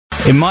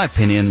In my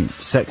opinion,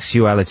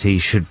 sexuality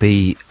should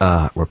be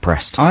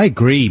repressed. I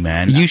agree,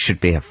 man. You should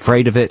be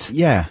afraid of it.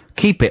 Yeah.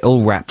 Keep it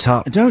all wrapped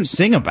up. Don't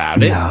sing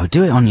about it. No,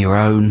 do it on your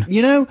own.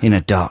 You know? In a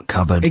dark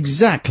cupboard.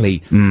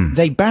 Exactly.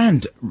 They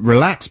banned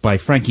Relax by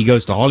Frankie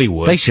Goes to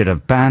Hollywood. They should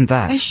have banned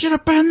that. They should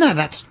have banned that.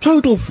 That's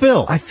total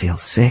filth. I feel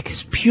sick.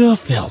 It's pure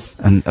filth.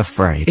 And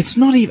afraid. It's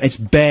not even, it's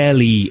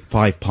barely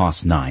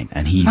 9:05,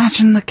 and he's...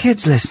 Imagine the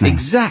kids listening.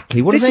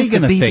 Exactly. What are they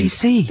going to think? This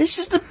is the BBC. This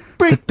is the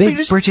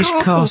big British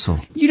castle.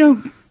 You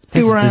don't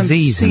There's go a around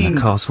disease in singing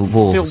the castle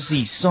walls.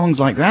 filthy songs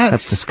like that.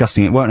 That's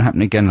disgusting. It won't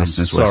happen again,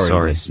 listeners. We're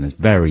sorry. Listeners.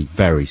 Very,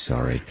 very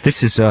sorry.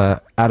 This is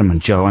Adam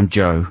and Joe. I'm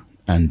Joe.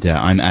 And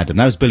I'm Adam.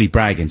 That was Billy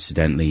Bragg,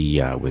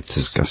 incidentally, with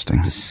Disgusting.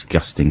 this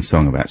disgusting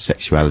song about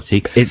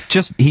sexuality. It's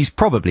just, he's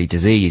probably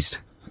diseased.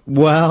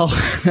 Well,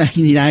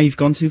 now you've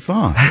gone too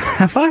far.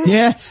 Have I?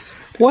 Yes.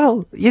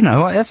 Well, you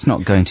know, that's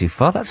not going too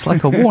far. That's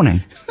like a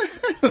warning.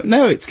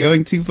 No, it's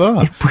going too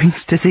far. It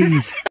brings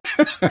disease.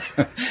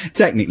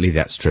 Technically,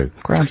 that's true.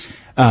 Grabs.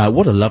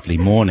 What a lovely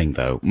morning,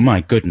 though.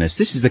 My goodness,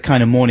 this is the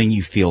kind of morning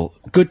you feel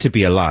good to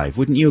be alive.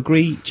 Wouldn't you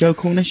agree, Joe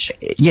Cornish?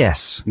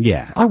 Yes.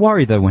 Yeah. I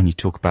worry, though, when you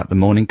talk about the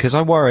morning, because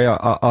I worry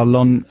our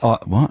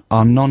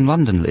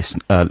non-London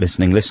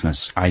listening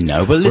listeners I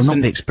know, but will listen,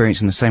 not be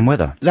experiencing the same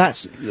weather.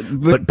 that's...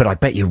 But I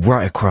bet you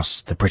right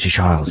across the British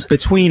Isles.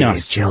 Between it us,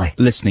 is chilly.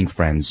 listening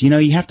friends, you know,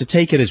 you have to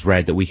take it as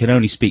read that we can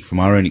only speak from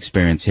our own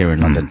experience here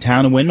in London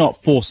town, and we're not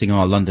forcing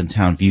our London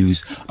town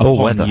views upon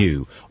weather.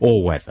 you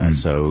or weather.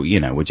 So, you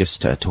know, we're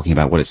just talking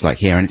about what it's like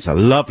here, and it's a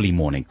lovely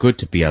morning. Good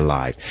to be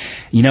alive.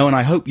 You know, and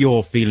I hope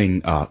you're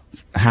feeling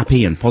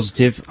happy and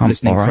positive,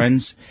 listening all right.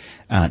 friends.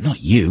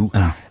 Not you,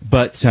 Oh.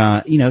 but,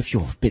 you know, if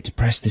you're a bit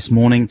depressed this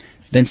morning,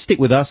 then stick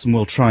with us and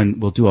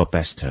we'll do our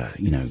best to,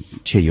 you know,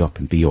 cheer you up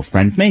and be your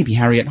friend. Maybe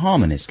Harriet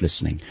Harman is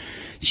listening.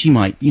 She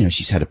might, you know,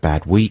 she's had a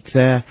bad week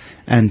there,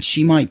 and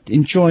she might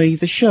enjoy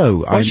the show.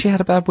 Why she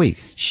had a bad week?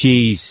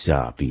 She's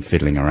been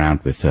fiddling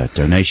around with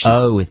donations.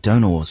 Oh, with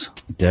donors.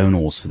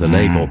 Donors for the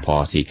Labour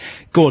Party.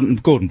 Gordon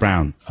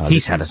Brown.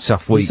 He's had a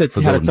tough week for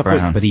Gordon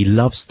Brown. but he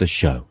loves the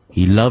show.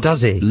 He loves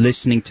Does he?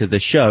 listening to the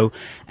show,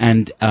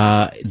 and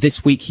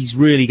this week he's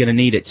really going to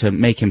need it to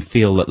make him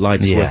feel that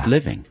life's worth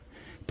living.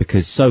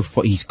 Because so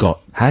far he's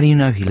got... How do you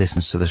know he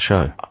listens to the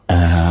show?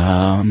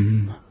 Now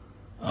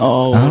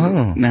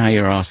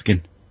you're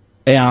asking.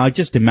 Yeah, I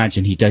just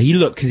imagine he does. He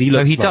looks No, he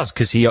like- does,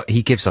 because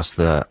he gives us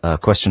the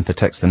question for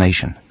Text the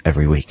Nation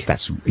every week.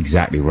 That's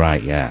exactly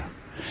right, yeah.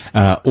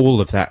 All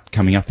of that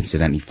coming up,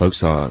 incidentally,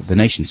 folks, are the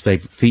nation's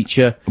favourite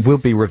feature. We'll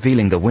be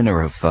revealing the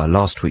winner of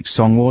last week's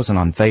Song Wars and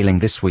unveiling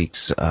this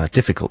week's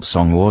difficult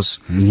Song Wars.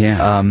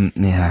 Yeah.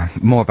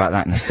 More about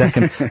that in a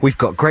second. We've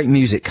got great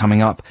music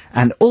coming up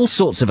and all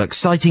sorts of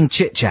exciting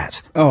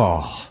chit-chat.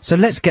 Oh, So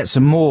let's get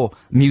some more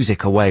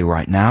music away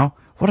right now.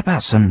 What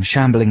about some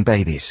shambling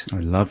babies? I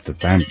love the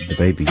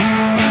babies.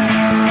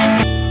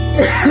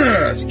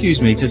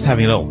 Excuse me, just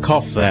having a little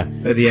cough there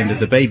at the end of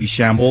the baby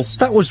shambles.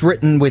 That was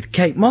written with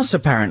Kate Moss,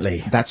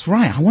 apparently. That's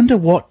right. I wonder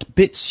what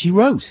bits she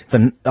wrote.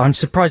 I'm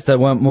surprised there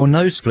weren't more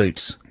nose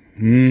flutes.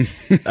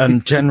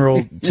 And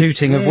general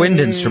tooting of wind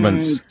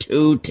instruments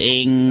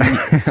Tooting.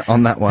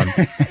 on that one.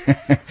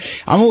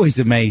 I'm always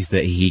amazed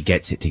that he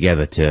gets it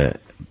together to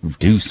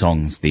do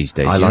songs these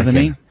days. I you know like what I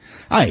him. mean?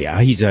 Oh,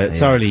 yeah, he's a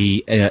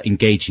thoroughly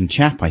engaging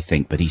chap, I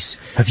think, but he's...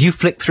 Have you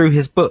flicked through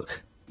his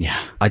book? Yeah.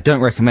 I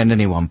don't recommend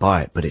anyone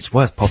buy it, but it's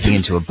worth popping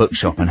into a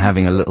bookshop and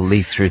having a little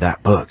leaf through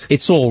that book.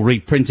 It's all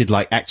reprinted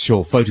like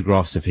actual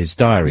photographs of his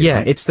diary. Yeah,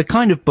 right? it's the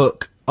kind of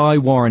book I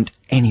warrant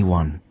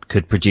anyone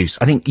could produce.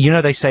 I think, you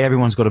know, they say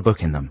everyone's got a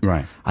book in them.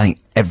 Right. I think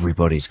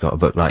everybody's got a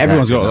book like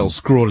Everyone's that. got a little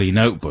scrawly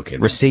notebook in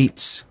it.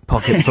 Receipts,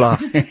 pocket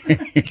fluff,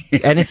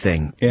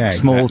 anything. Yeah,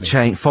 Small exactly.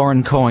 chain,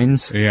 foreign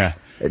coins. Yeah.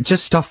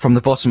 Just stuff from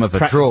the bottom of a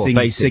drawer, Practicing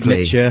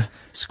basically. signature.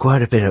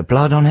 Squirt a bit of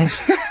blood on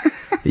it.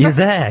 You're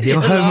there.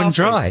 You're home and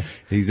dry.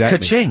 Exactly.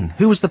 Ka-ching.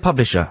 Who was the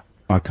publisher?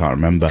 I can't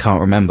remember. Can't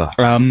remember.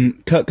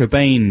 Kurt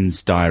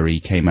Cobain's diary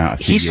came out a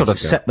few He years sort of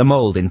ago. set the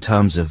mould in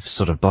terms of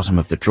sort of bottom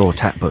of the drawer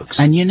tap books.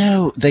 And you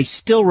know, they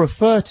still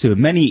refer to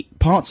many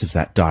parts of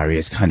that diary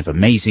as kind of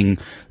amazing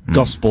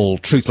gospel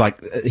truth.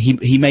 Like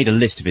he made a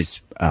list of his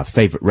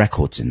favourite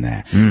records in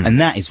there, and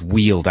that is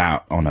wheeled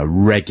out on a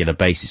regular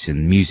basis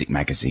in music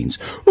magazines.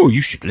 Oh, you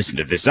should listen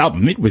to this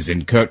album. It was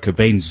in Kurt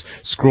Cobain's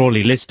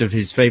scrawly list of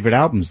his favourite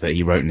albums that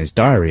he wrote in his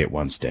diary at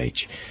one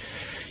stage.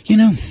 You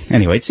know,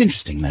 anyway, it's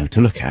interesting though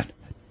to look at.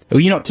 Are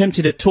you not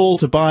tempted at all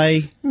to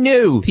buy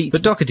No, Pete- the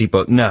Doherty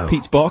book, no.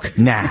 Pete's Bock?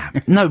 Nah,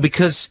 no,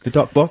 because The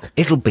Doc Bock?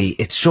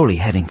 it's surely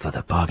heading for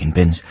the bargain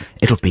bins.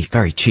 It'll be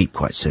very cheap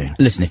quite soon.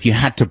 Listen, if you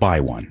had to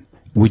buy one,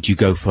 would you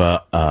go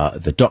for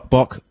the Doc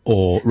Bock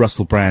or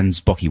Russell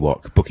Brand's Bookie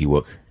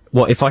Wook?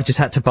 What, if I just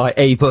had to buy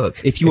a book?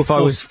 If you were I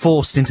was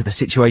forced into the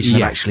situation of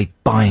Yeah. actually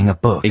buying a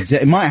book.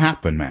 It might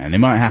happen, man. It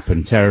might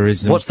happen.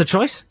 Terrorism. What's the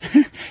choice?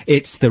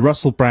 It's the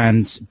Russell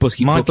Brand's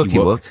Bookie My Bookie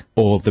Wook.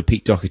 or the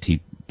Pete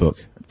Doherty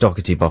book.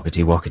 Doherty,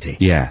 Bockety, Wockety.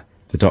 Yeah,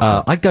 the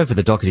Doc. I'd go for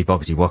the Doherty,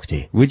 Bockety,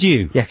 Wockety. Would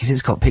you? Yeah, because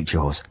it's got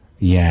pictures.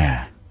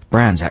 Yeah.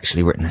 Brand's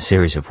actually written a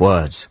series of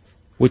words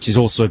which has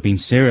also been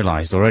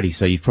serialized already,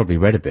 so you've probably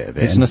read a bit of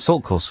it. It's an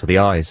assault course for the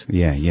eyes.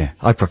 Yeah, yeah.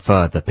 I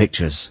prefer the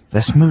pictures.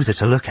 They're smoother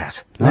to look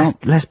at.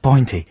 Less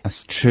pointy.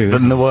 That's true.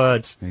 Than the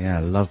words. Yeah,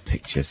 I love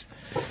pictures.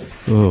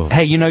 Ooh.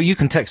 Hey, you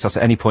can text us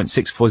at any point,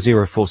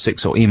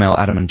 64046, or email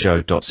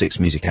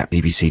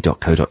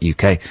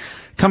adamandjoe.6music@bbc.co.uk.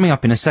 Coming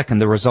up in a second,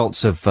 the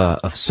results of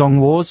Song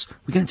Wars.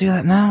 We're going to do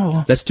that now?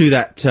 Or? Let's do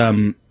that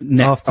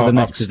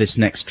after this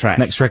next track.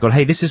 Next record.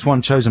 Hey, this is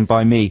one chosen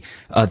by me.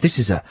 This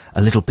is a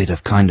little bit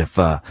of kind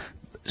of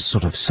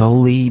sort of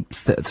soul-y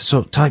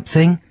sort of type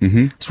thing.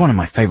 Mm-hmm. It's one of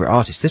my favourite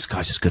artists. This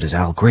guy's as good as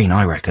Al Green,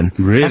 I reckon.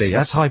 Really?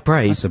 That's high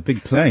praise. That's a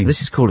big claim.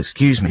 This is called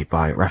Excuse Me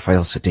by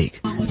Raphael Sadiq.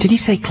 Did he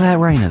say Claire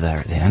Rayner there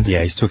at the end?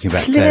 Yeah, he's talking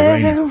about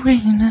Claire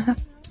Rayner.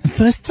 The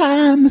first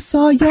time I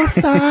saw your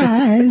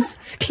thighs,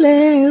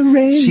 Claire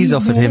Rayner. She's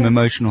offered him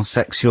emotional,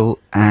 sexual,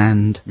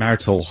 and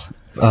marital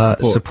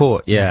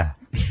support. Yeah.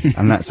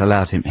 And that's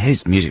allowed him.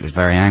 His music was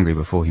very angry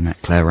before he met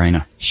Claire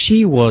Rayner.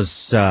 She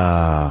was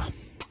a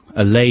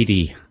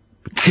lady.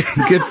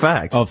 Good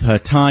fact. Of her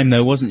time,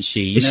 though, wasn't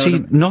she? Is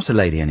she not a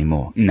lady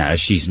anymore? No,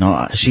 she's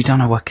not. Has she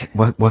done a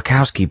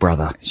Wachowski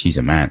brother? She's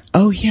a man.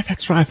 Oh, yeah,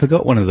 that's right. I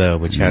forgot one of the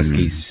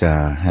Wachowskis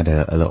had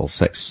a little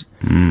sex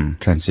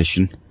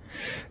transition.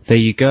 There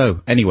you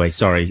go. Anyway,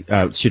 sorry,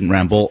 shouldn't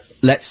ramble.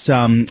 Let's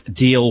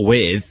deal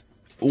with...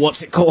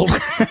 What's it called?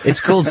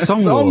 It's called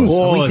Song Wars.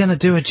 Are we going to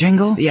do a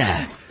jingle?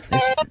 Yeah.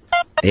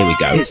 Here we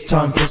go. It's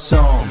time for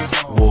Song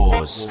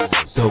Wars,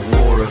 the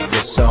war of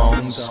the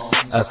songs.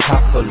 A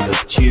couple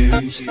of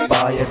tunes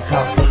by a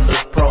couple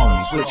of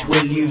prongs. Which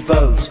will you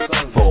vote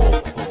for?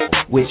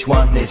 Which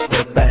one is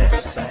the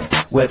best?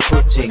 We're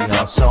putting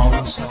our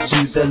songs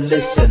to the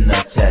listener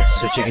test,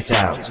 so check it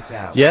out.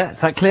 Yeah, is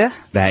that clear?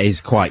 That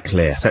is quite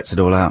clear. Sets it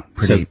all out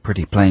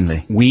pretty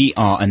plainly. We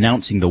are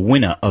announcing the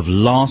winner of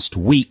last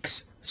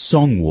week's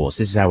Song Wars.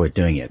 This is how we're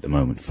doing it at the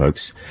moment,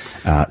 folks.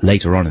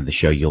 Later on in the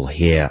show, you'll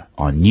hear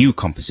our new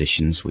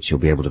compositions, which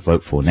you'll be able to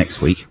vote for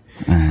next week.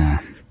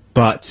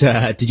 But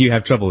did you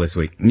have trouble this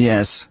week?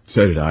 Yes.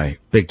 So did I.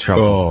 Big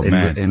trouble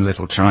man. in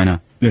Little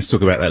China. Let's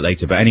talk about that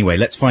later. But anyway,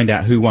 let's find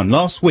out who won.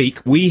 Last week,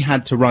 we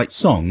had to write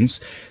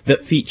songs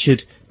that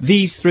featured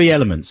these three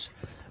elements.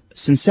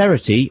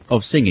 Sincerity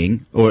of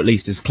singing, or at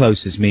least as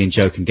close as me and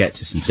Joe can get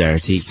to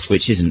sincerity,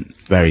 which isn't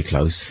very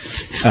close.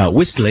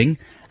 Whistling,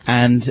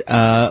 and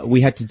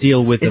we had to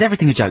deal with... Is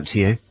everything a joke to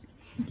you?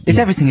 Is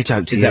everything a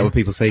joke to you? Is that what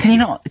people say? Can you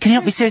not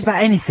be serious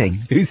about anything?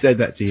 Who said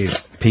that to you?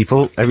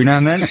 People, every now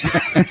and then.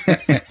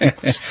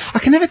 I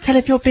can never tell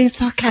if you're being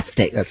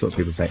sarcastic. That's what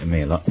people say to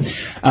me a lot.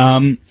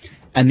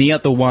 And the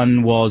other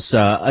one was,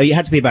 it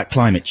had to be about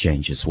climate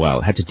change as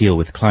well. It had to deal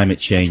with climate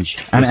change.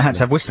 And it had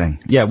to have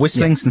whistling. Yeah,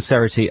 whistling,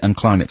 sincerity, and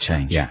climate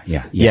change.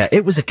 Yeah,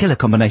 it was a killer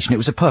combination. It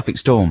was a perfect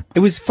storm. It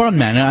was fun,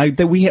 man.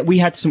 We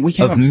had some... We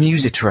came of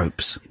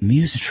musitropes.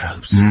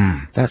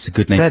 Musitropes. That's a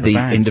good name They're for a the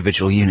band.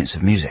 individual units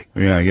of music.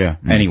 Yeah.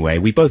 Anyway,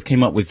 we both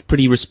came up with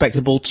pretty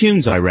respectable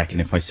tunes, I reckon,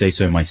 if I say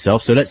so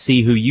myself. So let's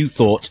see who you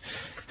thought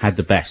had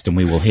the best, and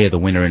we will hear the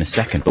winner in a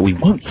second. But we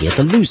won't hear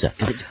the loser,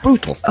 because it's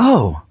brutal.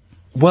 Oh.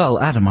 Well,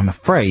 Adam, I'm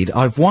afraid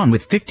I've won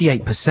with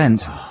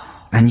 58%,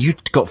 and you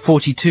got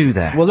 42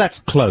 there. Well, that's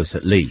close,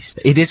 at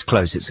least. It is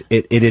close.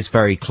 It is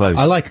very close.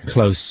 I like a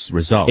close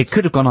result. It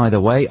could have gone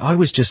either way. I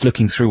was just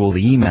looking through all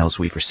the emails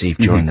we've received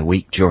during the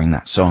week, during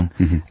that song,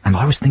 and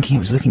I was thinking it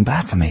was looking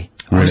bad for me.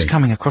 Really? I was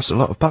coming across a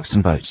lot of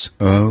Buxton votes.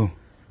 Oh.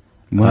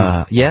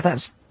 Well. Yeah,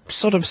 that's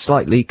sort of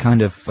slightly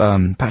kind of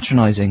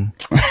patronising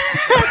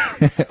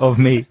of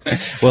me.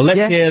 Well,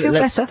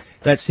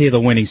 let's hear the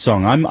winning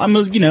song. I'm a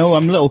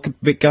little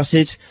bit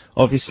gutted,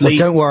 obviously. Well,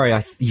 don't worry,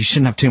 you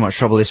shouldn't have too much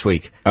trouble this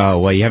week. Oh,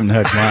 well, you haven't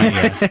heard mine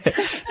yet.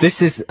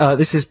 This is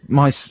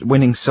my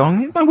winning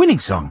song. It's my winning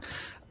song.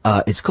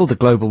 It's called the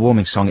Global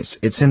Warming Song.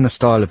 It's in the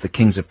style of the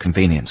Kings of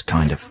Convenience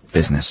kind of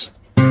business.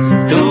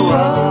 The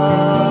world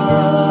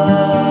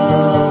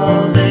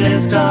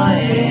is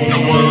dying.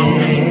 The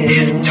world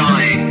is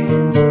dying.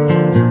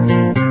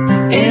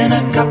 In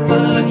a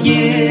couple of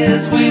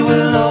years, we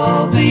will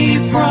all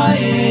be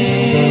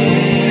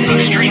frying.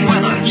 Extreme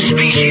weather,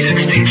 species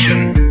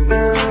extinction.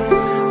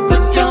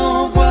 But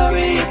don't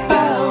worry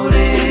about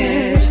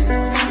it.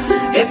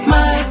 It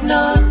might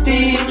not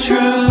be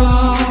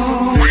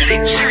true. Really?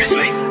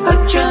 Seriously?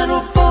 A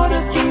Channel 4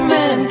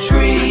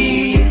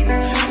 documentary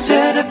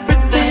said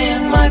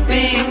everything might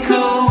be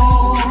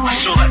cool. I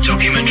saw that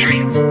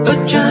documentary.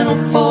 But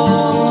Channel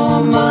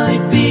 4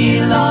 might be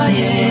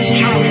lying.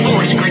 Channel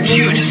 4 is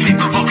gratuitously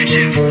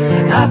provocative.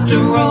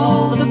 After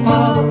all, the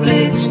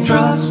public's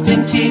trust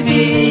in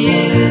TV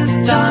is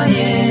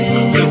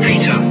dying. Blue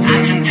Peter,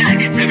 Hanson Tech,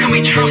 who can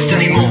we trust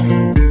anymore?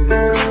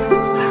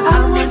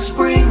 And when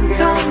spring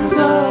comes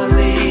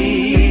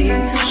early,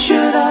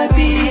 should I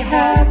be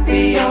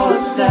happy or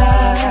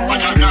sad? I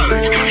don't know,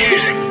 it's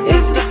confusing.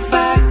 Is the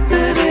fact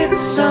that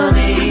it's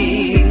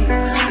sunny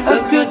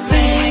a good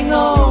thing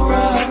or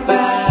a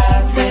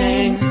bad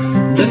thing?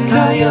 The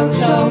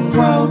Kyoto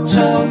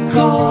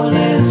Protocol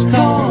is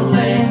calling.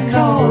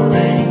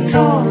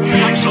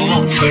 Thanks a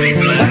lot, Tony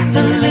Blair. But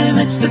the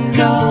limits the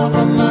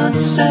government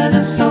set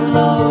are so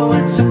low,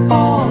 it's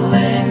appalling.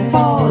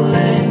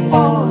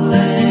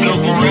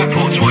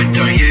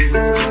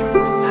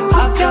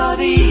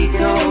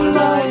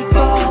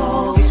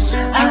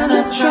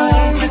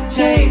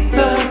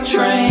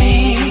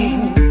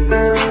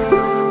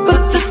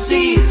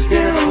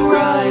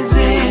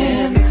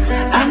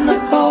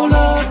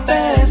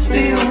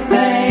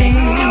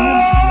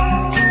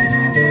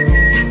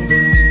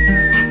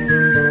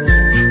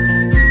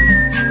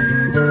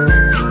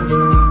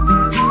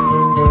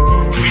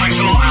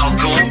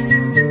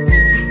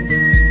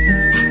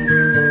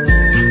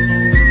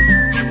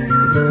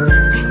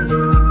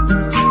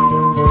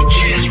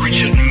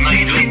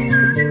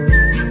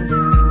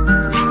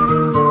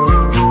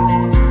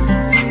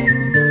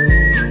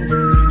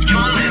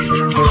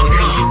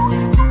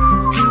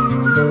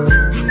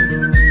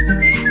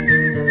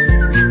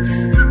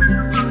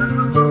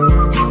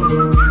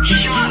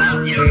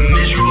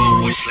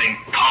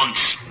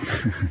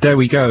 There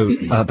we go.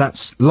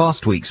 That's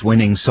last week's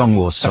winning Song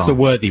Wars song. That's a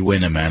worthy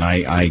winner, man.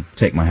 I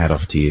take my hat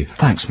off to you.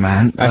 Thanks,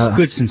 man. That's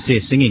good,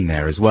 sincere singing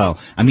there as well.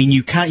 I mean,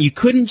 you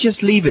couldn't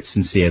just leave it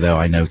sincere, though,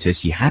 I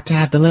noticed. You had to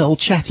have the little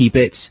chatty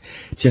bits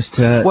just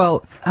to...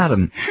 Well,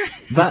 Adam,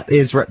 that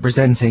is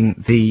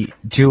representing the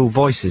dual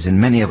voices in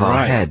many of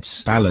our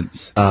heads.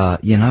 Balance.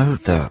 You know,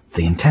 the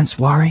intense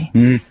worry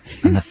and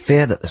the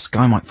fear that the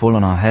sky might fall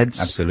on our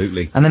heads.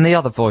 Absolutely. And then the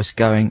other voice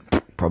going,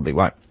 probably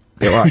won't.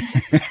 You're right.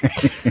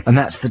 And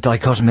that's the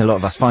dichotomy a lot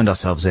of us find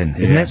ourselves in,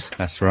 isn't it?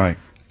 That's right.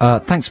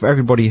 Thanks for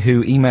everybody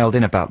who emailed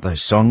in about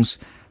those songs.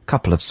 A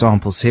couple of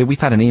samples here. We've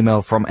had an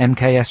email from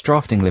MKS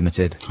Drafting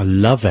Limited. I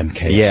love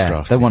MKS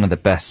Drafting. They're one of the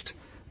best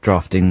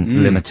drafting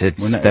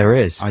limiteds there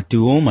is. I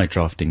do all my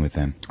drafting with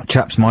them.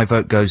 Chaps, my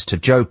vote goes to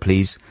Joe,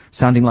 please.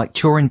 Sounding like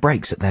Turin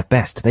Brakes at their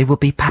best. They will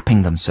be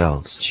papping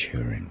themselves.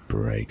 Turin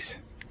Brakes.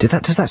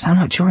 Does that sound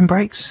like Turin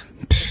Brakes?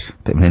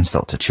 Bit of an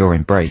insult to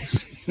Turin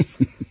Brakes.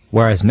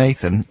 Whereas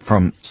Nathan,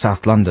 from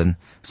South London,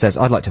 says,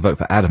 I'd like to vote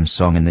for Adam's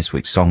song in this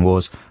week's Song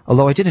Wars.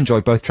 Although I did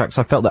enjoy both tracks,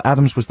 I felt that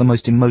Adam's was the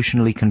most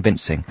emotionally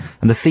convincing.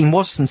 And the theme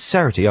was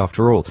sincerity,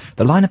 after all.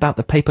 The line about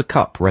the paper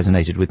cup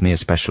resonated with me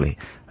especially,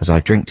 as I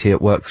drink tea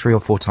at work 3 or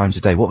 4 times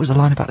a day. What was the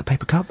line about the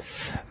paper cup?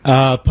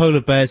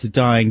 Polar bears are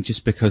dying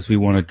just because we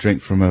want to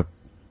drink from a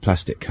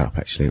plastic cup,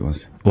 actually, it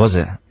was. Was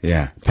it?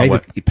 Yeah.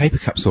 Paper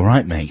cup's all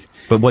right, mate.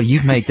 But well,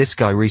 you've made this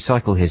guy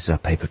recycle his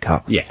paper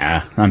cup.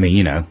 Yeah, I mean,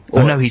 you know.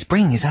 Oh no, he's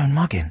bringing his own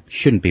mug in.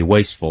 Shouldn't be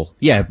wasteful.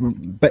 Yeah,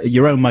 but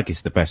your own mug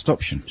is the best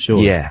option,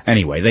 sure. Yeah.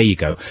 Anyway, there you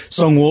go.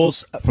 Song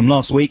Wars from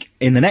last week.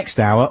 In the next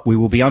hour, we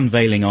will be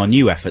unveiling our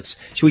new efforts.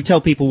 Shall we tell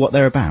people what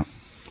they're about?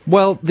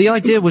 Well, the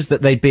idea was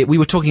that we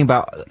were talking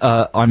about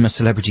I'm a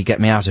Celebrity,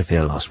 Get Me Out of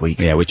Here last week.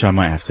 Yeah, which I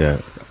might have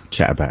to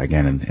chat about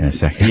again in a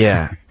second.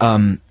 Yeah.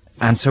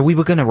 And so we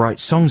were going to write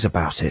songs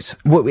about it.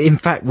 Well, in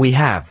fact, we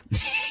have.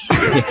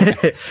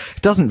 It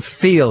doesn't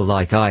feel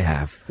like I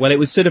have. Well, it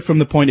was sort of from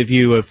the point of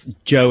view of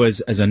Joe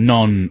as a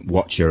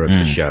non-watcher of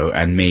the show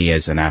and me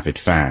as an avid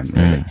fan,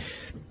 really.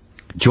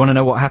 Do you want to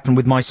know what happened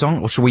with my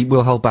song, or shall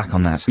we'll hold back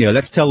on that? Yeah,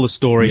 let's tell the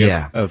story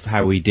of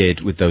how we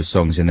did with those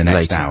songs in the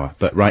next hour.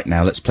 But right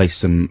now, let's play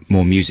some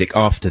more music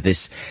after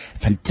this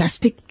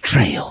fantastic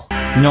trail.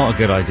 Not a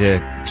good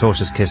idea,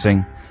 tortoise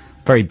kissing.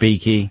 Very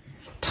beaky.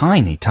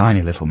 Tiny,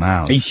 tiny little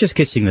mouths. He's just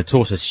kissing the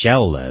tortoise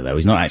shell there, though.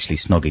 He's not actually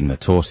snogging the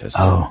tortoise.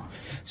 Oh.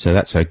 So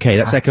that's okay.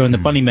 That's Echo and the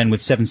Bunnymen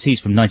with 7 Seas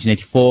from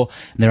 1984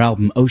 and their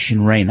album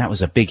Ocean Rain. That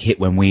was a big hit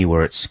when we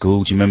were at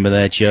school. Do you remember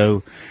that,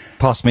 Joe?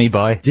 Passed me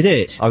by. Did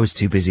it? I was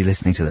too busy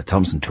listening to the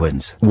Thompson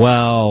Twins.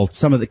 Well,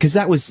 because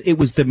it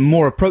was the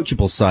more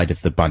approachable side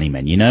of the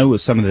Bunnymen, you know?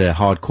 Some of the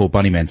hardcore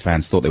Bunnymen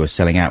fans thought they were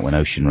selling out when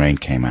Ocean Rain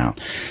came out.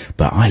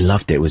 But I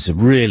loved it. It was a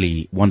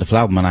really wonderful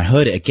album, and I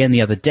heard it again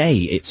the other day.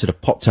 It sort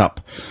of popped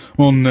up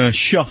on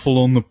Shuffle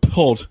on the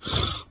pod,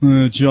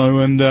 Joe,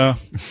 and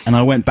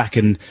I went back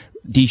and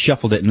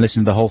de-shuffled it and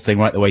listened to the whole thing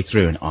right the way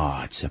through, and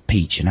it's a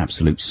peach, an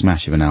absolute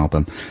smash of an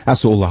album.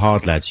 That's all the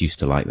hard lads used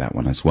to like that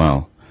one as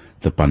well.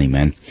 The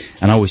Bunnymen.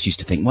 And I always used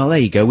to think, well, there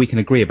you go, we can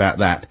agree about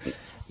that.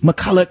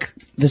 McCulloch,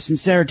 the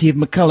sincerity of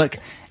McCulloch,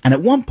 and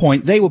at one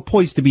point they were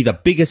poised to be the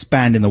biggest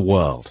band in the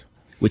world,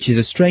 which is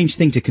a strange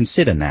thing to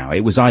consider now.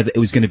 It was going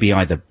to be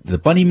either the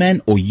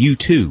Bunnymen or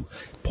U2,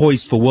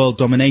 poised for world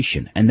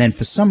domination. And then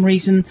for some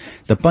reason,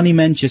 the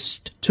Bunnymen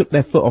just took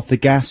their foot off the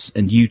gas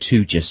and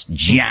U2 just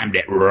jammed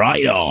it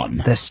right on.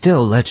 They're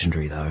still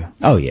legendary, though.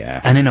 Oh, yeah.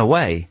 And in a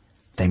way,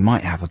 they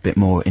might have a bit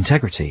more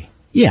integrity.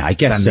 Yeah, I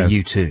guess than so.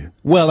 the U2.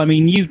 Well, I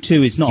mean,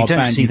 U2 is not a band. You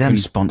don't see them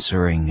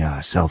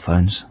sponsoring cell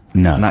phones.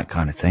 No. And that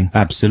kind of thing.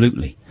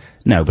 Absolutely.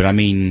 No, but I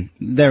mean,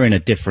 they're in a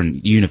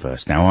different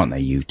universe now, aren't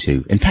they,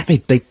 U2? In fact,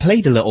 they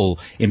played a little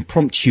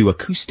impromptu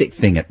acoustic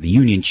thing at the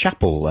Union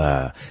Chapel,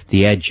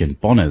 The Edge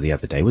and Bono the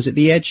other day. Was it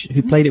The Edge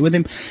who played it with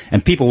him?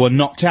 And people were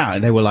knocked out,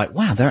 and they were like,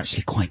 wow, they're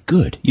actually quite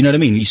good. You know what I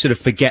mean? You sort of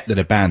forget that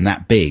a band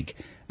that big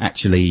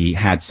actually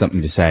had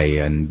something to say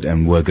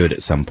and were good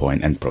at some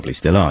point, and probably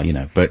still are, you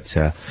know. But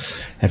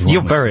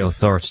you're very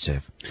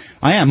authoritative.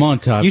 I am,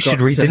 aren't I? You should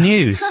read the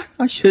news.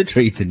 I should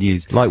read the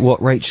news. Like what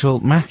Rachel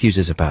Matthews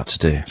is about to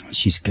do.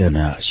 She's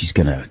gonna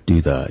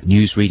do the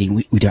news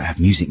reading. We don't have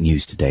music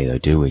news today, though,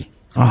 do we?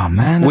 Oh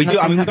man, we do.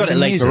 I mean, we've got it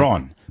later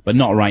on, but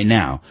not right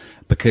now,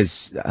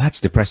 because that's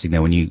depressing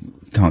though when you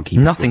can't keep.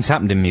 Nothing's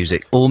happened in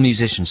music. All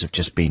musicians have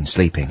just been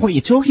sleeping. What are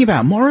you talking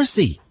about,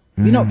 Morrissey?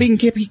 You're not being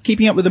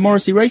keeping up with the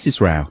Morrissey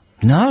racist row?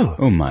 No.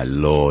 Oh, my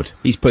Lord.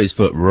 He's put his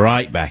foot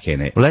right back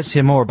in it. Well, let's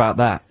hear more about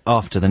that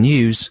after the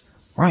news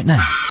right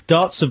now.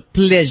 Darts of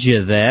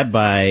Pleasure there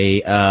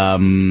by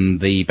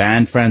the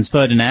band Franz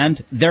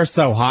Ferdinand. They're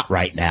so hot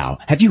right now.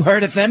 Have you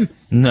heard of them?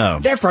 No.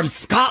 They're from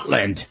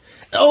Scotland.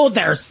 Oh,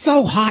 they're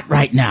so hot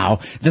right now.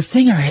 The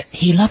singer,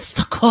 he loves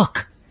to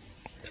cook.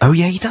 Oh,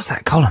 yeah, he does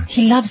that column.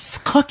 He loves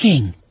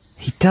cooking.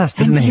 He does,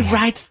 doesn't he? And he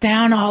writes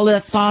down all the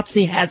thoughts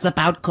he has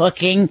about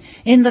cooking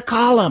in the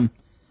column.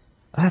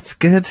 That's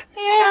good.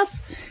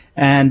 Yes.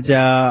 And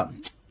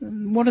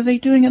What are they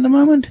doing at the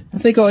moment?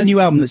 Have they got a new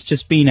album that's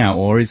just been out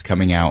or is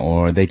coming out,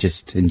 or are they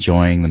just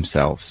enjoying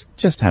themselves?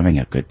 Just having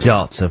a good time?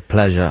 Darts of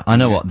pleasure. I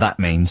know what that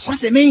means. What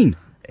does it mean?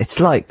 It's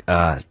like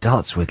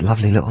darts with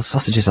lovely little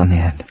sausages on the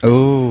end.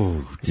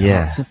 Oh, Yeah.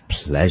 darts of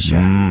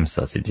pleasure.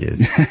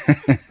 Sausages.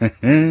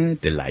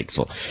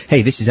 Delightful.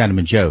 Hey, this is Adam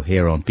and Joe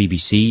here on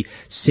BBC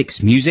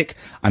Six Music.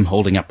 I'm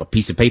holding up a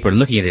piece of paper and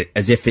looking at it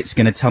as if it's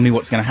going to tell me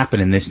what's going to happen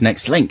in this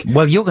next link.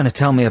 Well, you're going to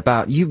tell me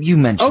about you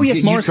mentioned. Oh, yes,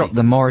 you Morrissey. dropped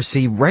the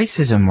Morrissey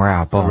racism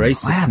row bomb.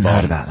 Racist I hadn't bomb.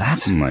 heard about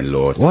that. Oh, my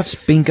lord. What's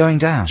been going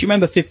down? Do you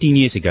remember 15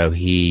 years ago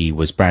he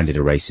was branded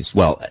a racist?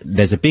 Well,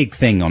 there's a big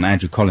thing on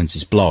Andrew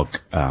Collins' blog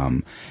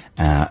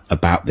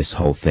about this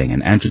whole thing,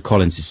 and Andrew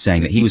Collins is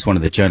saying that he was one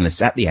of the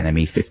journalists at the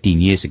NME 15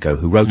 years ago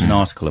who wrote an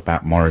article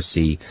about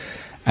Morrissey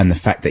and the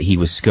fact that he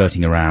was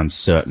skirting around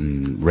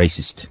certain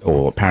racist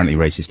or apparently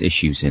racist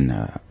issues in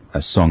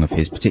a song of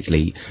his,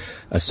 particularly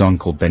a song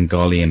called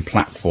Bengalian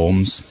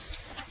Platforms.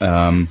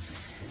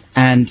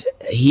 And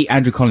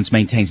Andrew Collins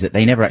maintains that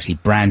they never actually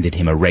branded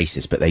him a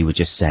racist, but they were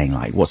just saying,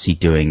 like, what's he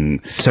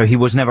doing? So he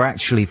was never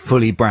actually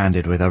fully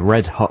branded with a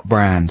red hot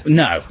brand.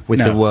 No. With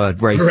the word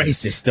racist.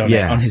 Racist on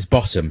Yeah. it, on his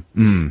bottom.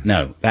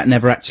 No, that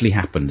never actually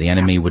happened. The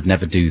enemy would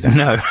never do that.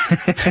 No.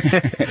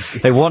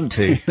 They want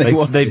to.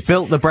 They've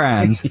built the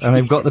brand and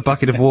they've got the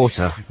bucket of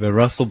water The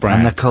Russell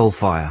Brand. and the coal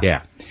fire.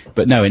 Yeah.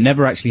 But no, it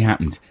never actually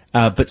happened.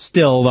 But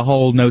still, the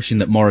whole notion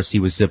that Morrissey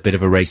was a bit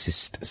of a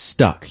racist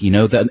stuck. You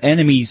know, the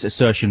enemy's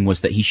assertion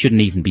was that he shouldn't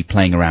even be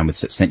playing around with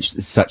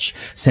such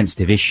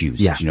sensitive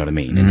issues. Yeah. Do you know what I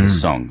mean? In his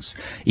songs.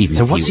 Even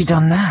So if what's he was-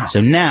 done now? So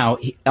now,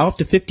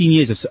 after 15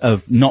 years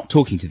of not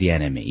talking to the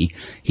enemy,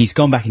 he's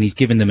gone back and he's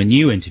given them a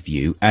new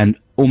interview and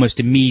almost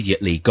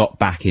immediately got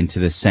back into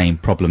the same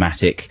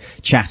problematic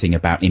chatting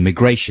about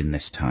immigration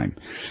this time.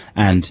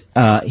 And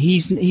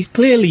he's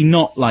clearly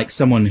not like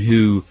someone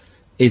who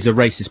is a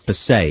racist per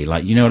se,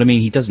 like, you know what I mean?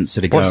 He doesn't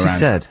sort of go What's around. he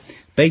said?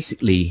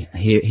 Basically,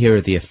 here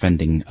are the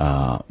offending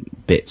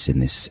bits in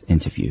this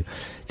interview.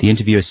 The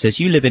interviewer says,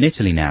 "You live in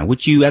Italy now.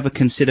 Would you ever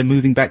consider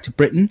moving back to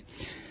Britain?"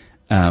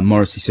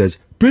 Morrissey says,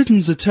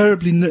 Britain's a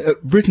terribly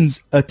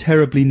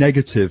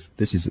negative."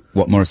 This is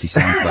what Morrissey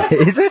sounds like.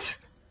 Is it?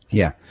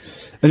 Yeah.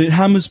 "And it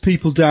hammers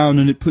people down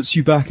and it puts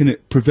you back and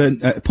it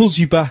pulls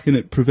you back and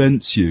it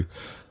prevents you."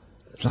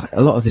 It's like,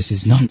 a lot of this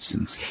is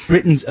nonsense.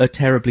 Britain's are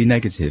terribly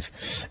negative.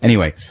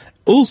 Anyway,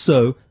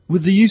 also,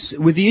 with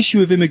the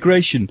issue of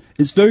immigration,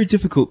 it's very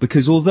difficult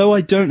because although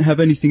I don't have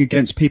anything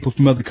against people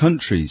from other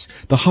countries,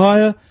 the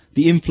higher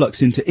the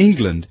influx into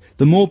England,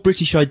 the more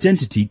British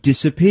identity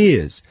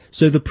disappears.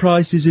 So the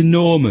price is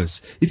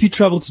enormous. If you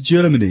travel to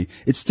Germany,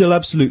 it's still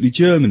absolutely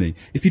Germany.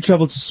 If you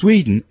travel to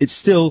Sweden, it's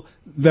still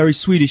very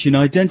Swedish in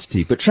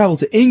identity. But travel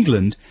to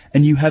England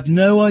and you have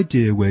no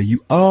idea where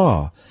you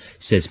are,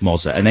 says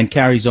Moser, and then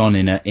carries on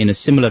in a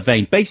similar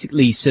vein,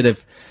 basically sort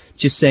of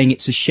just saying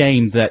it's a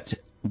shame that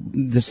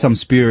there's some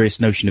spurious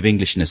notion of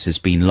Englishness has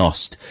been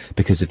lost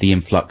because of the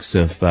influx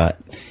of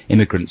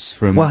immigrants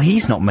from... Well,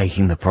 he's not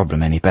making the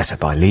problem any better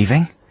by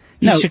leaving.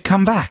 He No, should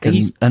come back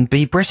and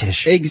be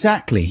British.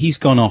 Exactly. He's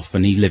gone off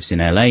and he lives in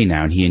LA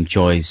now and he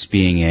enjoys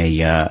being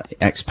a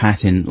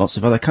expat in lots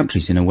of other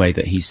countries in a way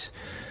that he's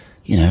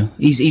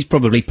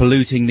probably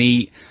polluting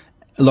the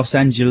Los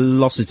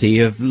Angelosity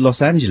of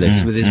Los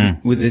Angeles with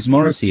his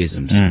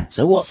Morrisseyisms.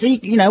 So what's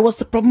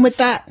the problem with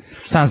that?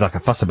 Sounds like a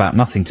fuss about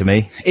nothing to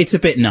me. It's a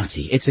bit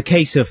nutty. It's a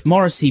case of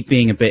Morrissey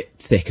being a bit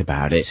thick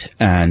about it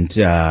and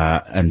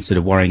sort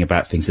of worrying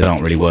about things that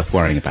aren't really worth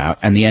worrying about,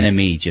 and the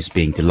NME just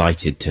being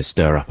delighted to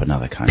stir up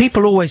another kind.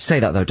 People always say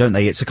that, though, don't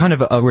they? It's a kind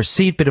of a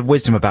received bit of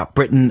wisdom about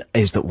Britain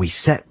is that we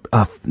set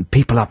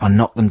people up and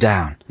knock them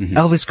down.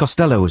 Elvis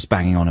Costello was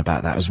banging on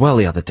about that as well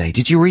the other day.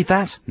 Did you read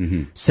that?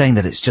 Saying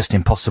that it's just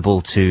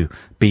impossible to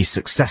be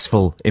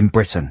successful in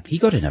Britain. He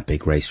got in a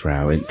big race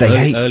row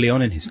early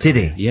on in his Did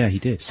career. he? Yeah, he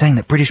did. Saying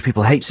that British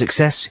people hate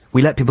success.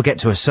 We let people get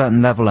to a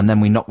certain level and then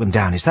we knock them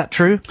down. Is that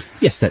true?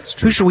 Yes, that's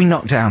true. Who shall we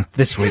knock down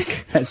this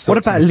week? That's What sort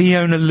about of-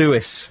 Leona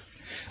Lewis?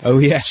 Oh,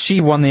 yeah.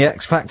 She won the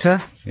X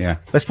Factor. Yeah.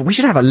 We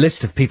should have a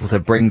list of people to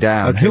bring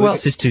down. Okay, Who we-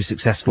 else is too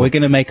successful? We're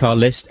going to make our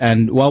list,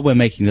 and while we're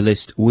making the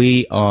list,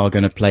 we are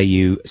going to play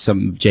you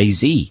some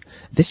Jay-Z.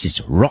 This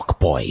is Rock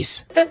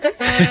Boys.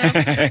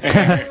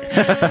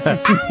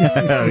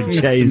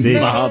 Jay-Z.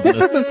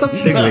 Marvellous. Stop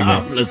tickling me.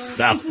 Marvellous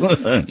stuff.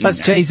 That's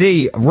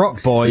Jay-Z,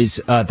 Rock Boys.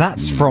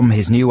 That's from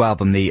his new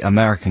album, the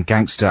American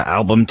Gangster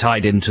album,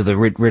 tied into the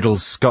Riddle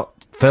Scott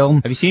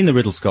film. Have you seen the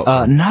Riddle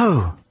Scott?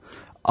 No.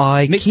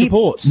 Mixed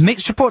reports.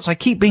 Mixed reports. I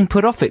keep being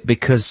put off it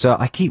because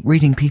I keep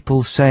reading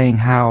people saying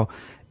how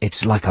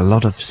it's like a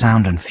lot of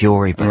sound and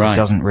fury, but Right. it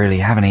doesn't really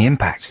have any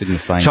impact.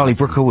 Signifying Charlie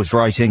nothing. Brooker was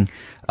writing,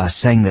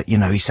 saying that,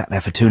 he sat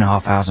there for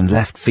 2.5 hours and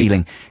left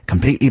feeling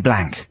completely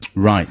blank.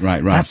 Right.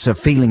 That's a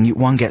feeling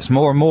one gets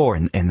more and more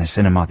in the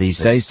cinema these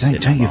days. Don't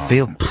you cinema.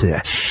 feel?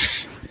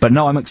 But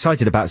no, I'm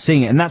excited about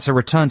seeing it, and that's a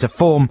return to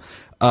form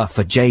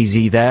for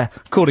Jay-Z there,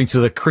 according to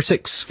the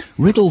critics.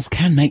 Riddles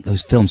can make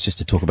those films, just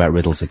to talk about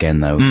Riddles again,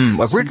 though.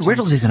 Well,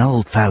 Riddles is an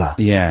old fella.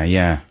 Yeah,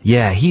 yeah.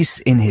 Yeah, he's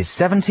in his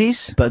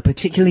 70s. But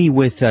particularly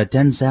with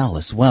Denzel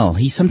as well.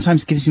 He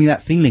sometimes gives me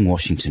that feeling,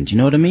 Washington. Do you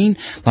know what I mean?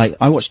 Like,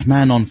 I watched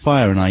Man on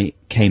Fire and I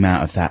came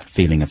out of that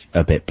feeling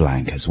a bit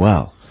blank as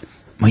well.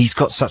 Well, he's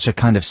got such a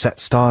kind of set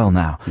style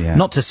now. Yeah.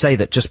 Not to say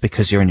that just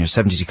because you're in your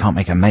 70s you can't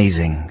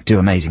do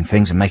amazing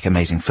things and make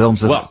amazing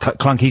films. Well,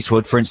 Clunk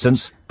Eastwood, for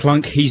instance.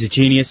 Clunk, he's a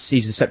genius.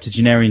 He's a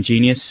septuagenarian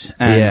genius.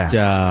 And,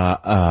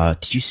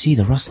 did you see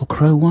the Russell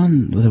Crowe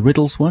one? The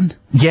Riddles one?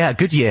 Yeah,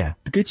 Goodyear.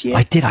 The Goodyear?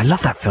 I did. I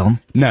love that film.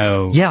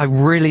 No. Yeah, I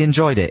really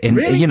enjoyed it.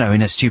 Really?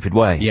 In a stupid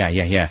way.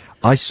 Yeah.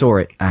 I saw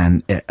it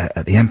and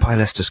at the Empire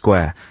Leicester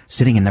Square,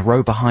 sitting in the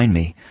row behind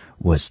me,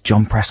 was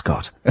John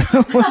Prescott.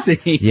 Was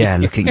he? Yeah,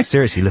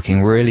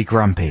 looking really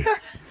grumpy.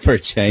 For a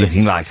change.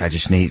 Looking like he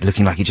just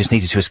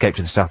needed to escape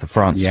to the south of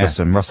France for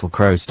some Russell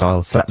Crowe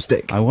style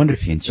slapstick. I wonder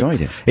if you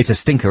enjoyed it. It's a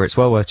stinker. It's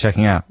well worth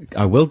checking out.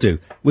 I will do.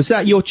 Was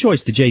that your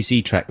choice, the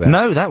Jay-Z track there?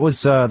 No, that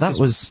was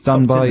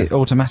done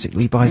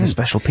automatically by the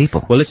special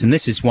people. Well, listen,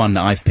 this is one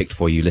that I've picked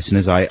for you,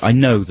 listeners. I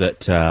know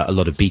that a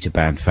lot of Beta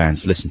Band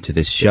fans listen to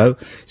this show,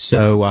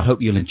 so I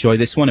hope you'll enjoy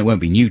this one. It won't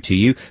be new to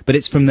you, but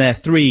it's from their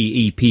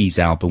 3 EPs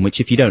album,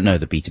 which, if you don't know,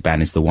 the Beta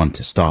Band is the one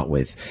to start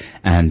with,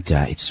 and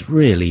it's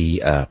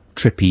really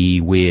trippy,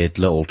 weird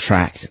little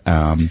track.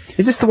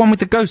 Is this the one with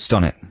the ghost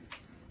on it?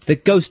 The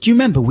Ghost. Do you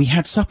remember we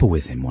had supper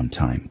with him one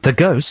time? The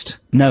Ghost?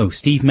 No,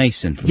 Steve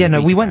Mason. From the we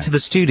Beta went Band. to the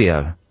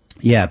studio.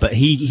 Yeah, but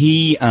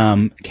he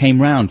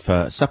came round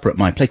for supper at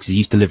my place 'cause he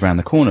used to live around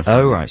the corner from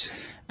me. Oh, right.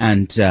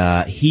 And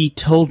he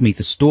told me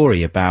the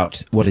story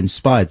about what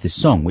inspired this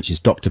song, which is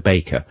Dr.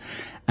 Baker.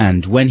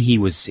 And when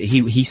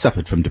he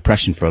suffered from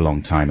depression for a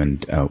long time,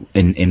 and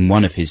in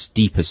one of his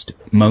deepest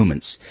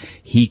moments,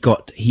 he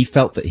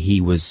felt that he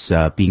was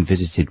being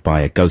visited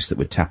by a ghost that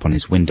would tap on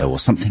his window or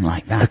something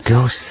like that. A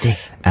ghosty.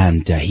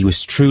 And he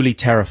was truly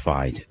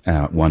terrified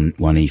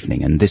one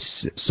evening, and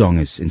this song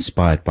is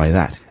inspired by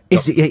that.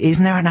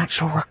 Isn't there an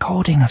actual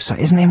recording of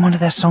something? Isn't in one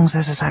of their songs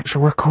there's this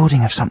actual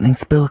recording of something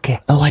spooky?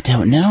 Oh, I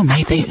don't know.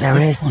 Maybe think there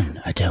is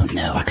one. I don't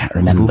know. I can't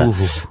remember.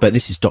 Ooh. But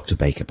this is Dr.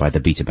 Baker by the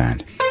Beta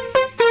Band.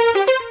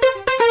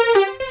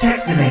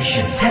 Text the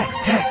nation.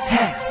 Text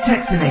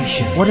the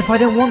nation. What if I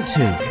don't want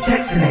to?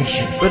 Text the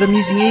nation. But I'm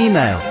using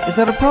email. Is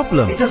that a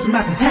problem? It doesn't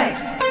matter,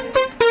 text.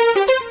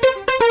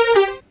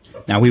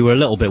 Now, we were a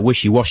little bit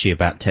wishy-washy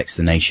about Text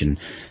the Nation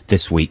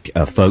this week,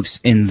 folks,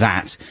 in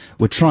that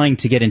we're trying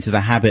to get into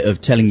the habit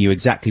of telling you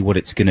exactly what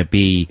it's going to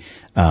be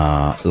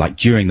like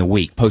during the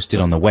week, posted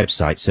on the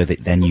website, so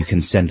that then you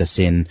can send us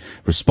in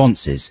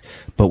responses.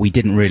 But we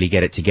didn't really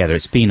get it together.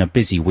 It's been a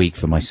busy week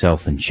for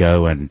myself and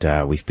Joe, and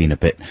we've been a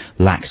bit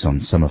lax on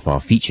some of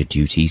our feature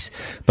duties.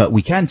 But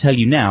we can tell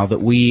you now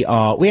that we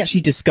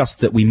actually discussed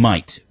that we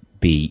might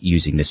be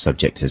using this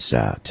subject as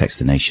Text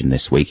the Nation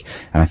this week,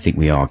 and I think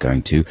we are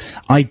going to.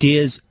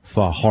 Ideas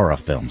for horror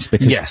films,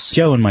 because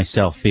Joe and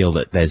myself feel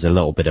that there's a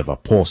little bit of a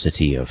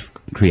paucity of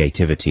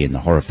creativity in the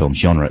horror film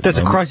genre at There's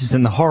the a moment. crisis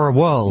in the horror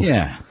world.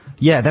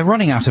 Yeah, they're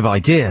running out of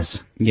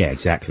ideas. Yeah,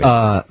 exactly.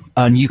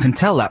 And you can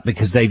tell that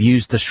because they've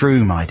used the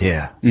shroom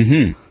idea.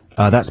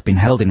 Mm-hmm. That's been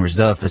held in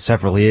reserve for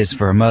several years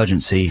for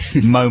emergency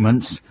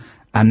moments.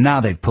 And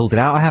now they've pulled it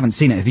out. I haven't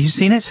seen it. Have you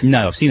seen it?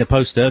 No, I've seen the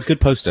poster. Good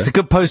poster. It's a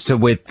good poster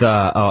with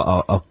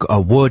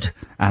a wood,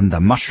 and the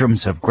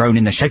mushrooms have grown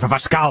in the shape of a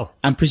skull.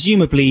 And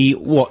presumably,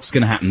 what's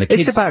going to happen? The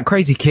kids... It's about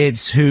crazy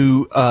kids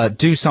who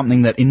do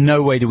something that in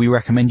no way do we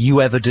recommend you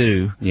ever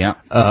do. Yeah.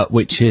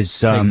 Which is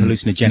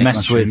hallucinogenic mess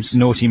mushrooms. with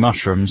naughty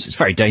mushrooms. It's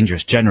very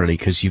dangerous generally,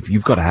 because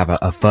you've got to have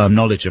a firm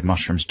knowledge of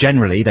mushrooms.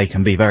 Generally, they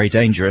can be very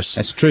dangerous.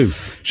 That's true.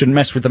 Shouldn't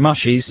mess with the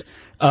mushies.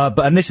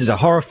 And this is a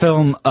horror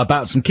film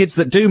about some kids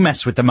that do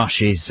mess with the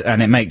mushies,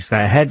 and it makes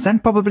their heads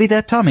and probably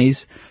their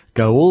tummies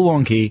go all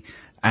wonky,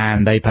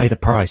 and they pay the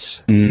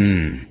price.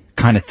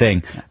 Kind of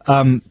thing.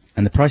 And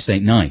the price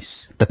ain't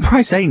nice. The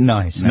price ain't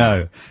nice,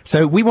 no.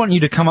 So we want you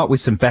to come up with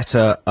some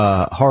better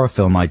horror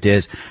film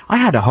ideas. I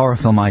had a horror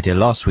film idea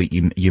last week,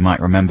 you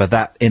might remember,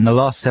 that in the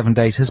last 7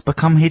 days has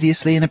become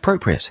hideously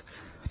inappropriate.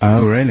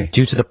 Oh, really?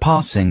 Due to the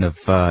passing of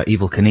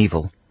Evel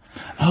Knievel.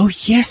 Oh,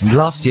 yes, that's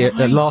Last year, right.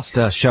 the last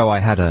show, I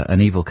had an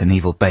Evel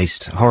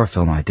Knievel-based horror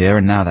film idea,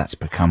 and now that's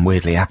become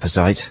weirdly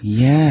apposite.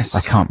 Yes.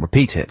 I can't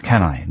repeat it,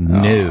 can I?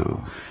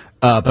 No.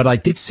 But I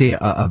did see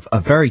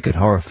a very good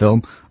horror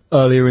film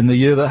earlier in the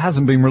year that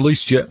hasn't been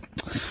released yet,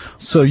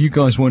 so you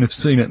guys won't have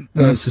seen it.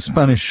 It's a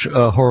Spanish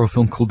horror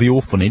film called The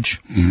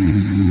Orphanage.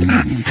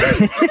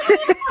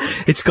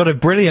 It's got a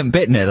brilliant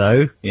bit in it,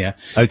 though. Yeah.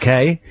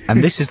 Okay?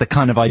 And this is the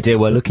kind of idea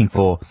we're looking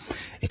for.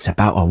 It's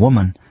about a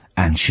woman,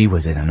 and she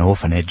was in an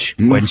orphanage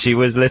when she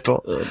was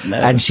little. No.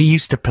 And she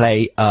used to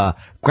play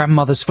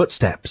grandmother's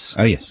footsteps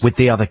with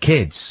the other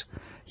kids.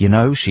 You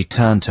know, she'd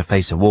turn to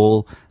face a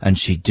wall, and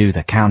she'd do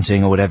the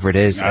counting or whatever it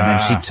is, and then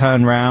she'd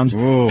turn round.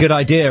 Ooh. Good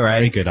idea, eh?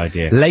 Very good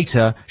idea.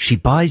 Later, she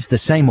buys the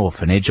same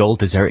orphanage, all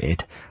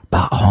deserted,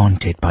 but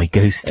haunted by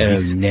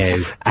ghosties. Oh,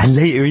 no. And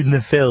later in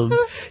the film,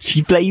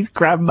 she plays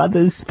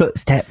grandmother's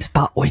footsteps,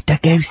 but with the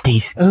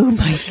ghosties. Oh,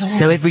 my God.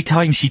 So every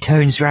time she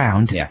turns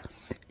round, Yeah.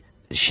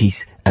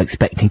 she's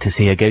expecting to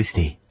see a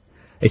ghostie.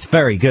 It's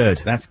very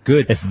good. That's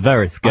good. It's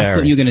very I thought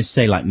scary. you were going to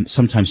say, like,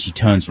 sometimes she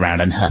turns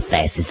around and her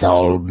face is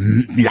all,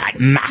 like,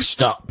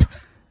 mashed up.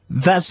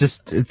 That's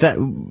just that.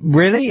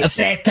 Really? Her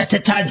face just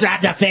turns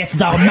around, her face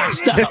is all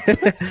mashed up.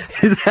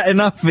 Is that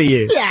enough for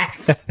you?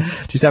 Yes.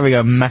 Just having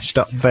a mashed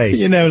up face.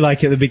 You know,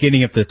 like at the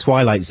beginning of the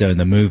Twilight Zone,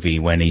 the movie,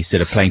 when he's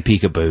sort of playing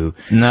peekaboo.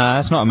 No,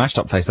 that's not a mashed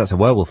up face. That's a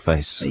werewolf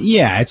face.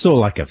 Yeah, it's all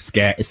like a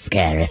scary A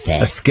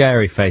face.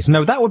 scary face.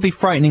 No, that would be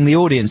frightening the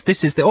audience.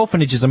 The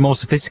Orphanage is a more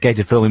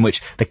sophisticated film in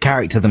which the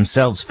character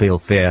themselves feel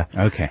fear.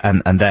 Okay.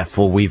 And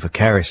therefore we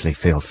vicariously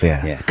feel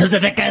fear. Yeah. Because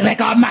they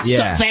got a mashed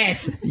Yeah. up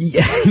face.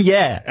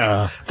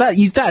 Yeah.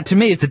 That to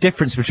me is the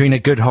difference between a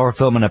good horror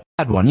film and a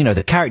bad one. You know,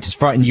 the character's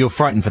frightened, you're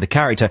frightened for the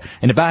character.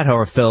 In a bad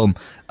horror film,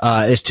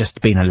 it's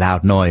just been a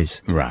loud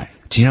noise. Right.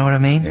 Do you know what I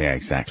mean? Yeah,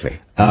 exactly.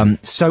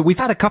 So we've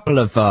had a couple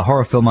of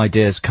horror film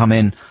ideas come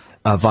in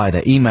via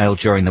the email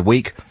during the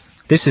week.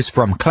 This is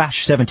from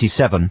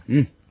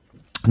Clash77.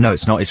 No,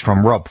 it's not. It's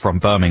from Rob from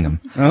Birmingham.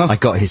 Oh. I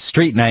got his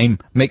street name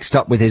mixed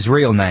up with his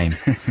real name.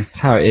 That's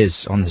how it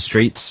is on the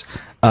streets.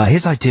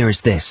 His idea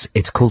is this.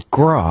 It's called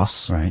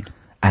Grass. Right.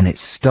 And it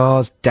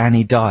stars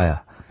Danny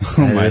Dyer.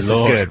 Oh, my this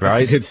Lord. is good, right?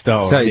 That's a good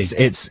start So already.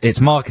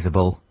 it's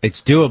marketable.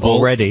 It's doable.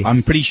 Already.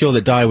 I'm pretty sure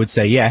that Dyer would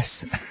say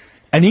yes.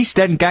 An East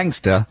End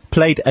gangster,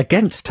 played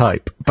against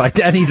type by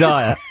Danny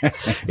Dyer,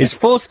 is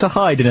forced to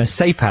hide in a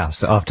safe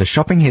house after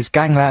shopping his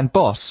gangland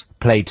boss,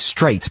 played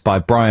straight by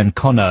Brian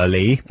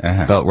Connerly,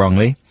 spelt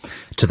wrongly,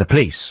 to the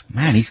police.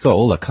 Man, he's got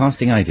all the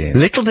casting ideas.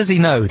 Little does he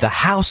know, the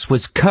house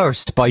was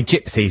cursed by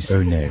gypsies.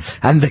 Oh, no.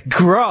 And the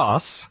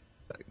grass,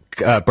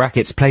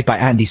 brackets, played by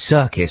Andy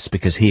Serkis,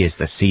 because he is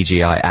the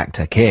CGI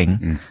actor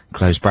king,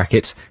 close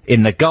brackets,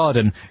 in the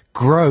garden,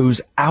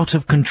 grows out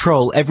of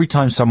control every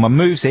time someone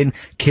moves in,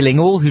 killing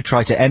all who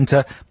try to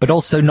enter, but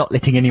also not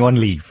letting anyone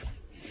leave.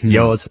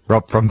 Yours,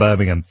 Rob from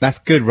Birmingham. That's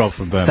good, Rob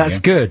from Birmingham. That's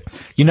good.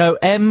 You know,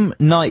 M.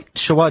 Night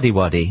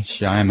Shyamalan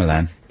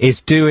Shyamalan.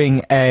 is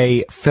doing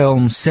a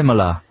film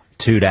similar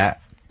to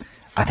that.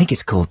 I think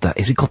it's called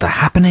is it called The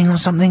Happening or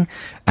something?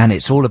 And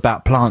it's all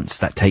about plants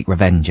that take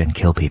revenge and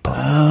kill people.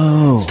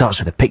 Oh. It starts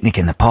with a picnic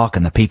in the park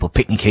and the people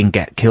picnicking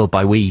get killed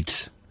by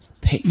weeds.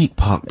 Picnic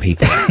park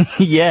people.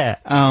 Yeah.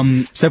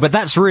 But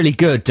that's really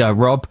good,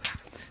 Rob.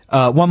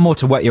 One more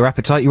to whet your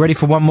appetite. You ready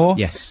for one more?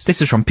 Yes.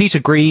 This is from Peter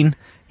Green.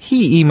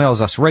 He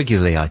emails us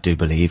regularly, I do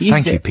believe.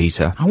 Thank you,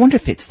 Peter. I wonder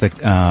if it's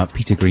the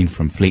Peter Green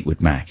from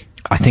Fleetwood Mac.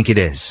 I think it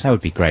is. That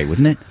would be great,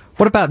 wouldn't it?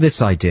 What about this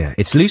idea?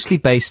 It's loosely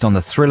based on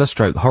the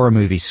thriller-stroke-horror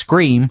movie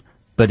Scream,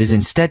 but is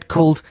instead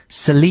called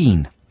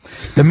Celine.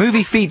 The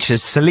movie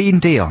features Celine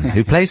Dion,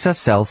 who plays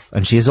herself,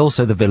 and she is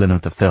also the villain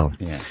of the film.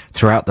 Yeah.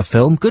 Throughout the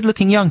film,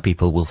 good-looking young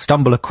people will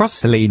stumble across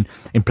Celine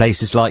in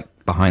places like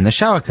behind the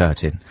shower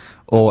curtain,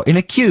 or in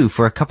a queue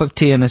for a cup of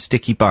tea and a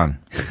sticky bun.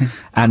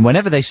 And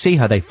whenever they see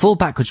her, they fall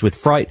backwards with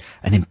fright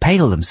and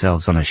impale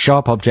themselves on a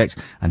sharp object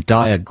and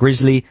die a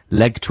grisly,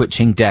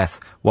 leg-twitching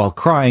death while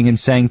crying and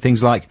saying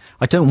things like,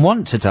 "I don't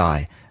want to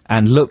die,"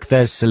 and "Look,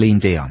 there's Celine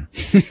Dion."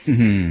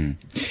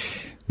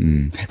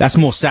 That's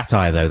more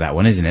satire, though, that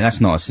one, isn't it? That's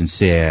not a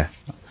sincere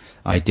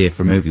idea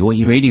for a movie. What are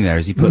you reading there?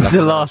 Is he put like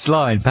The last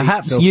line.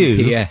 Perhaps filthy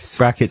you, PS.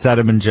 brackets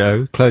Adam and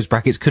Joe, close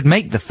brackets, could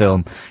make the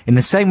film in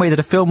the same way that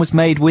a film was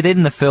made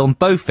within the film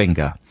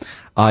Bowfinger.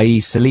 I.e.,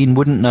 Celine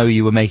wouldn't know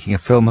you were making a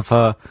film of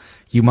her.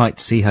 You might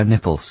see her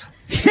nipples.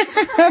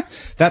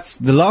 That's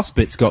the last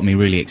bit's got me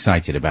really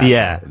excited about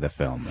the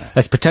film there.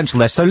 There's potential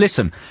there. So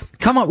listen,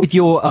 come up with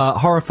your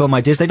horror film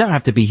ideas. They don't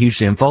have to be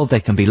hugely involved. They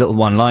can be little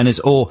one-liners,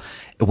 or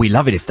we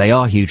love it if they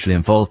are hugely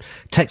involved.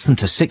 Text them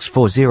to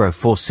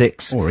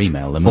 64046. Or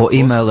email them. Or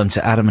email them to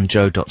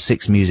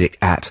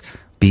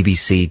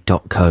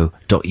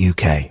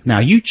adamandjoe.6music@bbc.co.uk. Now,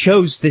 you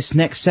chose this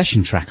next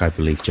session track, I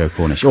believe, Joe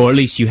Cornish, or at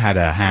least you had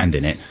a hand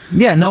in it.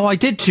 Yeah, no, I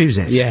did choose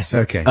it. Yes,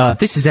 okay.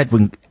 This is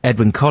Edwin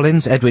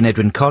Collins. It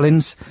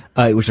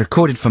was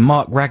recorded for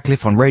Mark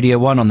Radcliffe on Radio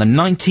 1 on the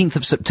 19th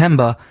of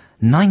September,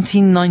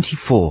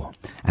 1994.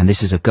 And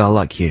this is A Girl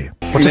Like You.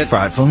 What a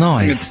frightful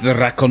noise. It's the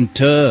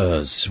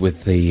Raconteurs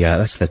with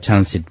that's the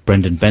talented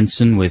Brendan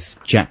Benson with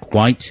Jack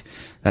White.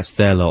 That's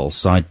their little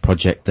side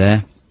project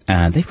there.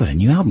 And they've got a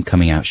new album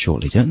coming out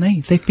shortly, don't they?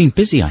 They've been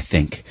busy, I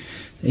think.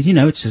 You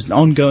know, it's an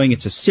ongoing,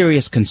 it's a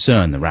serious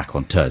concern, the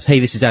Raconteurs. Hey,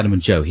 this is Adam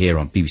and Joe here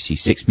on BBC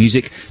Six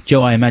Music.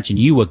 Joe, I imagine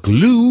you were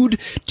glued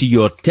to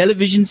your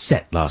television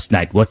set last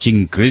night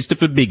watching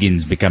Christopher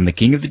Biggins become the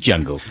king of the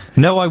jungle.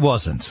 No, I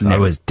wasn't. I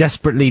was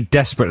desperately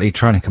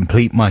trying to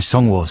complete my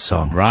Song Wars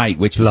song. Right,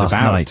 which was last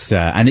about, night.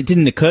 And it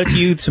didn't occur to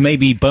you to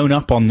maybe bone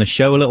up on the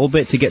show a little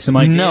bit to get some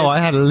ideas? No, I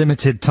had a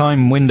limited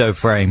time window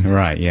frame.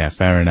 Right, yeah,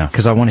 fair enough.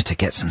 Because I wanted to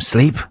get some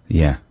sleep.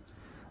 Yeah.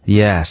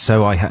 Yeah,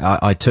 so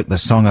I took the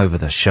song over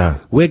the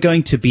show. We're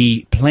going to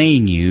be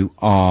playing you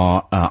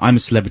our I'm a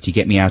Celebrity,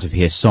 Get Me Out of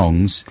Here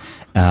songs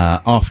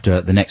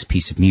after the next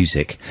piece of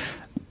music.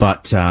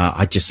 But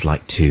I'd just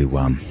like to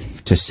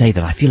to say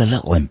that I feel a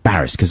little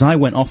embarrassed because I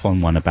went off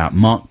on one about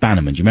Mark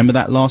Bannerman. Do you remember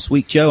that last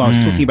week, Joe? I was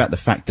talking about the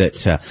fact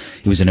that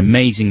it was an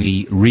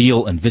amazingly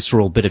real and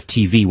visceral bit of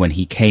TV when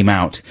he came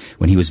out,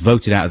 when he was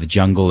voted out of the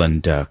jungle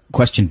and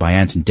questioned by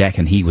Anton Deck,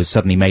 and he was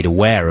suddenly made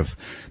aware of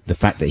the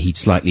fact that he'd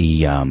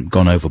slightly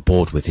gone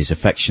overboard with his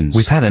affections.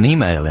 We've had an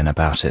email in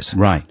about it.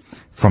 Right.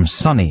 From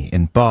Sonny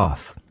in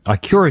Bath. I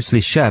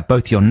curiously share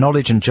both your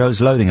knowledge and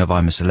Joe's loathing of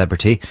I'm a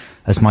Celebrity,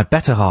 as my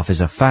better half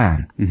is a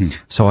fan.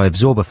 So I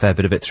absorb a fair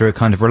bit of it through a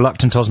kind of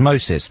reluctant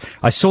osmosis.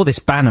 I saw this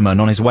Bannerman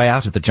on his way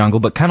out of the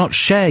jungle, but cannot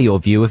share your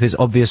view of his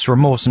obvious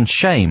remorse and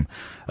shame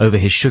over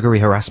his sugary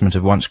harassment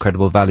of once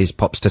credible values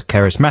popster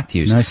Keris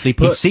Matthews. Nicely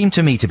put. He seemed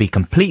to me to be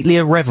completely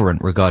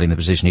irreverent regarding the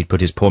position he'd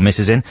put his poor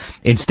missus in.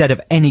 Instead of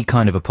any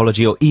kind of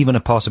apology or even a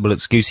possible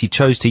excuse, he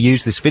chose to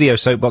use this video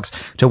soapbox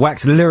to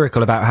wax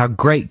lyrical about how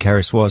great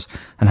Keris was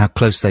and how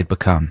close they'd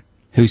become.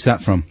 Who's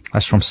that from?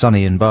 That's from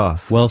Sonny in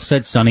Bath. Well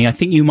said, Sonny. I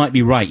think you might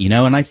be right, you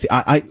know, and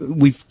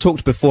we've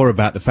talked before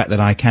about the fact that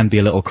I can be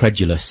a little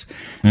credulous,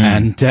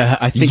 and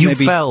I think you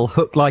maybe fell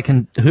hook, line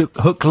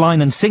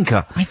and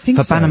sinker I think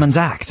for so. Bannerman's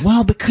act.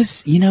 Well,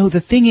 because, you know,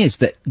 the thing is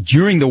that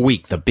during the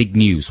week, the big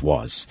news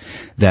was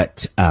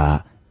that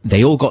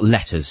they all got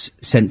letters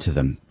sent to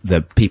them,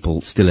 the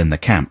people still in the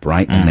camp,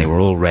 right? And they were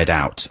all read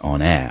out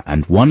on air.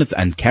 And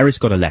and Keris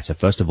got a letter,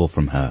 first of all,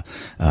 from her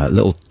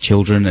little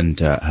children and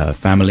her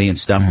family and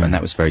stuff, and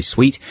that was very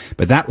sweet.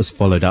 But that was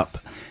followed up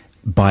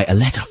by a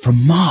letter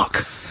from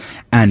Mark.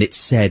 And it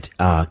said,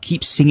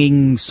 keep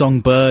singing,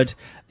 Songbird.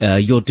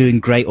 You're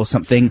doing great or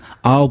something.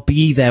 I'll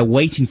be there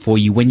waiting for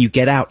you when you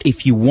get out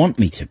if you want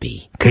me to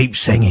be. Keep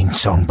singing,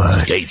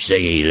 Songbird. Keep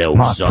singing, little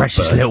My Songbird.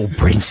 precious little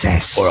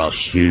princess. Or I'll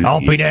shoot I'll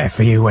be there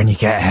for you when you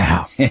get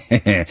out.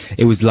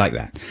 It was like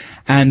that.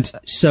 And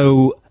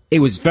so it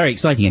was very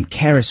exciting, and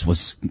Keris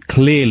was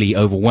clearly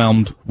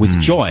overwhelmed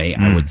with joy,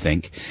 I would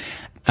think.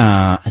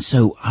 And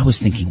so I was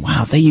thinking,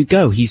 wow, there you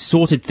go. He's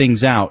sorted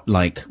things out,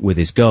 like, with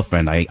his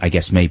girlfriend. I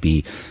guess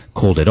maybe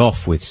called it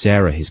off with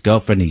Sarah, his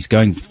girlfriend. He's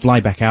going to fly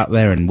back out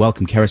there and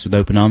welcome Keris with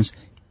open arms.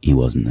 He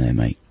wasn't there,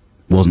 mate.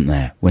 Wasn't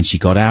there. When she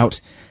got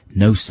out,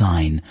 no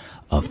sign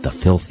of the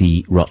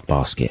filthy rot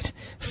basket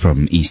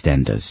from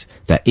EastEnders.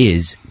 That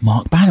is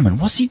Mark Bannerman.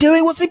 What's he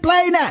doing? What's he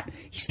playing at?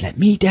 He's let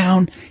me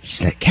down.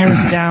 He's let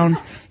Keris down.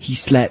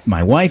 He's let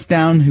my wife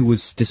down, who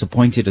was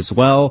disappointed as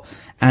well.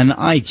 And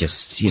I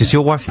just, Does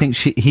your wife think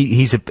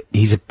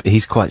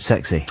he's quite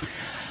sexy?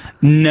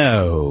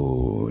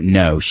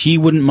 No. She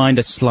wouldn't mind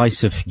a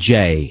slice of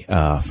J,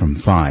 from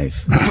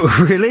 5.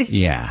 Really?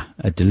 Yeah.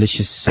 A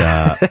delicious,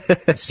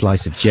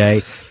 slice of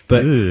J.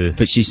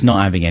 But she's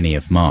not having any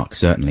of Mark,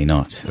 certainly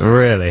not.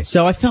 Really?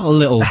 So I felt a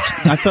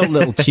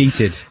little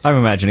cheated. I'm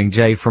imagining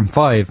Jay from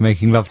 5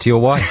 making love to your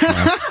wife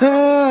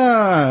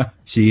now.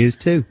 She is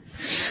too.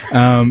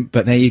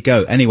 But there you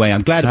go. Anyway,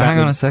 I'm glad about Hang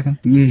on a second.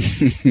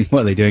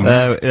 What are they doing?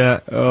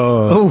 Yeah.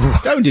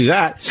 Oh, don't do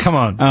that. Come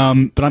on.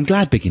 But I'm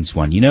glad Biggins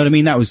won. You know what I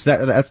mean?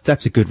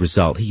 That's a good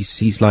result.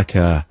 He's like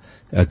a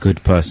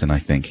good person, I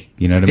think.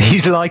 You know what I mean?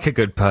 He's like a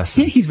good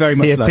person. He's very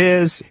much He like...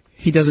 appears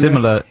He does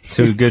similar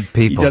to good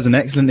people. He does an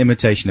excellent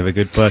imitation of a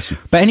good person.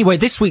 But anyway,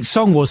 this week's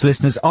Song Wars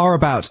listeners are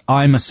about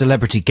I'm a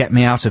Celebrity, Get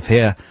Me Out of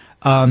Here.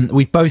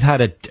 We both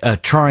had a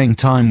trying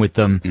time with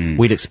them.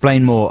 We'd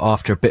explain more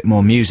after a bit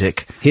more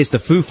music. Here's the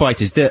Foo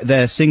Fighters.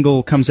 Their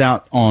single comes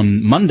out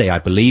on Monday, I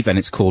believe, and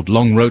it's called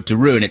Long Road to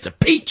Ruin. It's a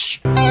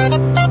peach!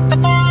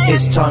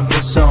 It's time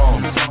for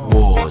Song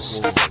Wars,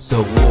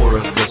 the war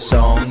of the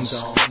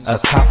songs. A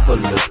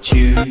couple of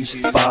tunes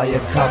by a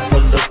couple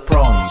of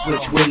prongs.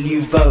 Which will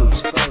you vote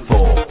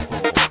for?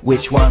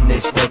 Which one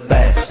is the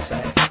best?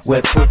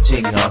 We're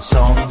putting our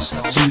songs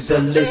to the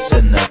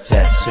listener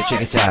test, so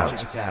check it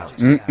out.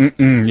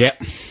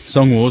 Yep.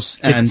 Song Wars.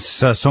 And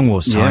It's Song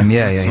Wars time.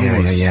 Yeah.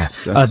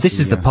 This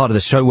is the part of the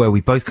show where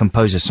we both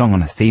compose a song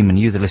on a theme, and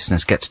you, the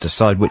listeners, get to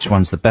decide which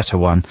one's the better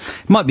one.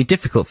 It might be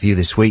difficult for you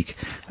this week,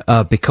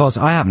 because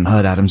I haven't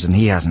heard Adam's and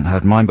he hasn't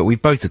heard mine, but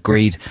we've both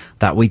agreed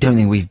that we don't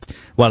think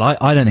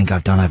I don't think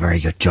I've done a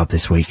very good job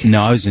this week.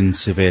 No, I was in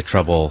severe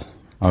trouble.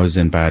 I was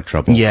in bad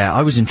trouble. Yeah,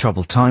 I was in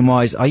trouble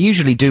time-wise. I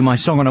usually do my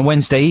song on a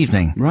Wednesday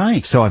evening.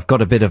 Right. So I've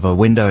got a bit of a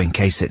window in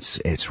case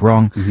it's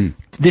wrong.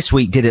 This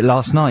week did it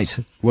last night.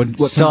 What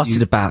time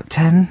Started about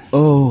 10.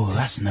 Oh,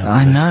 that's no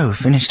I good. know,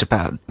 finished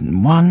about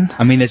 1.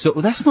 I mean, that's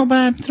not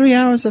bad. 3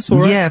 hours, that's all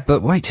right. Yeah,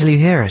 but wait till you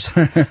hear it.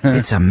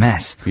 It's a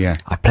mess. Yeah.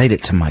 I played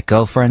it to my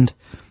girlfriend.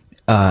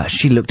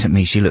 She looked at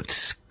me, she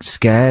looked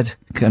scared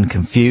and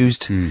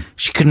confused.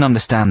 She couldn't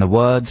understand the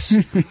words,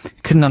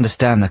 couldn't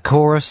understand the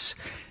chorus,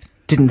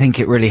 didn't think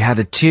it really had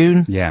a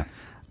tune. Yeah.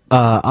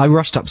 I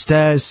rushed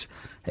upstairs.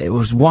 It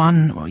was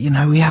 1,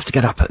 we have to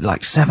get up at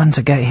like 7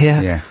 to get here.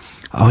 Yeah.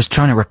 I was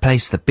trying to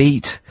replace the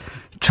beat,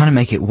 trying to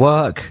make it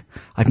work.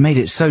 I'd made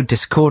it so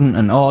discordant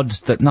and odd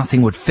that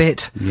nothing would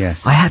fit.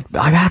 Yes. I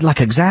had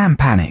like exam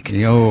panic.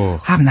 Oh.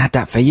 Haven't had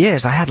that for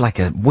years. I had like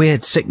a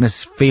weird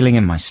sickness feeling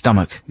in my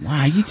stomach.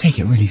 Wow, you take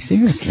it really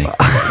seriously.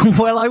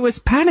 Well, I was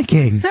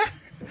panicking.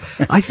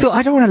 I thought,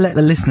 I don't want to let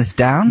the listeners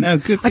down. No,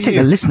 good for I take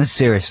you. the listeners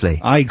seriously.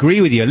 I agree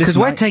with you. Because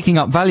Listen, we're taking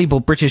up valuable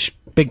British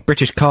big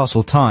British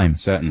castle time.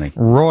 Certainly.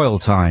 Royal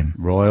time.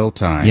 Royal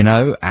time. You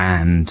know,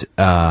 and,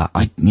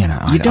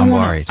 I'm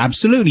worried.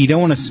 Absolutely, you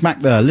don't want to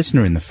smack the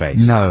listener in the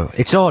face. No,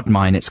 it's odd,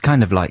 mine. It's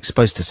kind of like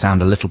supposed to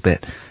sound a little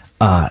bit,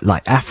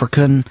 like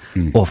African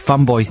or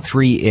Funboy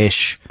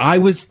 3-ish. I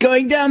was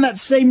going down that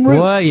same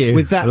route. Were you?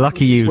 With that,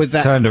 Lucky you with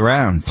that, turned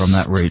around from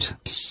that route.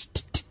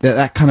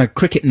 that kind of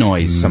cricket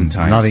noise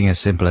sometimes. Nothing as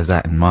simple as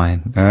that in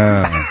mine.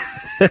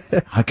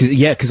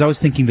 Because I was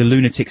thinking the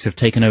lunatics have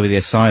taken over the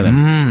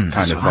asylum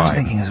kind of vibe. I was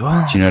thinking as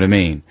well. Do you know what I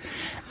mean?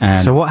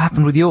 So what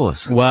happened with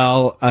yours?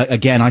 Well,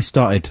 again, I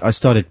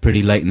started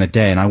pretty late in the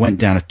day, and I went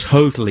down a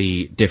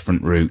totally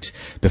different route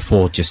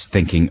before just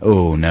thinking,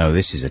 oh no,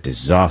 this is a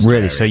disaster.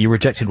 Really? area. So you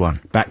rejected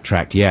one?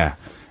 Backtracked, yeah.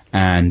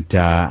 And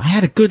I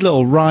had a good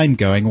little rhyme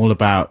going all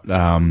about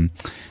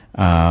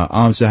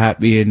I'm so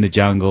happy in the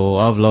jungle,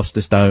 I've lost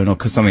a stone, or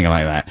something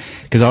like that.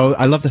 Because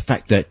I love the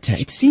fact that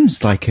it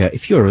seems like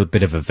if you're a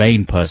bit of a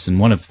vain person,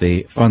 one of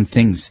the fun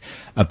things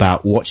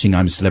about watching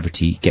I'm a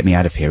Celebrity Get Me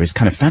Out of Here is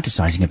kind of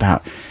fantasizing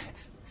about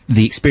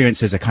the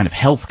experience as a kind of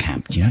health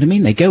camp. Do you know what I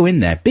mean? They go in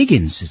there.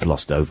 Biggins has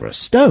lost over a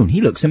stone. He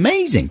looks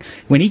amazing.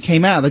 When he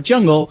came out of the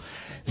jungle,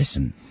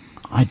 listen,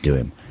 I'd do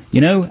him,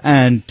 you know,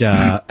 and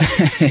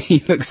he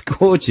looks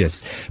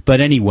gorgeous.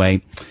 But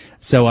anyway,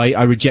 so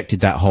I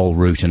rejected that whole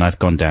route, and I've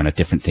gone down a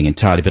different thing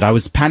entirely. But I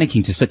was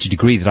panicking to such a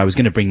degree that I was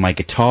going to bring my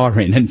guitar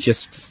in and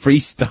just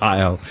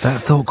freestyle.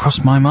 That thought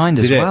crossed my mind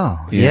as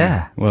well.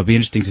 Yeah. Well, it'll be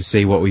interesting to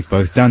see what we've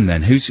both done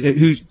then. Who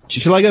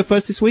shall I go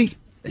first this week?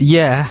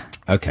 Yeah.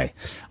 Okay,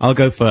 I'll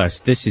go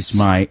first. This is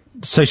my...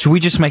 So should we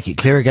just make it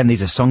clear again,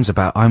 these are songs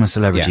about I'm a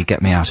Celebrity,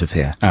 Get Me Out of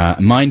Here?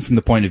 Mine from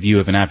the point of view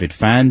of an avid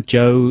fan,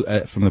 Joe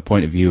from the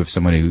point of view of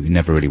someone who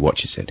never really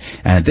watches it.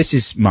 And this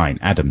is mine,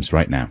 Adam's,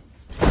 right now.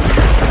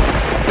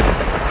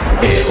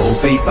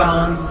 It'll be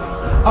fun.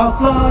 I'll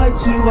fly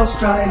to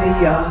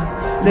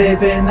Australia,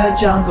 live in the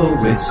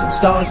jungle with some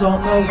stars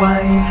on the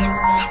way.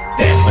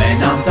 Then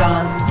when I'm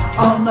done,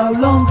 I'll no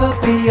longer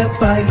be a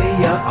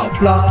failure. I'll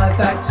fly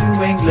back to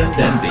England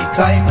and be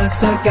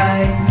famous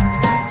again.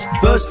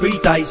 First 3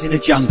 days in the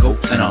jungle,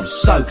 and I'm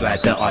so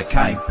glad that I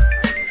came.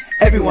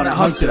 Everyone at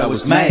home said I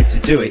was mad to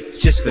do it,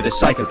 just for the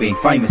sake of being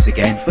famous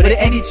again. But it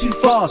ended too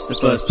fast the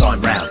first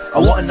time round. I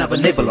want another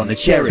nibble on the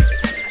cherry.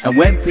 And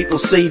when people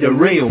see the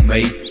real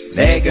me,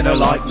 they're gonna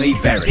like me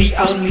very. The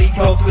only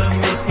problem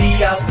is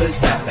the others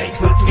that they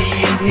put me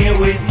in here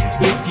with.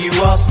 If you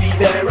ask me,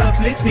 they're a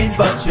flipping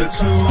bunch of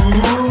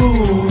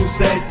tools.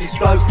 There's this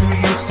bloke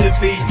who used to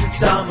be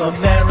some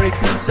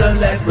American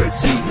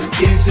celebrity who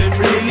isn't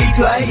really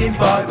playing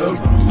by the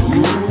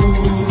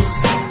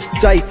rules.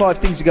 Day 5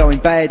 things are going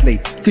badly,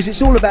 cause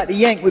it's all about the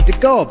yank with the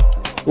gob.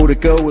 Or the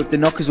girl with the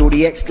knockers, or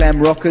the ex-glam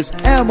rockers.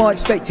 How am I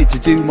expected to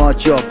do my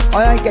job?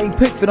 I ain't getting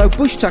picked for no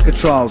bush tucker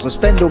trials. I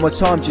spend all my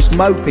time just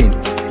moping.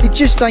 It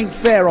just ain't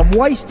fair, I'm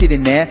wasted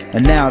in there.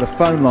 And now the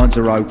phone lines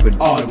are open.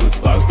 I was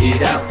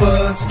voted out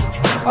first.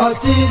 I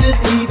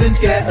didn't even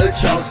get a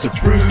chance to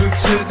prove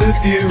to the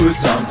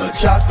viewers I'm the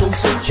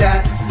chuckles and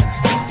chat.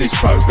 This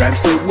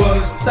program's the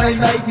worst. They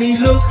make me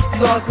look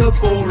like a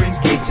boring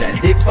git.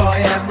 And if I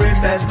am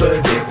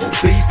remembered, it will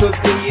be for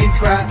being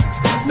crap.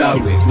 No,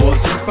 it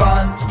wasn't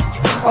fun.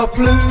 I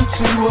flew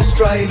to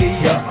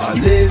Australia, I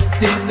lived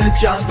in the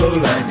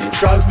jungle and it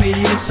drove me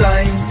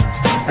insane.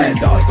 And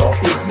I got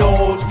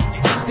ignored,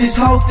 this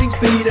whole thing's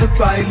been a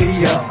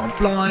failure. I'm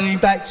flying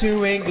back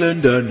to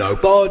England and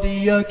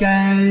nobody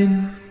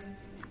again.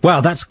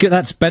 Wow, that's good.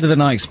 That's better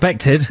than I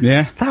expected.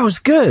 Yeah. That was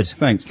good.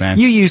 Thanks, man.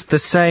 You used the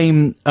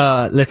same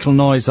little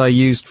noise I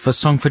used for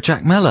Song for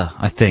Jack Miller,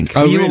 I think.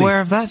 Oh, Were you really?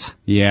 aware of that?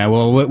 Yeah,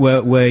 well,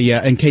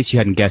 we're in case you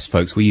hadn't guessed,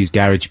 folks, we use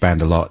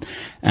GarageBand a lot.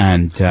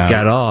 And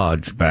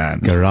Garage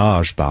Band.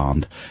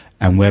 GarageBand.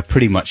 And we're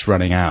pretty much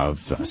running out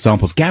of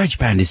samples.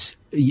 GarageBand is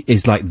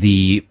like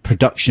the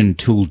production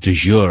tool du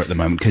jour at the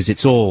moment, because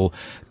it's all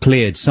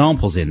cleared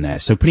samples in there.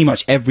 So pretty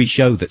much every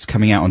show that's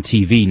coming out on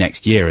TV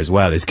next year as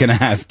well is going to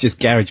have just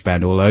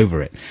GarageBand all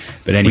over it.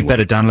 But anyway, We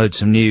better download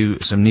some new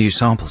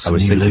samples, some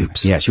new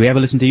loops. Yeah, should we have a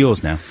listen to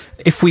yours now?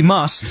 If we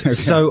must. Okay.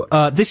 So,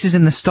 this is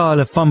in the style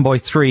of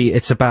Funboy 3.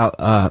 It's about,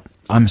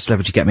 I'm a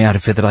Celebrity, Get Me Out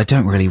of Here, that I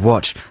don't really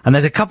watch. And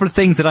there's a couple of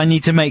things that I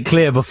need to make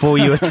clear before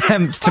you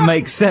attempt to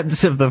make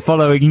sense of the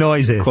following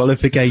noises.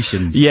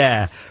 Qualifications.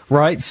 Yeah,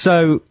 right.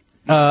 So,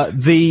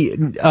 the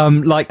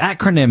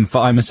acronym for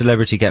I'm a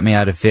Celebrity, Get Me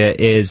Out of Here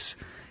is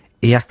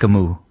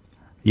IACGMOOH.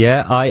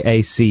 Yeah,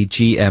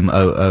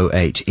 IACGMOOH.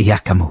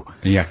 IACGMOOH.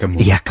 Iakamu.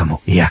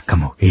 Iakamu.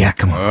 Iakamu.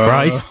 Iakamu. Oh,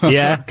 right?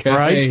 Yeah, okay,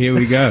 right? Here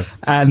we go.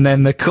 And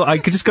then I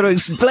just got to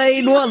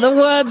explain what the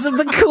words of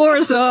the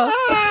chorus are.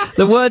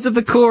 The words of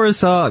the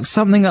chorus are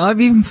something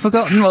I've even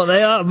forgotten what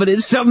they are, but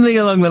it's something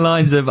along the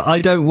lines of, I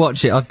don't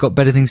watch it, I've got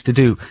better things to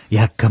do.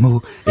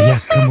 Iakamu.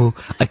 Iakamu.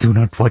 I do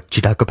not watch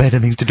it, I've got better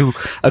things to do.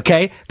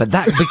 Okay? But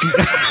that...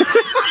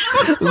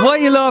 Why are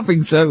you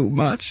laughing so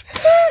much?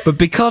 But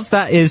because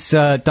that is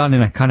done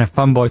in a kind of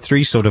Funboy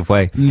 3 sort of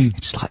way,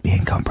 it's slightly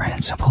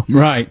incomprehensible.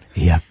 Right.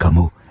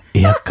 Iakamu,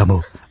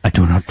 Iakamu. I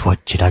do not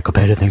watch it, I got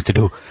better things to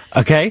do.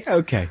 Okay?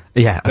 Okay.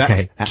 Yeah,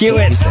 okay. That's Cue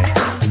it. interesting.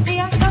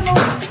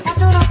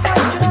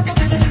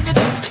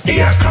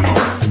 Iakamu,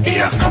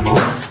 Iakamu,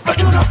 I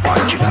do not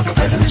want you like a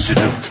better things to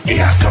do.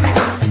 Iakamu,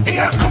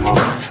 Iakamu,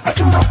 I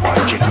do not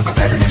want you like a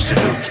better things to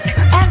do.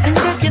 I've been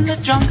stuck in the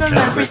jungle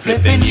every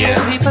flipping year.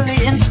 People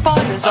eating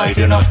spiders, I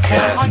do not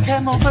care. I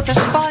care more for the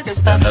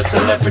spiders than the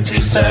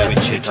celebrities there.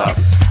 Switch it off.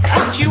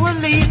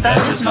 Actually,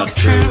 that is not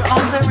true.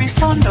 I'm very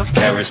fond of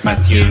Keris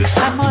Matthews.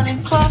 I'm all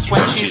in class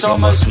when she's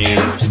almost nude.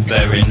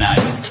 Very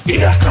nice.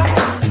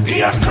 Iakamu,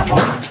 Iakamu,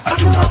 I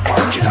do not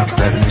want you like a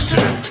better things to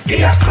do.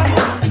 Iakamu,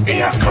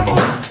 Iakamu,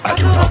 I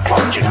do not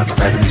want you like a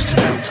better things to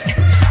do.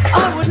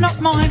 I would not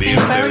mind being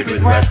buried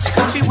with rats,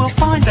 cause you will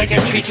find they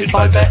get treated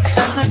by vets.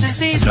 There's no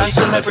disease no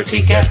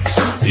celebrity gets.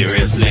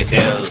 Seriously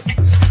ill.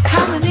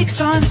 How many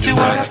times do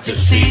I have to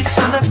see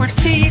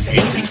celebrities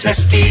eating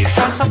testes?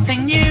 Try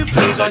something new,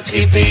 please,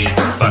 ITV.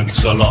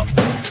 Thanks a lot.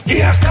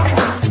 Iakamu,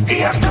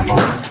 Iakamu,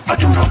 I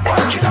do not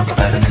want you like a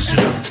better things to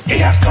do.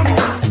 Iakamu,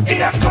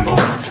 Iakamu,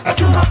 I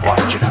do not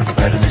want you like a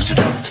better things to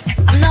do.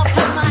 I'm not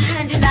putting my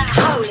hand in that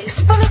hole. It's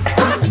full of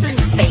bugs and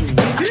things.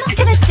 I'm not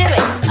going to do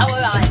it. Oh,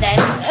 all right then.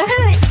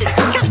 It's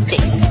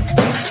disgusting.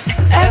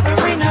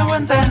 Every now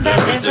and then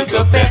there is a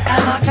good bit,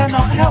 and I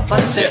cannot help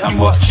but sit and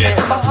watch it.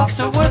 But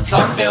afterwards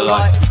I feel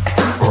like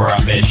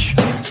Rubbish.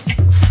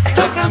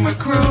 the camera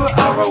crew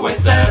are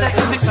always there. There's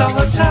a 6-star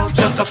hotel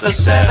just off the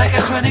stair. They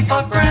get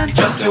 25 grand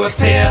just to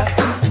appear.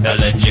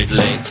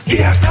 Allegedly.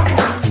 Iakamu,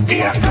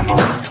 Iakamu,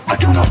 I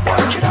do not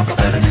want you like a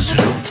better things to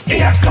do.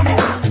 Iakamu,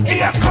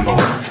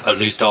 Iakamu, at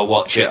least I'll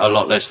watch it a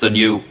lot less than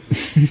you.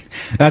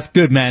 That's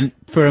good, man.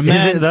 For a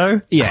man, Is it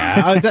though?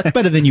 Yeah, that's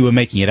better than you were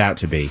making it out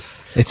to be.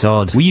 It's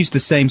odd. We used the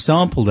same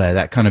sample there,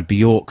 that kind of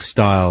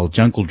Bjork-style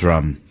jungle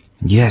drum.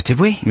 Yeah, did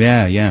we?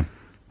 Yeah, yeah.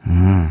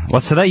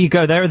 Well, so there you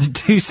go. There are the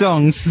two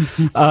songs.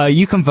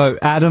 You can vote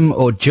Adam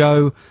or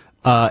Joe.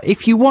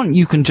 If you want,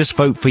 you can just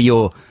vote for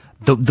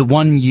the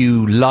one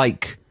you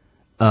like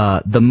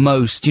the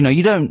most. You know,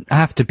 you don't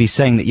have to be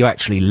saying that you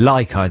actually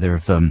like either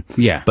of them.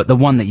 Yeah. But the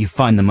one that you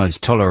find the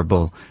most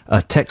tolerable.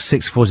 Text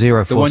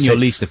 64046. The one you're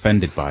least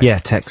offended by. Yeah,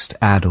 text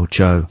Ad or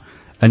Joe.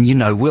 And you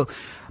know,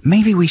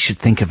 maybe we should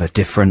think of a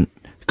different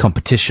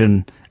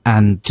competition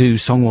and do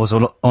Song Wars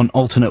on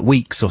alternate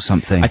weeks or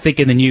something. I think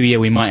in the new year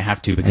we might have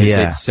to,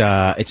 because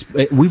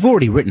we've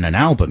already written an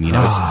album, you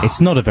know. It's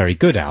not a very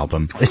good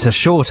album. It's a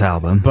short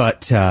album.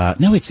 But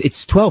no,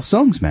 it's 12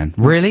 songs, man.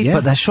 Really? Yeah.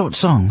 But they're short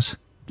songs.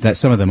 That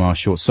some of them are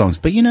short songs,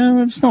 but you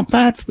know, it's not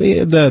bad.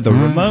 The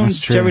Ramones,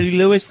 that's true. Jerry Lee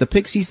Lewis, the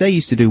Pixies, they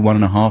used to do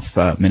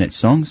 1.5 minute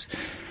songs.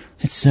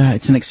 It's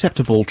an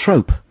acceptable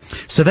trope.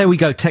 So there we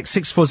go. Text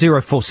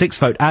 64046,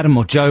 vote Adam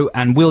or Joe,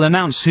 and we'll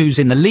announce who's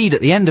in the lead at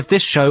the end of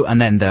this show,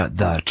 and then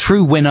the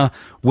true winner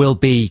will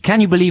be, can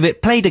you believe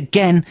it, played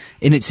again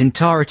in its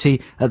entirety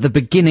at the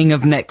beginning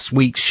of next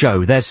week's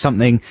show. There's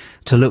something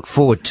to look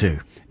forward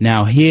to.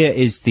 Now, here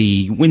is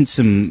the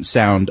winsome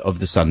sound of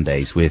the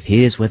Sundays with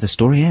Here's Where the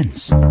Story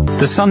Ends.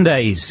 The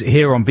Sundays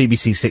here on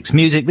BBC Six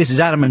Music. This is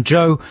Adam and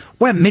Joe.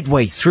 We're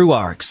midway through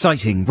our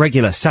exciting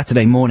regular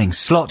Saturday morning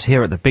slot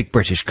here at the Big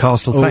British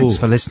Castle. Thanks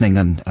for listening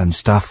and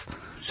stuff.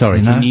 Sorry,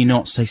 You know? can you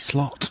not say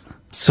slot?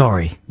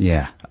 Sorry.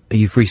 Yeah.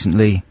 You've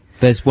recently...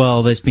 There's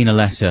been a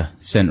letter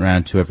sent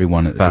round to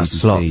everyone at the About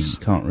BBC. slots.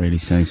 Can't really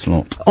say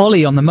slot.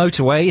 Ollie on the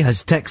motorway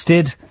has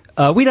texted...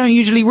 we don't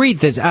usually read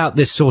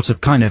this sort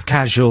of kind of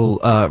casual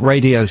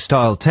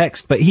radio-style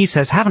text, but he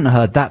says, haven't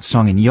heard that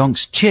song in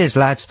yonks. Cheers,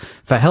 lads,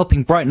 for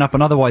helping brighten up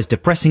an otherwise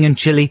depressing and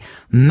chilly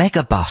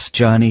megabus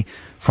journey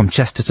from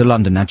Chester to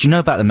London. Now, do you know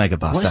about the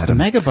megabus, What's Adam?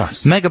 the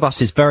megabus?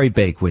 Megabus is very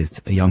big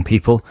with young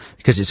people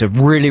because it's a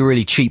really,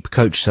 really cheap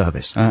coach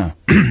service. Ah.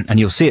 And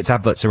you'll see its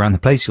adverts around the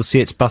place. You'll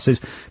see its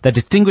buses. They're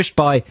distinguished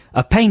by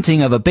a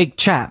painting of a big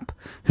chap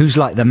who's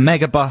like the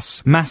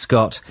megabus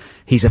mascot.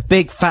 He's a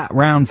big, fat,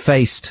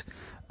 round-faced...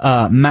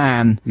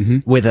 man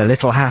with a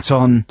little hat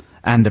on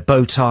and a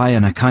bow tie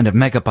and a kind of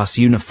megabus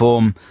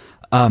uniform,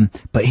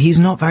 but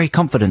he's not very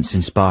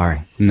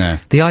confidence-inspiring. No.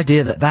 The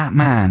idea that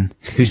man,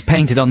 who's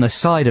painted on the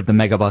side of the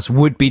megabus,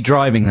 would be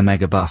driving the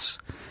megabus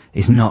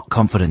is not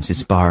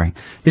confidence-inspiring.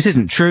 This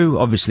isn't true.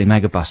 Obviously,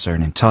 megabus are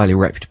an entirely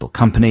reputable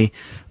company,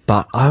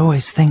 but I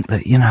always think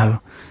that, you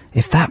know,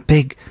 if that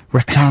big,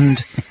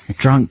 rotund,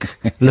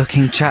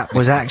 drunk-looking chap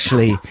was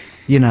actually,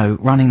 you know,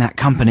 running that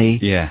company...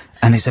 Yeah.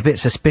 And it's a bit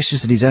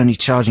suspicious that he's only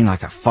charging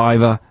like a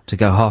 $5 to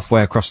go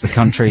halfway across the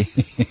country.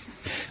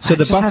 So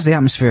the It just bus, has the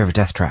atmosphere of a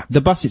death trap.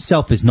 the bus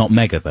itself is not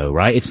mega, though,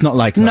 right? It's not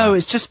like No,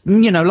 it's just,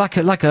 you know, like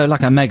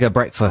a mega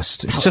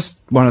breakfast. It's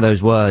just one of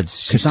those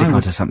words you stick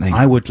onto something.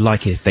 I would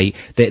like it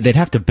if they'd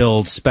have to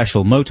build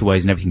special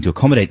motorways and everything to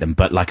accommodate them,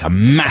 but like a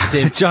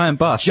massive giant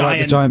bus, like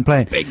a giant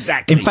plane.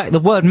 Exactly. In fact, the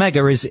word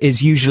mega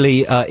is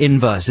usually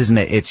inverse, isn't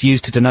it? It's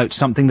used to denote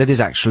something that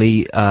is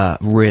actually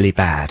really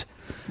bad.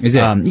 Is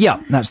it?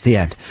 Yeah, that's the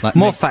end. Like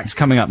More facts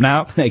coming up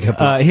now.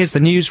 Here's the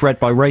news read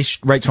by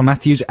Rachel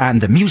Matthews and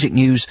the music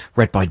news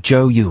read by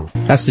Joe Yule.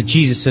 That's the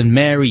Jesus and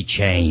Mary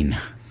chain.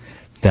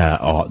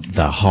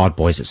 The hard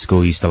boys at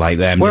school used to like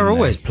them. We're didn't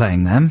always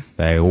playing them.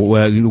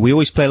 we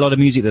always play a lot of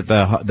music that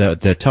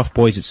the tough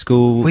boys at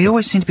school. We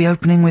always seem to be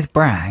opening with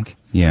Bragg.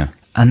 Yeah.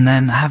 and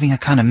then having a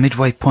kind of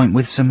midway point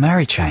with some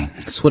Mary Chain.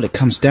 That's what it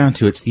comes down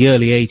to. It's the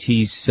early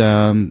 80s,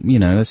 you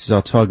know, this is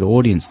our target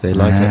audience. They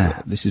like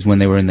it. This is when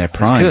they were in their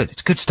prime.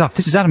 It's good stuff.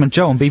 This is Adam and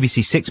Joe on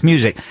BBC Six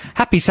Music.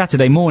 Happy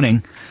Saturday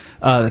morning.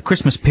 The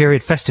Christmas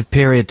period, festive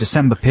period,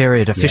 December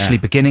period officially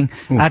beginning.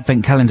 Ooh.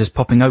 Advent calendars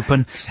popping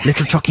open. Exactly.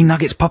 Little chocky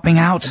nuggets popping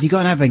out. Have you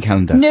got an advent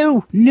calendar?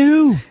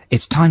 No.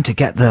 It's time to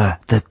get the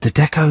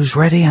decos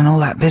ready and all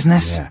that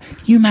business. Yeah.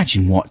 Can you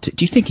imagine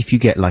do you think if you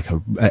get like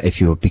if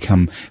you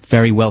become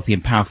very wealthy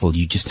and powerful,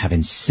 you just have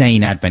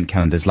insane advent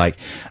calendars like,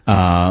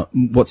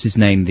 what's his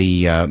name?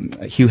 The,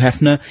 Hugh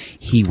Hefner?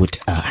 He would,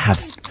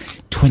 have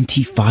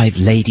 25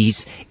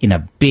 ladies in a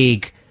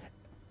big,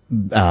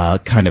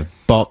 kind of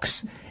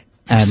box.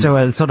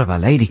 So sort of a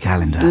lady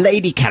calendar.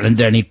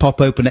 And he'd pop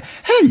open it.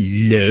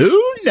 Hello,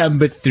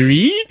 number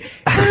 3.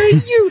 How are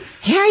you?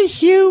 Hi,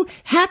 Hugh.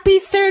 Happy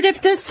 3rd of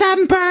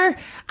December.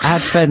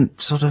 Advent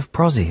sort of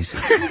prozzies.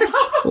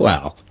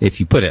 Well, if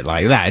you put it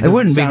like that, it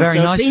wouldn't be very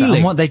so nice.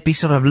 appealing. And they'd be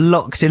sort of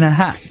locked in a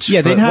hatch.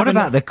 Yeah, they'd have. What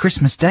about the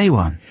Christmas Day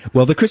one?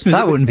 Well, the Christmas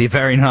that wouldn't be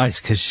very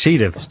nice because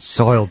she'd have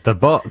soiled the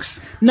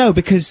box. No,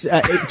 because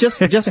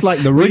just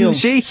like the real. Wouldn't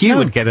she? Hugh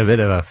would get a bit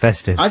of a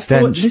festive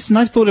stench.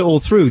 I've thought it all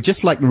through.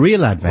 Just like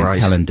real advent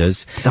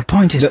calendars. The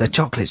point is the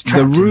chocolate's trapped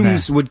the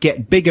rooms in there. Would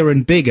get bigger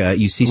and bigger.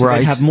 You see, so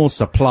they'd have more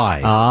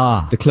supplies.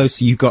 The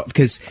closer you got,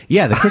 because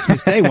the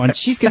Christmas Day one,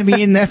 she's going to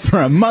be in there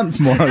for a month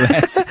more or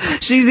less.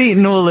 She's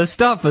eating all the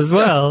stuff as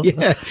well.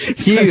 Yeah.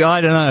 Hugh,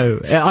 I don't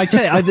know. I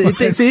tell you,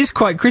 it is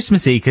quite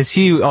Christmassy because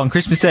Hugh on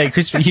Christmas Day,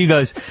 Hugh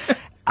goes,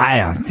 I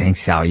don't think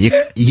so. You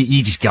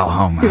just go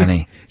home,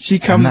 honey. She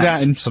comes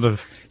out and sort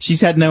of. She's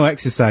had no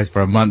exercise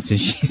for a month, and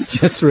she's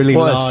just really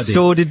what lardy. A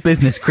sordid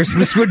business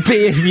Christmas would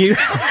be if you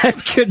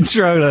had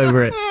control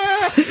over it.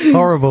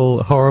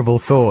 Horrible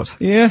thought.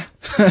 Yeah.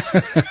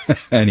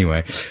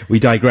 Anyway, we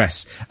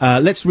digress.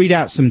 Let's read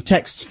out some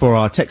texts for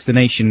our Text the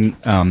Nation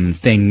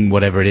thing,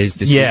 whatever it is,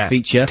 this week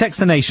feature. Text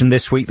the Nation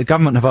this week. The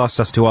government have asked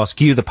us to ask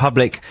you, the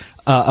public,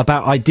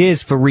 about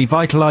ideas for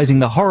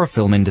revitalising the horror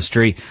film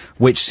industry,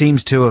 which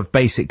seems to have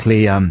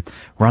basically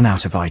run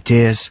out of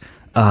ideas.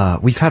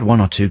 We've had one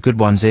or two good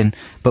ones in,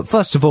 but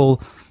first of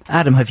all,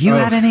 Adam, have you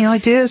had any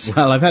ideas?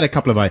 Well, I've had a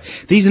couple of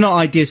ideas. These are not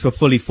ideas for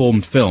fully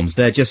formed films.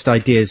 They're just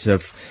ideas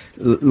of,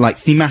 like,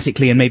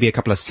 thematically and maybe a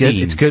couple of scenes.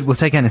 Good, it's good. We'll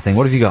take anything.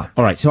 What have you got?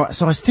 All right. So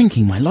I was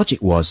thinking, my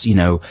logic was,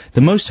 the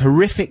most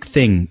horrific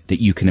thing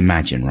that you can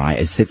imagine, right,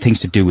 is things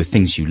to do with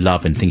things you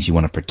love and things you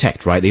want to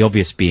protect, right? The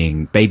obvious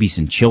being babies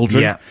and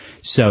children. Yeah.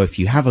 So if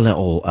you have a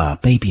little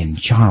baby and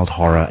child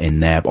horror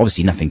in there,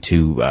 obviously nothing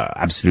too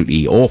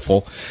absolutely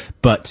awful,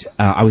 but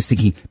I was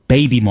thinking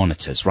baby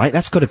monitors, right?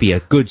 That's got to be a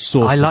good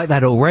source. I like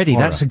that already.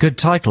 Horror. That's a good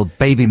title,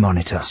 Baby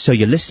Monitor. So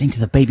you're listening to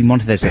the baby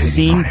monitor. There's a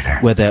scene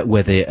where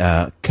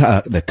the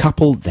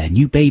couple, their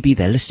new baby,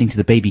 they're listening to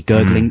the baby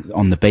gurgling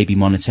on the baby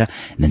monitor,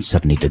 and then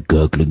suddenly the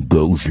gurgling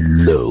goes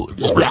low.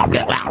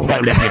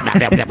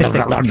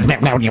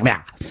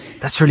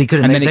 That's really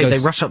good. And then they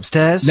rush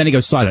upstairs. Then it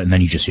goes silent, and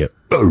then you just hear.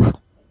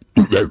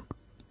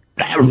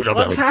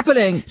 What's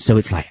happening? So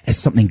it's like, has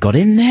something got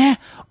in there,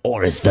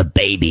 or has the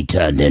baby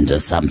turned into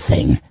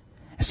something?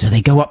 So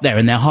they go up there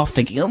and they're half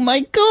thinking, oh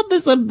my God,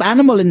 there's an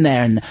animal in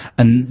there.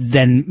 And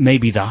then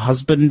maybe the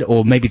husband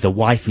or maybe the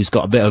wife who's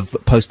got a bit of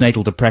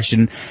postnatal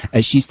depression,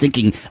 she's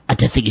thinking, I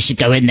don't think you should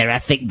go in there. I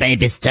think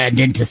baby's turned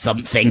into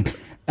something.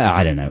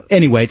 I don't know.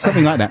 Anyway, it's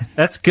something like that.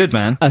 That's good,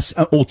 man. An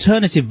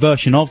alternative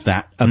version of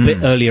that, a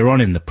bit earlier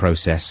on in the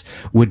process,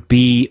 would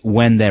be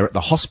when they're at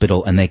the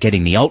hospital and they're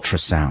getting the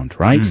ultrasound,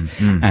 right?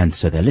 And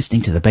so they're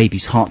listening to the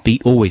baby's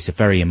heartbeat, always a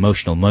very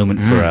emotional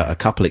moment for a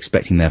couple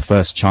expecting their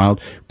first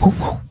child.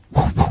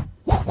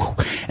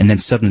 And then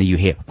suddenly you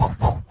hear,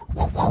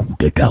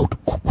 get out,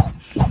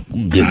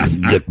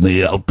 get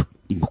me out.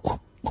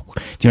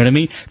 Do you know what I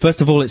mean?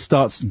 First of all, it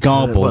starts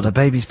garbled. Well, the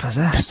baby's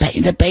possessed.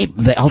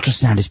 The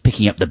ultrasound is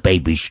picking up the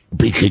baby's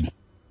speaking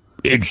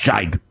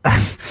inside.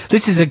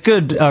 This is a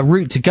good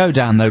route to go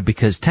down, though,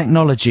 because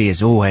technology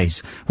is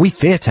always... We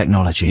fear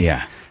technology.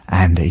 Yeah.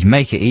 And you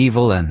make it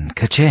evil and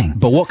ka-ching.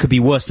 But what could be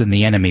worse than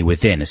the enemy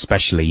within,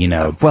 especially,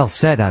 well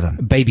said, Adam.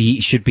 Baby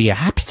should be a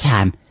happy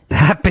time.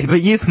 Happy,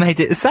 but you've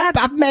made it sad.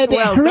 I've made it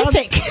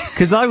horrific.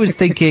 Because I was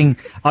thinking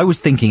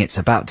it's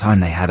about time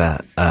they had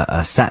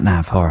a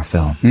sat-nav horror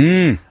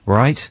film.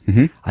 Right?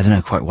 I don't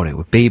know quite what it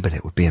would be, but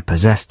it would be a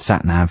possessed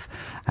sat-nav,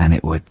 and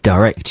it would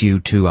direct you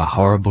to a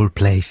horrible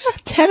place. A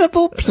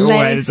terrible place.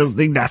 Where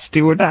something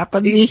nasty would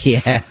happen.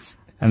 Yes.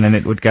 And then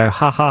it would go,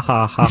 ha ha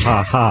ha ha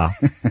ha ha,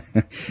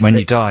 when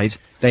you died.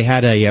 They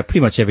had pretty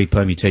much every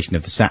permutation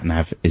of the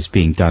sat-nav is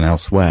being done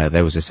elsewhere.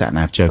 There was a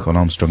sat-nav joke on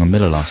Armstrong and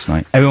Miller last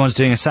night. Everyone's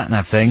doing a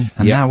sat-nav thing,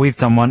 and now we've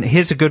done one.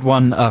 Here's a good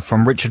one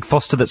from Richard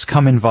Foster that's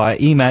come in via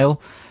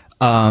email.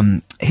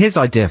 His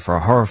idea for a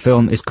horror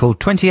film is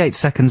called 28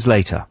 Seconds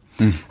Later.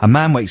 A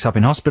man wakes up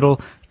in hospital,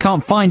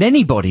 can't find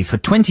anybody for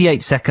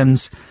 28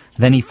 seconds,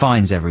 then he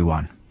finds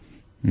everyone.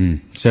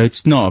 So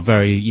it's not a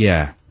very,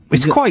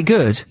 It's quite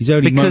good. He's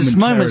only because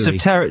moments of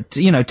terror,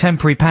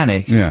 temporary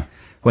panic. Yeah.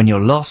 When you're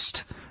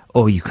lost,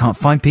 or you can't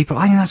find people.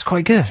 I think that's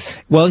quite good.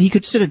 Well, he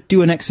could sort of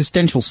do an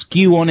existential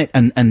skew on it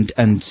and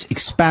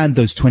expand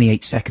those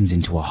 28 seconds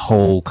into a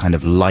whole kind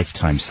of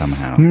lifetime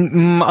somehow.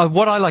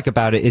 What I like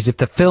about it is if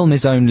the film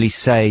is only,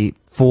 say,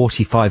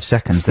 45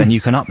 seconds, then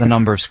you can up the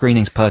number of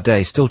screenings per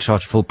day, still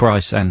charge full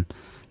price, and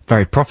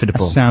very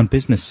profitable. A sound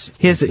business.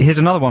 Here's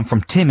another one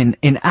from Tim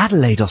in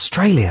Adelaide,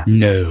 Australia.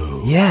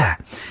 No. Yeah.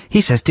 He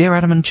says, "Dear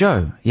Adam and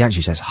Joe." He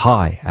actually says,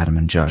 "Hi, Adam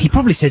and Joe." He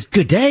probably says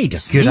good day,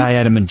 doesn't Good he? day,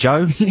 Adam and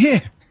Joe. Yeah.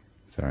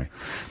 Sorry.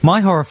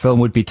 My horror film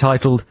would be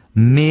titled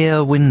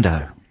Mere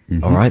Window.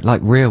 All right,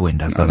 like Rear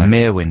Window, but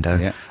Mere Window.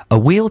 Yeah. A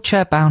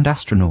wheelchair-bound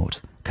astronaut,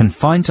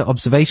 confined to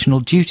observational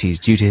duties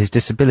due to his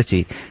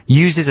disability,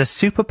 uses a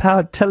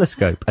superpowered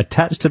telescope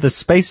attached to the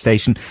space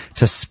station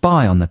to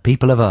spy on the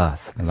people of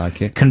Earth. I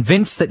like it.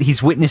 Convinced that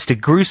he's witnessed a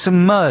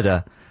gruesome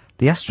murder,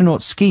 the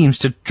astronaut schemes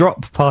to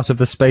drop part of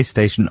the space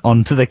station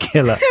onto the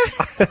killer.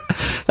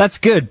 That's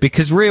good,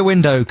 because Rear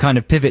Window kind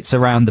of pivots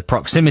around the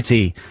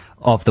proximity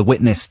of the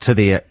witness to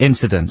the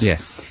incident.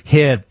 Yes.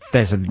 Here,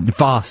 there's a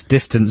vast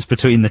distance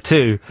between the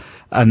two,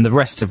 and the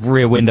rest of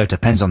Rear Window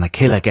depends on the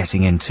killer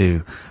getting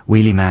into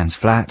Wheelie Man's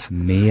flat.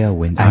 Mere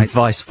Window. And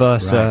vice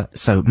versa. Right.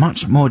 So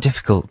much more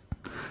difficult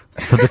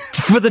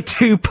for the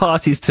two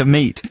parties to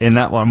meet in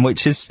that one,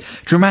 which is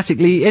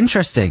dramatically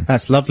interesting.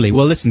 That's lovely.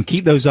 Well, listen,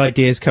 keep those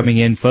ideas coming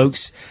in,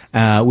 folks.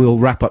 We'll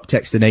wrap up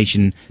Text the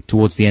Nation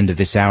towards the end of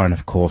this hour and,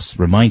 of course,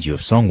 remind you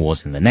of Song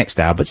Wars in the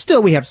next hour. But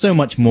still, we have so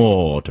much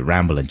more to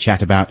ramble and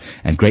chat about,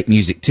 and great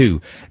music,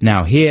 too.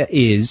 Now, here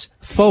is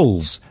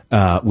Foles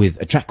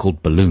with a track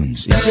called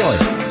Balloons.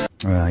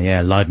 Enjoy.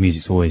 Yeah, live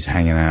music's always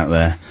hanging out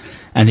there.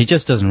 And it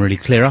just doesn't really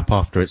clear up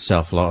after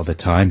itself a lot of the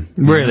time.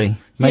 Really?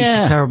 Makes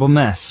Yeah. a terrible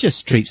mess.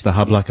 Just treats the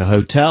hub like a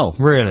hotel.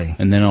 Really?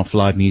 And then off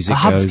live music The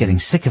hub's goes. getting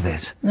sick of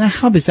it. The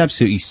hub is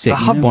absolutely sick. The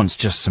you hub know? wants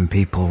just some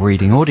people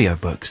reading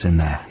audiobooks in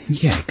there.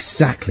 Yeah,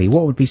 exactly.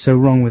 What would be so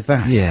wrong with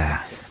that?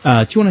 Yeah. Do you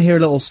want to hear a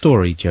little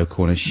story, Joe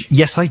Cornish?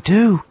 Yes, I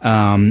do.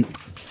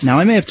 Now,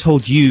 I may have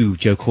told you,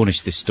 Joe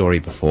Cornish, this story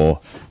before,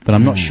 but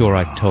I'm not sure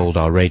I've told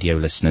our radio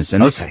listeners.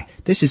 And Okay.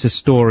 this is a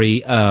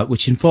story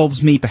which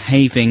involves me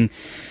behaving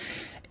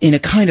in a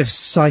kind of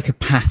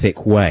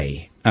psychopathic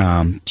way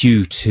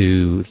due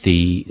to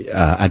the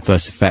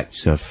adverse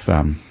effects of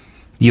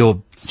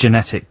Your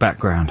genetic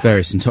background.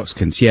 various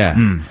intoxicants, yeah.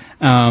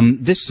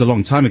 This was a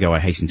long time ago, I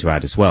hasten to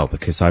add as well,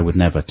 because I would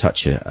never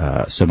touch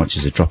so much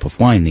as a drop of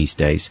wine these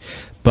days.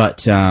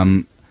 But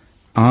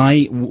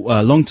I,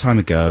 a long time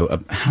ago,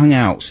 hung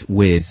out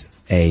with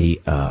a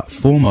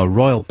former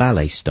Royal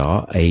Ballet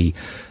star, a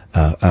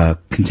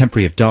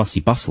contemporary of Darcy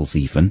Bustles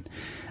even,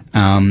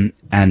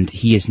 and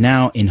he is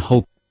now in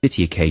Hull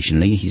City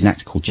occasionally. He's an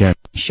actor called Jeremy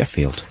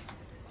Sheffield.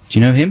 Do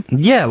you know him?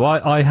 Yeah, well,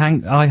 I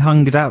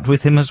hung it out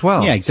with him as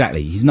well. Yeah,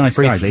 exactly. He's a nice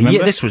guy. Briefly. Remember?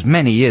 Yeah, this was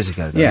many years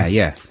ago, though. Yeah,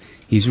 yeah.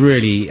 He was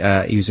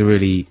a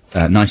really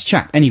nice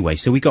chap. Anyway,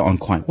 so we got on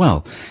quite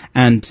well.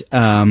 And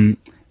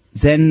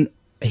then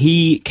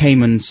he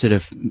came and sort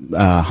of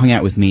hung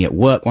out with me at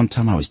work one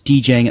time. I was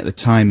DJing at the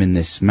time in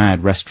this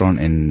mad restaurant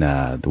in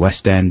the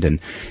West End, and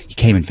he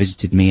came and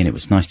visited me, and it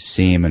was nice to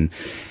see him.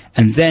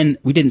 And then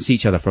we didn't see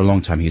each other for a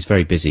long time. He was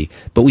very busy.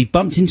 But we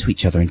bumped into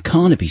each other in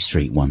Carnaby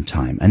Street one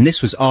time. And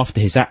this was after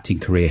his acting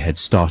career had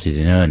started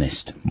in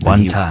earnest.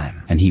 One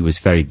time. And he was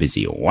very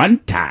busy. One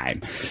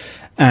time.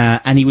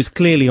 And he was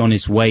clearly on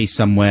his way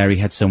somewhere. He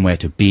had somewhere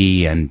to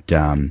be. And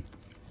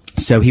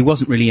so he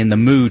wasn't really in the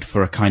mood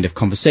for a kind of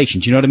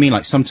conversation. Do you know what I mean?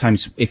 Like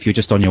sometimes if you're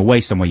just on your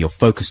way somewhere, you're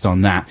focused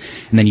on that.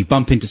 And then you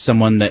bump into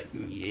someone that...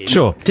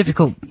 Sure,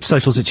 difficult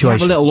social You have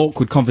situation. a little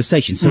awkward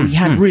conversation. So we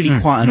had really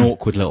quite an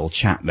awkward little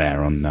chat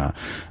there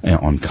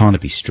on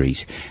Carnaby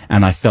Street.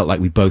 And I felt like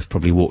we both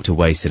probably walked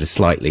away sort of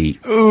slightly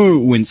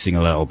wincing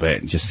a little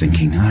bit, just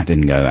thinking, that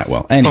didn't go that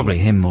well. Anyway, Probably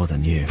him more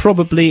than you.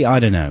 Probably, I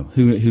don't know.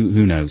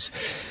 Who knows?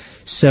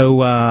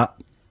 So, a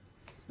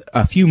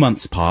few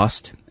months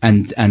passed,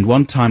 and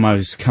one time I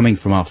was coming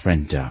from our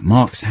friend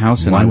Mark's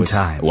house, and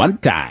one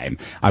time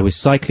I was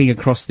cycling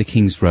across the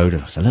King's Road.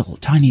 It was a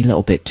tiny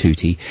little bit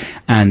tooty,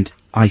 and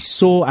I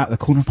saw out the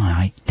corner of my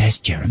eye, there's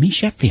Jeremy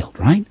Sheffield,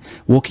 right?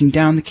 Walking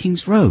down the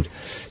King's Road.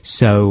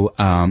 So,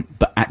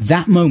 but at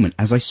that moment,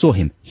 as I saw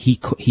him, he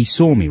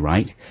saw me,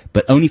 right?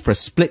 But only for a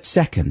split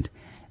second,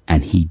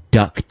 and he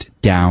ducked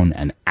down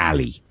an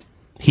alley.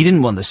 He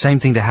didn't want the same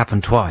thing to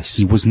happen twice.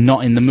 He was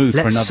not in the mood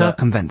for Let's another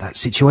circumvent that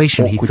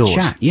situation, he awkward thought.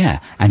 chat. Yeah,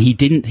 and he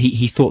didn't.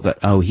 He thought that,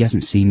 he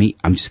hasn't seen me.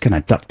 I'm just going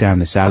to duck down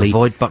this alley.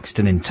 Avoid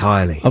Buxton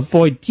entirely.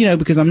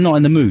 Because I'm not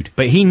in the mood.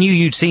 But he knew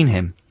you'd seen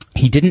him.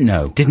 He didn't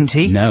know. Didn't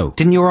he? No.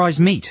 Didn't your eyes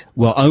meet?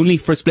 Well, only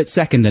for a split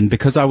second, and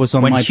because I was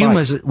on my bike.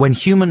 When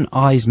human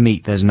eyes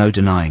meet, there's no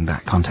denying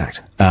that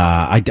contact.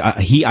 I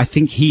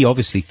think he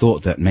obviously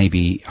thought that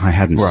maybe I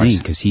hadn't Right. seen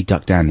because he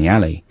ducked down the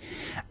alley,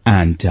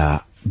 and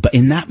but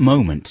in that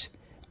moment,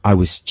 I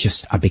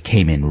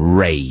became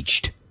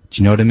enraged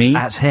Do you know what I mean?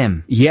 At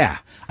him. Yeah.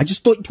 I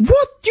just thought,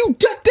 what? You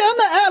ducked down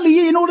the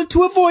alley in order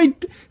to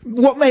avoid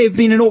what may have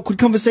been an awkward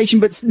conversation,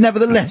 but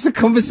nevertheless a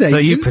conversation. So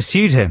you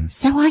pursued him.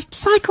 So I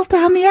cycled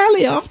down the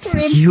alley after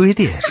him. You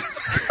idiot.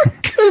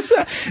 Because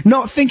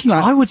not thinking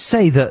like... I would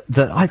say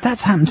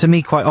that's happened to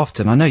me quite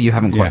often. I know you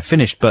haven't quite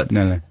finished, but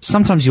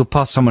sometimes you'll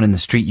pass someone in the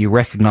street you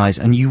recognise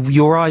and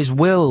your eyes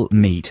will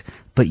meet,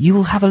 but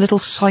you'll have a little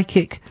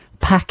psychic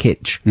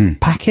package.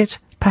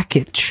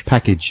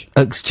 Package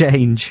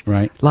exchange,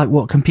 right? Like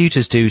what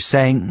computers do,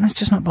 saying let's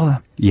just not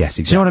bother. Yes,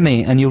 exactly. Do you know what I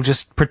mean? And you'll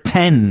just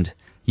pretend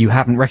you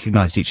haven't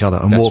recognised each other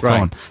and walk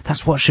on.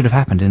 That's what should have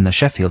happened in the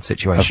Sheffield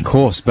situation. Of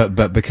course,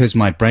 but because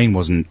my brain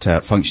wasn't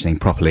functioning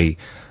properly,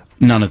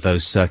 none of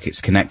those circuits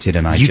connected,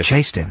 and You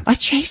chased him. I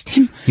chased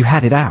him. You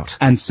had it out.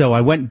 And so I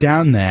went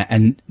down there,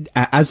 and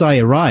as I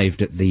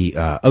arrived at the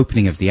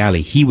opening of the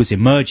alley, he was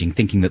emerging,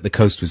 thinking that the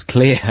coast was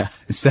clear.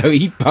 So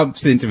he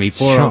bumps into me,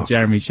 poor old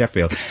Jeremy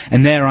Sheffield,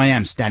 and there I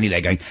am standing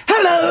there going,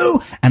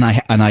 "Hello!" And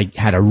I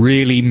had a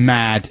really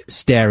mad,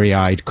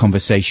 starry-eyed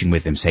conversation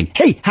with him, saying,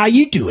 "Hey, how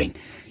you doing?"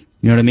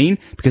 You know what I mean?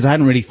 Because I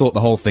hadn't really thought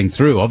the whole thing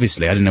through.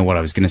 Obviously, I didn't know what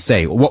I was going to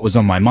say. What was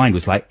on my mind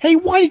was like, "Hey,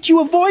 why did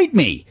you avoid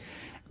me?"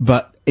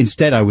 But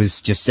instead, I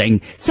was just saying,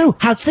 "So,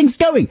 how's things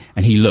going?"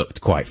 And he looked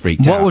quite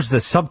freaked out. What was the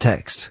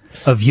subtext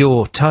of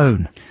your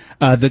tone?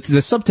 The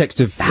subtext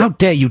of how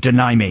dare you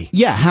deny me?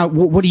 Yeah,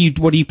 what are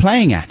you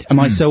playing at? Am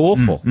I so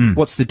awful?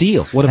 What's the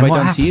deal? What have I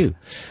done to you?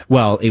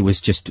 Well, it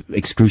was just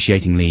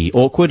excruciatingly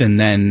awkward, and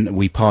then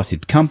we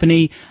parted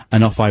company,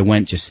 and off I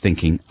went, just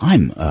thinking,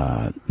 I'm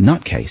a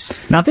nutcase.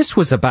 Now, this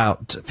was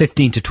about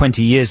 15 to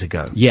 20 years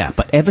ago. Yeah,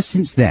 but ever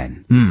since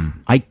then,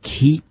 I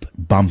keep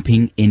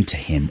bumping into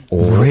him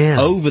all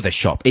over the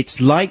shop.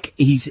 It's like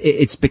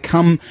it's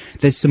become,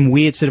 there's some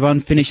weird sort of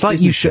unfinished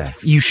business there.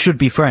 You should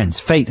be friends.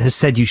 Fate has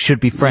said you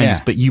should be friends,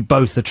 but you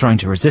both are trying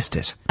to resist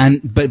it.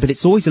 But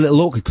it's always a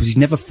little awkward because he's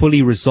never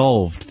fully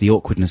resolved the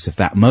awkwardness of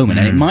that moment.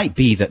 And it might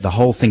be that the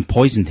whole thing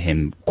poisoned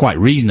him quite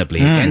reasonably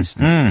against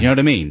me. You know what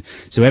I mean?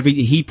 So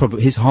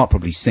his heart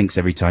probably sinks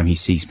every time he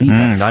sees me.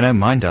 I know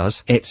mine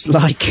does. It's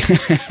like,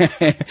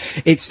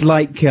 it's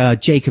like,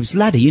 Jacob's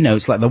Ladder, you know,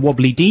 it's like the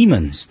wobbly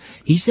demons.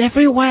 He's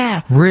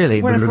everywhere.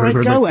 Really? Wherever I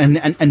go.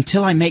 And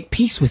until I make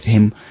peace with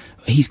him,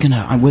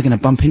 we're gonna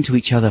bump into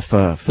each other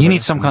for you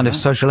need some kind of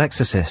social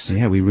exorcist.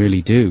 Yeah, we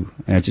really do.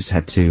 I just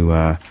had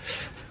to,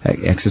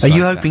 exercise. Are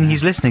you hoping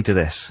he's listening to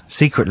this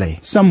secretly?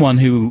 Someone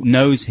who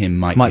knows him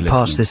might be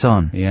pass listening. this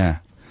on. Yeah.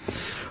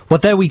 Well,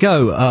 there we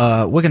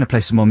go. We're going to play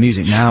some more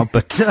music now,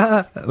 but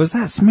was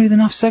that smooth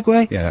enough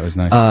segue? Yeah, that was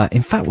nice.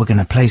 In fact, we're going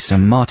to play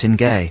some Martin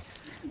Gaye.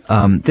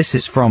 This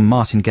is from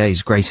Martin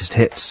Gaye's greatest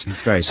hits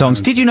songs.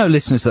 Talented. Did you know,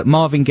 listeners, that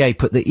Marvin Gaye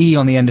put the E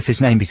on the end of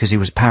his name because he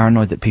was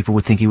paranoid that people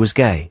would think he was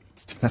gay?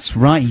 That's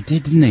right, he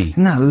did, didn't he?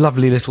 Isn't that a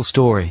lovely little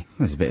story?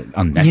 That's a bit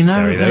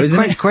unnecessary, though,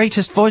 isn't it?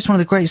 Greatest voice, one of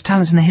the greatest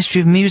talents in the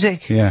history of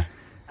music. Yeah.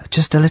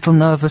 Just a little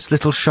nervous,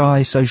 little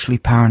shy, socially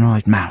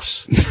paranoid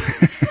mouse.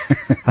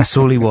 That's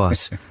all he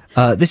was.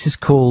 This is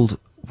called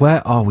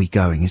Where Are We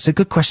Going? It's a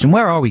good question.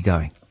 Where are we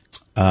going?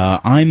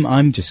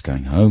 I'm just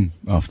going home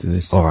after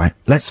this. All right,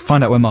 let's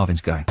find out where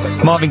Marvin's going.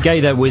 Marvin Gaye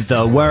there with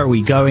Where Are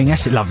We Going?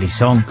 That's a lovely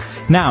song.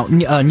 Now,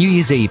 New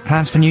Year's Eve.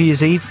 Plans for New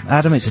Year's Eve?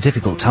 Adam, it's a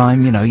difficult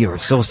time. You know, you're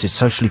exhausted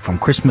socially from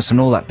Christmas and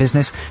all that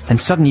business. Then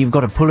suddenly you've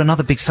got to pull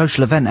another big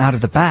social event out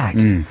of the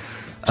bag.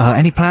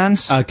 Any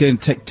plans? Going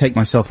to take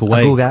myself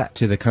away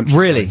to the country.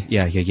 Really?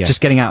 Yeah.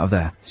 Just getting out of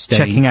there.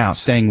 Checking out.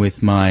 Staying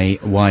with my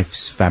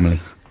wife's family.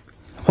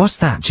 What's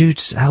that?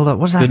 Jude's held up.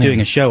 What's that? You're doing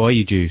a show, are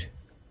you, Jude?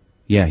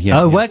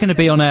 Yeah. We're going to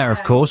be on air,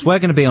 of course. We're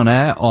going to be on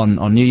air on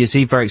New Year's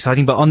Eve. Very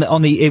exciting. But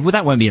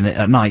that won't be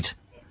at night.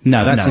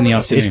 No, that's in the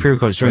afternoon. It's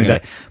pre-recorded during the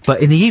day.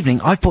 But in the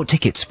evening, I've bought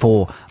tickets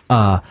for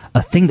a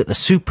thing that the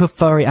super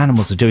furry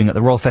animals are doing at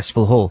the Royal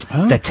Festival Hall.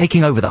 Oh. They're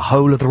taking over the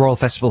whole of the Royal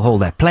Festival Hall.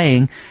 They're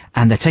playing,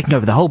 and they're taking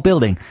over the whole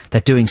building.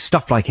 They're doing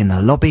stuff like in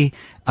the lobby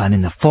and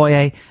in the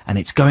foyer, and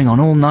it's going on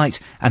all night.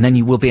 And then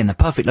you will be in the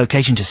perfect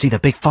location to see the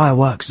big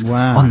fireworks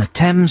on the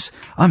Thames.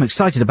 I'm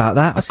excited about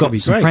that. I've got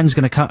some friends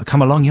going to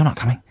come along. You're not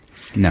coming?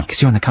 No.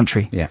 Because you're in the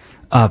country. Yeah.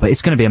 But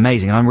it's going to be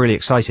amazing, and I'm really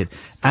excited.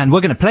 And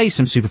we're going to play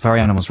some super furry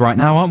animals right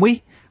now, aren't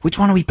we? Which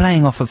one are we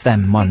playing off of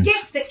them ones? The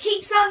gift that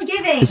keeps on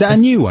giving. Is that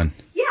a new one?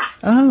 Yeah.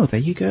 Oh, there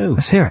you go.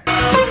 Let's hear it.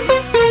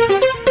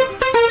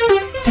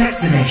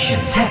 Text the nation.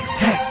 Text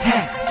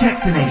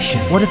the nation.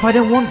 What if I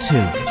don't want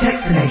to?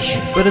 Text the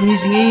nation. But I'm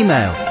using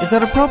email. Is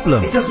that a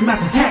problem? It doesn't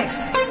matter.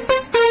 Text.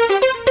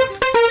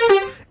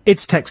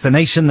 It's Text the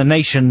Nation, the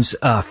nation's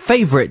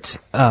favourite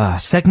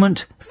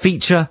segment,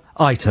 feature,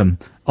 item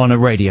on a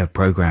radio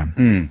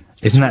programme.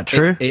 Isn't that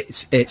true?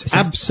 It's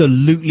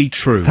absolutely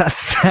true.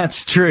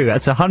 That's true.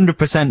 That's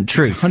 100%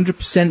 true. It's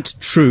 100%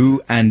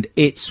 true, and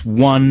it's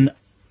won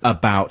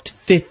about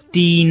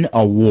 15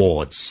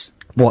 awards.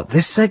 What,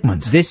 this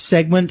segment? This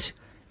segment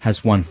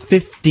has won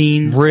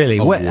 15 Really?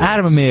 awards.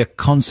 Adam and me are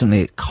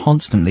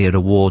constantly at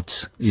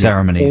awards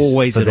ceremonies.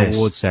 Always at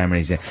awards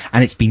ceremonies.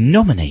 And it's been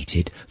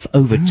nominated for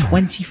over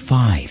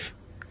 25.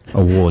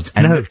 awards.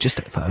 And No,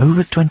 just for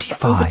over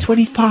 25. over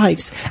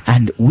 25s,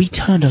 and we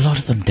turned a lot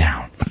of them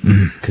down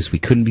because we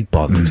couldn't be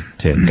bothered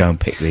to go and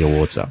pick the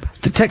awards up.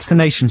 The Text the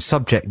Nation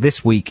subject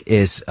this week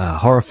is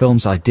horror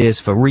films, ideas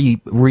for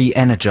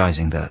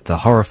re-energizing the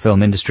horror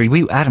film industry.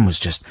 Adam was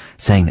just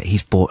saying that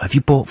have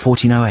you bought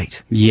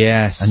 1408?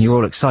 Yes. And you're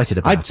all excited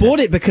about it. I bought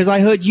it because I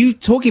heard you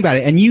talking about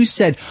it, and you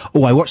said,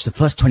 "Oh, I watched the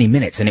first 20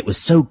 minutes, and it was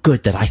so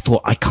good that I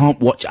thought I can't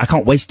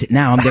waste it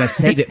now. I'm going to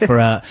save it for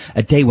a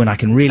day when I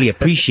can really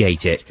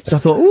appreciate it." So I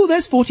thought, "Oh,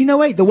 there's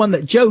 1408, the one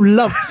that Joe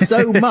loved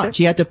so much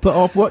he had to put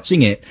off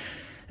watching it."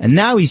 And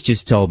now he's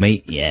just told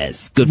me,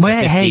 yes, good for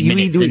 15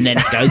 minutes, and then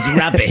it goes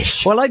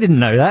rubbish. Well, I didn't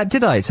know that,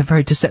 did I? It's a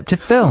very deceptive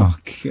film. Oh,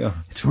 God.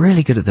 It's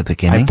really good at the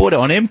beginning. I bought it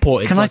on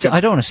import. It's I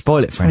don't want to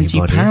spoil it for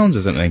anybody. £20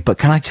 or something. But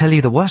can I tell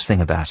you the worst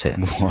thing about it?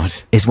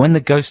 What? Is when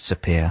the ghosts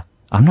appear.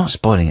 I'm not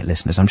spoiling it,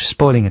 listeners. I'm just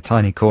spoiling a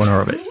tiny corner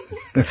of it.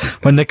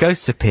 When the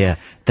ghosts appear,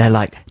 they're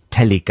like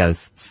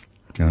tele-ghosts.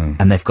 Oh.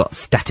 And they've got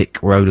static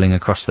rolling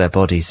across their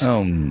bodies.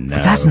 Oh, no.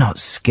 But that's not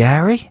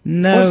scary.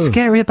 No. What's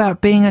scary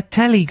about being a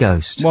telly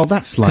ghost? Well,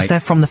 that's Because like...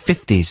 they're from the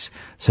 50s.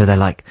 So they're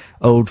like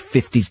old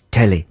 50s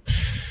telly.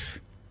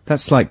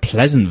 That's like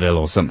Pleasantville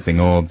or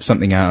something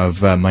out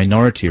of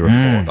Minority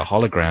Report, the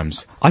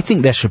holograms. I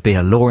think there should be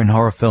a law in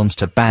horror films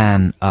to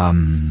ban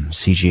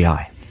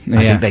CGI.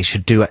 I think they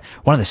should do it.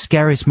 One of the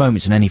scariest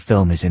moments in any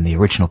film is in the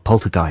original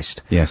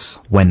Poltergeist. Yes.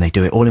 When they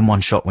do it all in one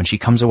shot, when she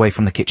comes away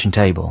from the kitchen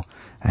table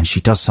and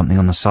she does something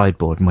on the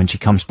sideboard, and when she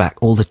comes back,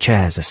 all the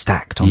chairs are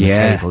stacked on the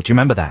table. Do you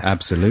remember that?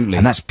 Absolutely.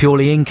 And that's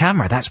purely in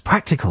camera. That's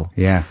practical.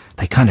 Yeah.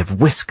 They kind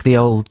of whisk the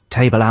old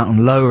table out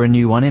and lower a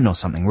new one in or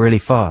something really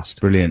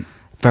fast. Brilliant.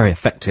 Very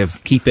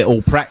effective. Keep it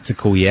all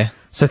practical, yeah?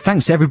 So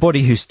thanks to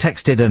everybody who's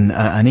texted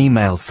an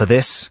email for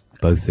this.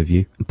 Both of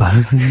you.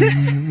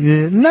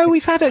 No,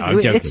 we've had it. I'm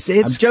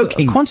joking. I'm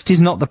joking.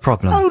 Quantity's not the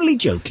problem. Only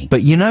joking.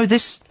 But you know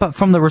this. But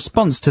from the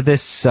response to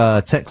this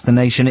text the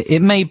nation,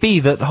 it may be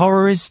that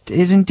horror is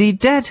indeed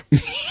dead.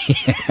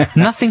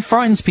 Nothing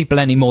frightens people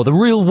anymore. The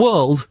real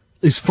world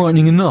is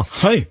frightening enough.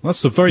 Hey,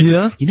 that's a very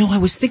good... You know, I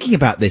was thinking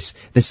about this.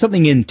 There's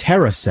something in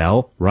Terror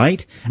Cell,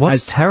 right?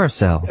 What's Terror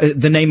Cell?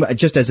 The name,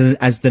 just as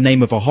the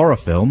name of a horror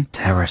film.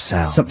 Terror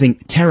Cell. Something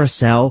Terror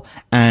Cell,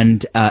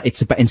 and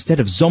it's about, instead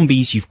of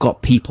zombies, you've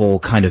got people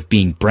kind of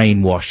being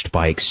brainwashed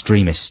by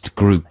extremist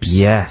groups.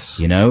 Yes.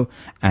 You know,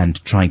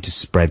 and trying to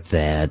spread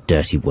their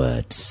dirty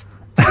words.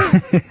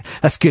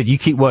 That's good. You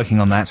keep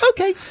working on that.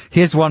 Okay.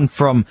 Here's one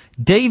from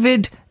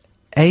David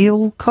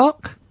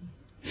Ailcock.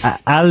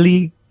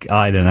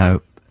 I don't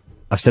know.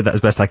 I've said that as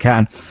best I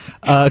can.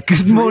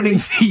 Good morning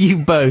to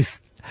you both.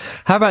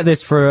 How about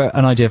this for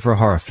an idea for a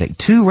horror flick?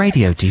 2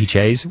 radio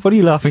DJs. What are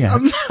you laughing at?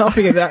 I'm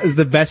laughing at that as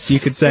the best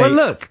you could say. Well,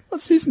 look.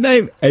 What's his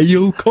name?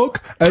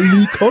 Ailcock?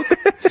 Ailcock?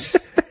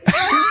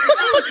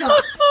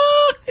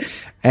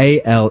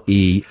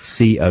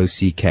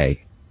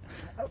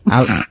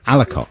 Alecock.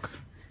 Alacock.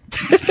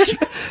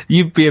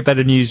 You'd be a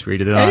better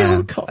newsreader than I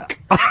am. Ailcock.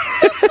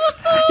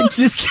 It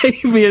just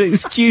gave me an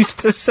excuse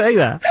to say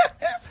that.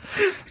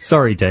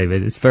 Sorry,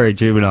 David. It's very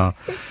juvenile.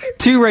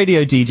 2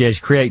 radio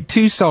DJs create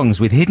 2 songs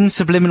with hidden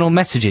subliminal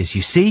messages.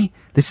 You see?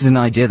 This is an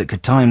idea that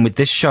could tie in with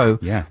this show.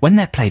 Yeah. When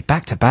they're played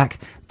back to back,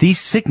 these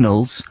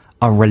signals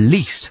are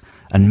released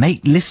and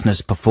make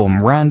listeners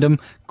perform random,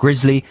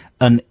 grisly,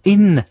 and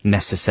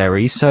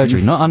unnecessary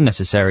surgery. Not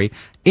unnecessary,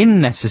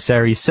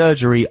 unnecessary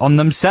surgery on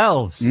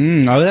themselves.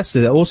 Oh, that's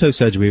the auto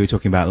surgery we were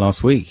talking about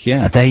last week,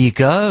 yeah. There you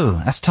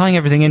go. That's tying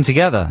everything in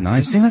together.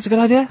 Nice. Do you think that's a good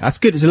idea? That's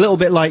good. It's a little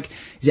bit like,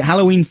 is it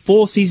Halloween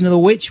 4 Season of the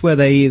Witch, where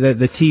the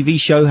TV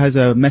show has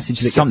a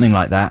message that Something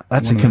like that.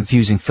 That's a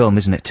confusing film,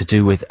 isn't it, to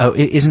do with... Oh,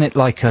 isn't it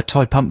like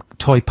toy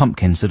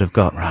pumpkins that have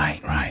got...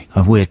 Right.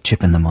 A weird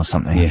chip in them or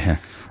something? Yeah.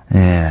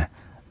 Yeah.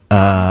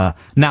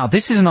 Now,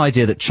 this is an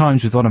idea that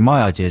chimes with one of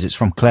my ideas. It's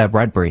from Claire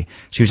Bradbury.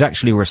 She was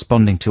actually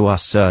responding to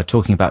us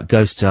talking about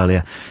ghosts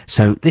earlier.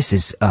 So this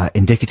is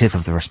indicative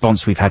of the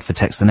response we've had for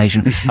Text the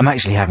Nation. I'm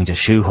actually having to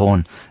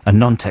shoehorn a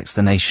non-Text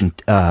the Nation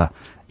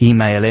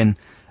email in.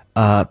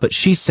 But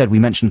she said we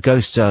mentioned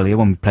ghosts earlier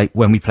when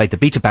we played the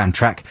Beta Band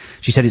track.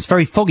 She said it's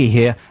very foggy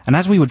here, and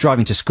as we were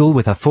driving to school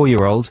with her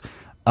 4-year-old,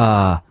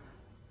 the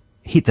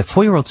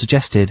 4-year-old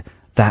suggested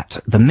that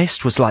the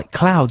mist was like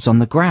clouds on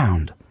the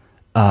ground.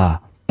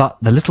 But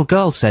the little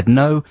girl said,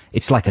 no,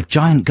 it's like a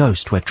giant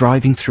ghost. We're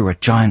driving through a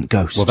giant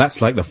ghost. Well,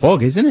 that's like the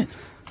fog, isn't it?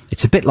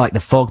 It's a bit like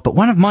the fog, but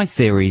one of my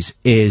theories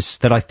is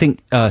that I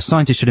think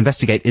scientists should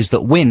investigate is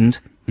that wind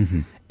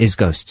is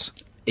ghosts.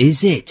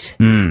 Is it?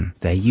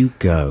 There you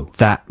go.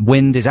 That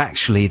wind is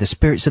actually the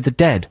spirits of the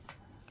dead.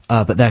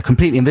 But they're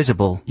completely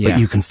invisible, Yeah. but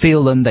you can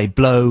feel them, they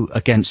blow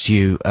against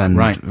you and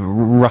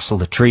rustle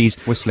the trees.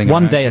 Whistling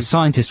One around day you. a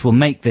scientist will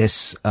make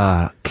this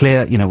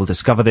clear, will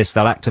discover this,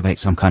 they'll activate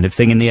some kind of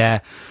thing in the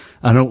air,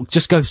 and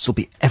just ghosts will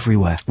be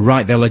everywhere.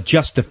 Right, they'll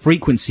adjust the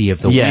frequency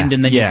of the wind,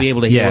 and then you'll be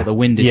able to hear what the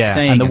wind is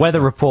saying. And the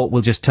weather report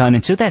will just turn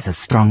into, there's a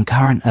strong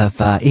current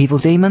of evil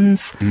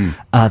demons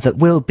that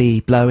will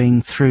be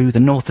blowing through the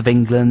north of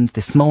England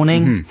this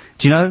morning.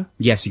 Do you know?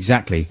 Yes,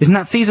 exactly. Isn't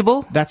that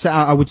feasible? That's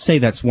I would say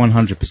that's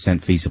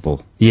 100%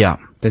 feasible. Yeah.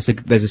 There's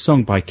a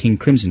song by King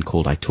Crimson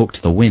called I Talk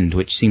to the Wind,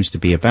 which seems to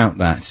be about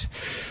that.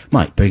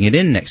 Might bring it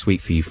in next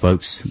week for you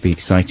folks. It'll be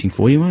exciting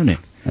for you, won't it?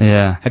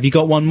 Yeah. Have you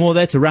got one more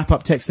there to wrap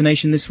up Text the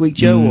Nation this week,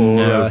 Joe?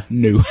 Or,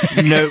 no.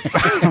 No.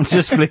 I'm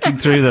just flicking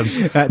through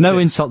them. No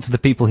insult to the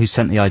people who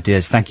sent the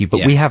ideas, thank you,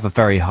 but we have a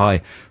very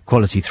high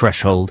quality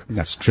threshold.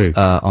 That's true.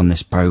 On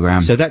this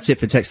programme. So that's it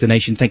for Text the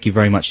Nation. Thank you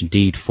very much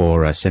indeed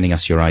for sending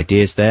us your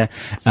ideas there.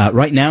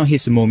 Right now,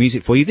 here's some more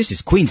music for you. This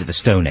is Queens of the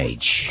Stone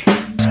Age.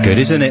 It's good,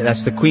 isn't it?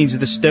 That's the Queens of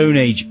the Stone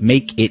Age.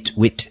 Make It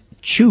With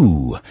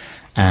Chew.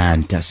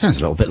 And sounds a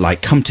little bit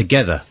like Come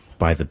Together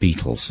by the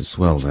Beatles as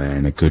well there,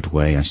 in a good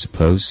way, I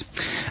suppose.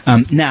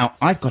 Now,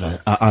 I've got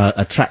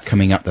a track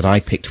coming up that I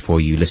picked for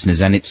you, listeners,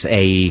 and it's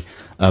a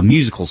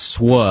musical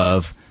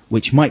swerve,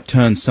 which might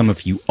turn some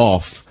of you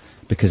off,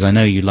 because I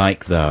know you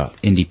like the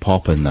indie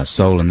pop and the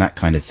soul and that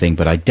kind of thing,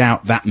 but I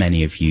doubt that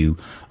many of you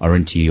are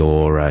into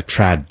your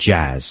trad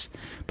jazz.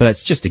 But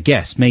it's just a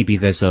guess. Maybe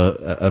there's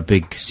a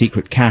big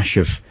secret cache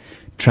of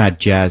trad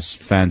jazz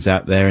fans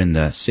out there in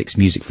the Six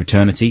Music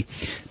fraternity.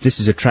 This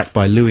is a track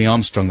by Louis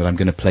Armstrong that I'm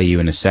going to play you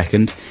in a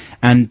second.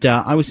 And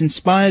I was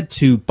inspired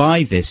to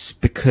buy this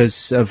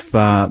because of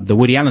the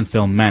Woody Allen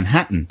film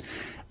Manhattan.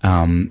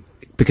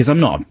 Because I'm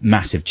not a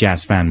massive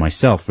jazz fan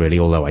myself, really,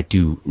 although I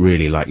do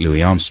really like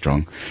Louis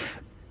Armstrong.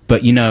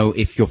 But, you know,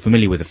 if you're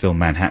familiar with the film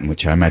Manhattan,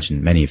 which I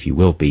imagine many of you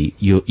will be,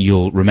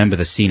 you'll remember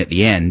the scene at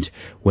the end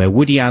where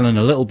Woody Allen,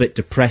 a little bit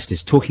depressed,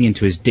 is talking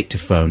into his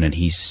dictaphone, and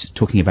he's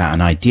talking about an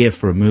idea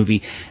for a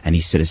movie, and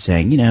he's sort of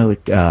saying, you know,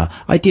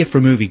 idea for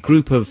a movie,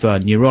 group of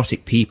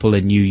neurotic people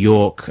in New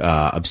York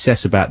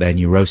obsess about their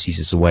neuroses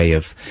as a way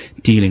of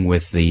dealing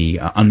with the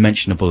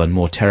unmentionable and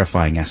more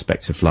terrifying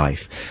aspects of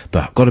life.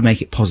 But I've got to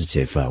make it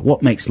positive.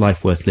 What makes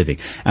life worth living?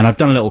 And I've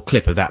done a little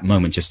clip of that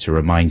moment just to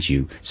remind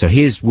you. So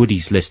here's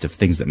Woody's list of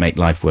things that make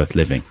life worth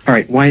living. All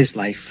right, why is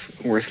life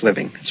worth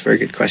living? That's a very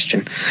good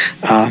question.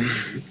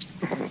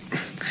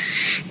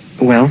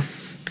 Well,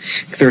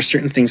 there are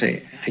certain things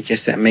I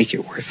guess that make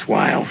it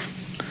worthwhile.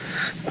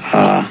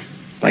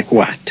 Like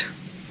what?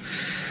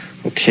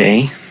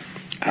 Okay.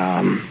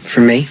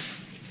 For me,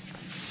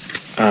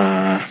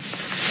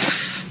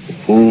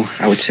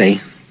 I would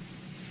say,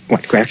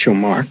 what, Groucho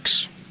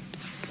Marx,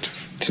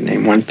 to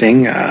name one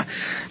thing, and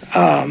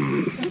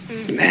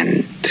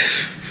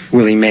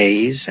Willie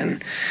Mays,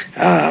 and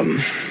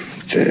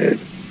the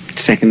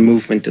second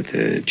movement of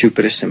the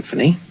Jupiter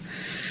Symphony,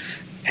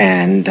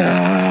 and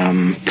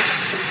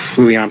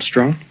Louis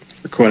Armstrong,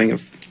 recording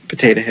of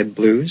Potato Head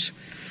Blues,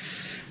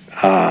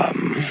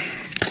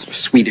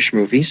 Swedish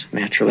movies,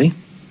 naturally,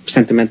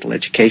 Sentimental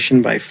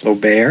Education by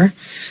Flaubert,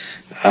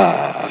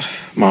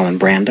 Marlon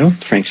Brando,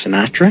 Frank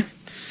Sinatra,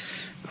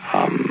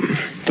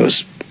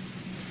 those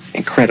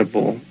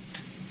incredible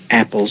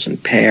Apples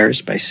and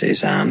Pears by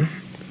Cezanne,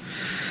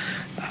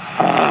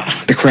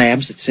 The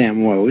Crabs at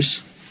Sam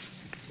Woe's,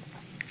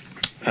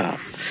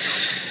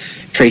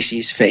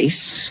 Tracy's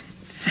Face.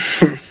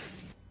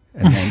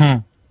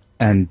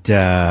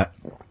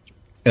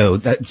 Oh,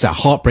 that's a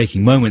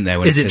heartbreaking moment there.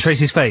 When Is it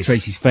Tracy's Face?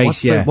 Tracy's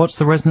Face, What's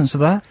the resonance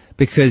of that?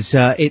 Because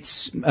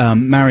it's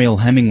Mariel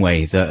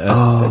Hemingway,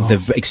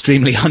 the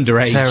extremely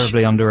underage...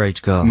 Terribly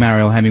underage girl.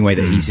 Mariel Hemingway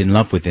that he's in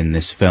love with in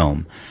this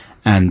film.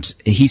 And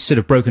he's sort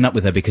of broken up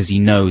with her because he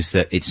knows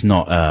that it's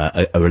not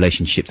a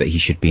relationship that he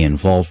should be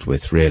involved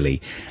with,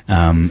 really.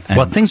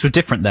 Well, things were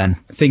different then.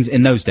 Things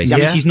in those days. Yeah. I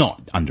mean, she's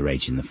not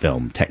underage in the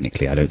film,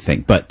 technically, I don't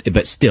think.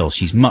 But still,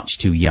 she's much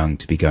too young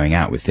to be going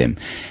out with him.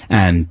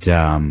 And,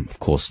 of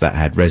course, that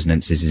had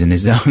resonances in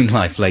his own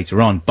life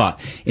later on. But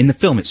in the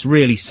film, it's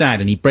really sad.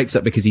 And he breaks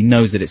up because he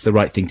knows that it's the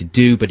right thing to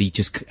do, but he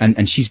just...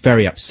 And she's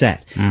very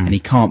upset. And he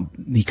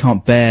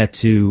can't bear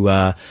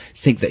to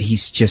think that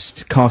he's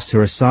just cast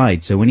her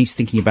aside. So when he's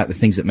thinking about the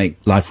things that make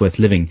life worth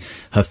living,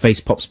 her face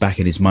pops back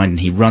in his mind, and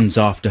he runs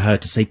after her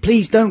to say,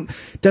 please don't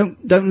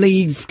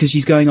leave, because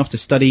she's going off to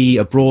study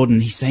abroad,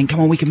 and he's saying,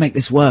 come on, we can make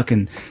this work.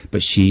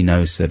 But she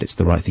knows that it's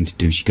the right thing to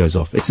do. She goes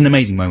off. It's an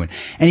amazing moment.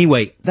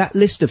 Anyway, that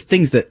list of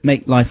things that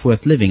make life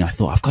worth living, I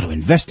thought, I've got to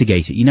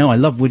investigate it. You know, I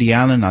love Woody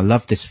Allen. I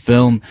love this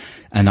film,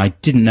 and I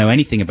didn't know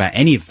anything about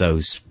any of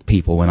those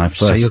people when I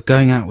first... So you're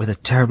going out with a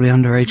terribly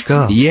underage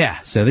girl?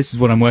 Yeah, so this is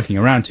what I'm working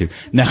around to.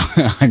 No,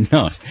 I'm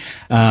not.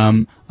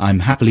 I'm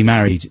happily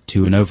married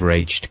to an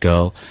overaged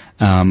girl,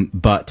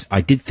 but I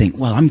did think,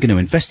 well, I'm going to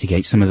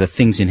investigate some of the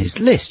things in his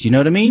list, you know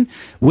what I mean?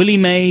 Willie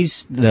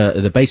Mays,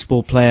 the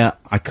baseball player,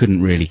 I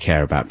couldn't really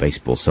care about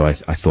baseball, so I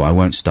thought I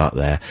won't start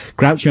there.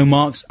 Groucho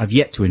Marx, I've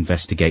yet to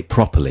investigate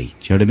properly,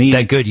 do you know what I mean?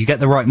 They're good. You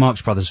get the right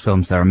Marx Brothers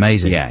films, they're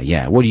amazing.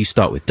 Yeah. What do you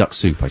start with? Duck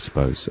Soup, I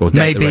suppose? Or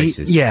Day at the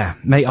Races? Yeah,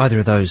 either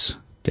of those.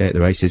 Day at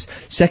the Races.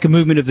 Second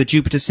movement of the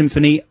Jupiter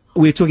Symphony.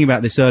 We were talking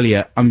about this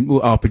earlier.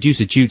 Our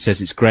producer Jude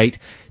says it's great.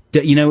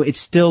 You know, it's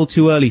still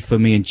too early for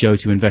me and Joe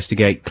to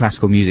investigate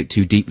classical music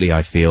too deeply,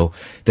 I feel.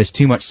 There's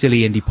too much silly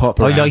indie pop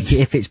around. I like it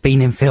if it's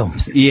been in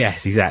films.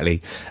 Yes,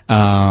 exactly.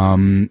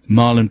 Marlon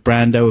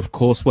Brando, of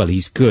course. Well,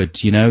 he's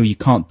good, you know. You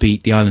can't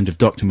beat The Island of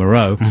Dr.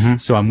 Moreau.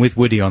 So I'm with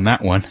Woody on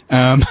that one.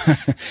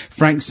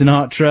 Frank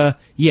Sinatra.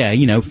 Yeah,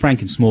 you know,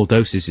 Frank in Small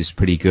Doses is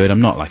pretty good.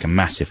 I'm not like a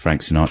massive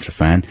Frank Sinatra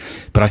fan,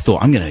 but I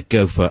thought I'm going to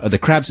go for the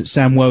Crabs at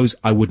Sam Woe's.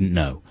 I wouldn't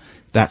know.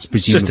 That's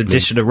presumably Just a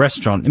dish at a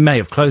restaurant. It may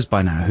have closed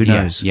by now. Who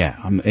knows? Yeah.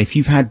 If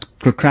you've had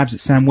Crabs at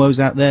Sam Woe's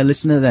out there,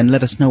 listener, then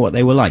let us know what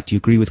they were like. Do you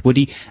agree with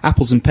Woody?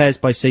 Apples and Pears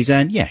by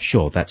Cezanne? Yeah,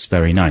 sure. That's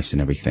very nice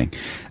and everything.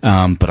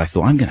 But I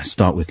thought I'm going to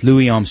start with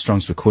Louis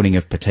Armstrong's recording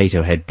of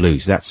Potato Head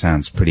Blues. That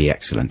sounds pretty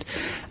excellent.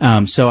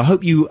 So I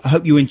hope you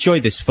enjoy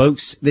this,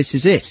 folks. This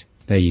is it.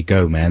 There you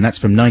go, man. That's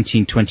from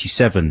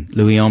 1927.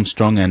 Louis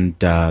Armstrong and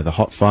the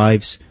Hot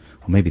Fives,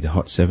 or maybe the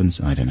Hot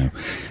Sevens. I don't know.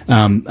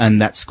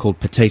 And that's called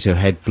Potato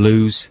Head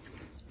Blues.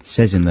 It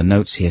says in the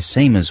notes here,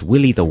 same as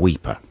Willie the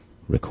Weeper,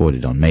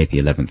 recorded on May the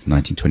 11th,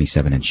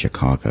 1927 in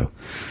Chicago.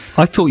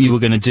 I thought you were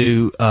going to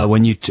do,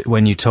 when you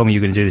told me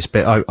you were going to do this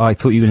bit, I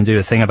thought you were going to do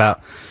a thing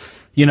about,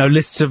 you know,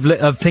 lists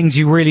of things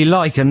you really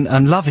like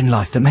and love in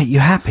life that make you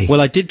happy.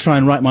 Well, I did try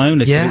and write my own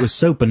list, but it was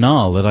so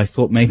banal that I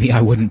thought maybe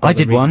I wouldn't bother I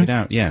did reading one. it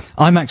out. Yeah.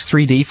 IMAX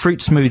 3D,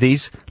 fruit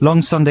smoothies,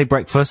 long Sunday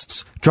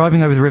breakfasts,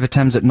 driving over the River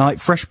Thames at night,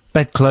 fresh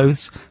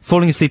bedclothes,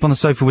 falling asleep on the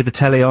sofa with the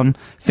telly on,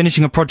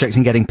 finishing a project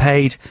and getting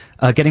paid,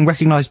 getting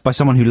recognised by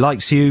someone who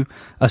likes you,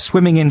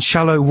 swimming in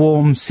shallow,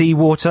 warm sea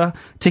water,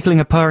 tickling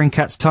a purring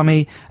cat's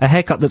tummy, a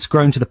haircut that's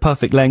grown to the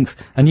perfect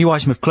length, a new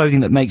item of clothing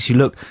that makes you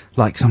look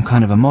like some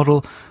kind of a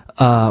model,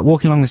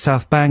 walking along the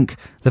South Bank,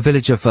 the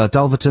village of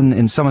Dulverton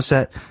in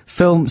Somerset,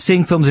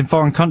 seeing films in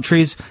foreign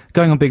countries,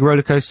 going on big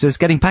roller coasters,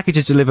 getting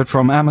packages delivered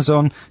from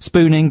Amazon,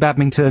 spooning,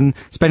 badminton,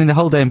 spending the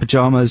whole day in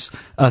pyjamas,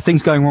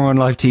 things going wrong on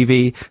live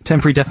TV,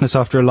 temporary deafness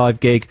after a live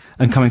gig,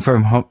 and coming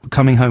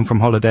home from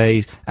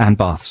holidays and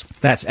baths.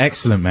 That's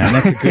excellent, man.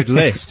 That's a good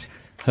list.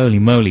 Holy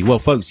moly. Well,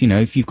 folks, you know,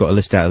 if you've got a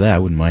list out there, I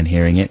wouldn't mind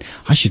hearing it.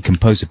 I should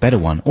compose a better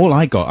one. All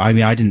I got, I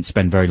mean, I didn't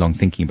spend very long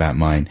thinking about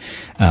mine,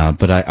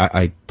 but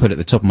I put at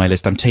the top of my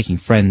list, I'm taking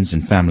friends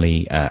and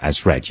family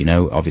as read, you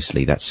know.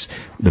 Obviously, that's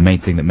the main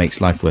thing that makes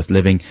life worth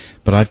living.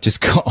 But I've just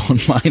got on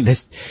my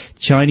list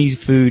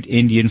Chinese food,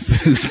 Indian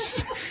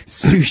foods,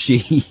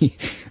 sushi,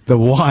 The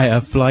Wire,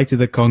 Fly to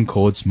the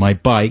Conchords, My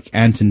Bike,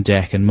 Anton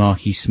Deck, and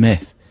Marky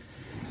Smith.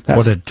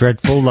 What a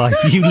dreadful life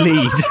you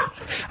lead.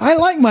 I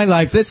like my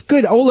life. That's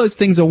good. All those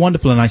things are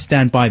wonderful, and I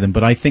stand by them.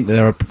 But I think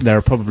there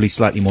are probably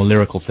slightly more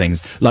lyrical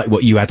things, like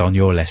what you had on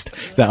your list.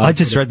 That I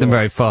just read them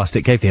very fast.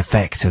 It gave the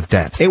effect of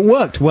depth. It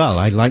worked well.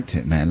 I liked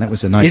it, man. That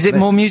was a nice. Is it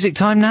more music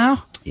time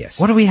now? Yes.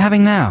 What are we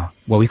having now?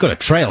 Well, we've got a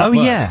trail. Oh,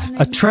 first. yeah,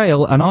 a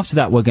trail, and after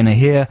that we're going to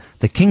hear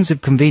the Kings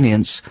of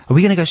Convenience. Are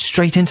we going to go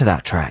straight into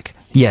that track?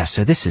 Yeah,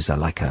 so this is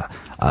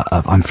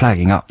I'm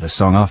flagging up the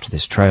song after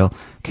this trail.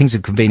 Kings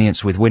of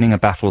Convenience with Winning a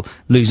Battle,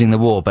 Losing the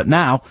War. But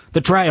now, the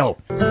trail.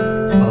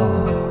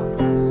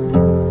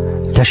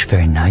 That's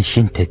very nice,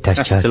 isn't it?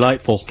 That's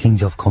delightful.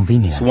 Kings of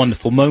Convenience. It's a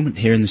wonderful moment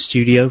here in the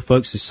studio,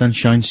 folks. The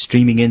sunshine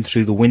streaming in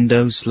through the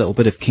windows. A little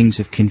bit of Kings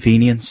of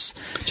Convenience.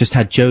 Just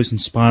had Joe's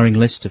inspiring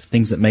list of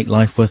things that make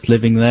life worth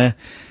living there.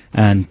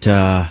 And,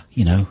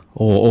 you know,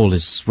 all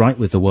is right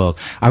with the world.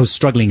 I was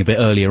struggling a bit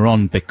earlier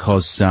on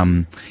because,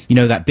 you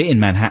know, that bit in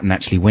Manhattan,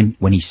 actually,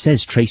 when he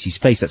says Tracy's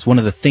face, that's one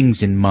of the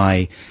things in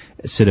my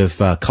sort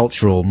of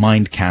cultural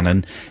mind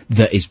canon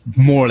that is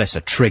more or less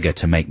a trigger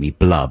to make me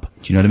blub.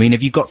 Do you know what I mean?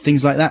 Have you got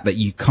things like that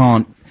you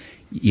can't,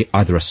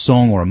 either a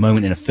song or a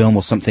moment in a film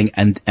or something,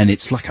 and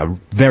it's like a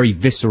very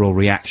visceral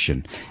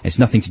reaction. It's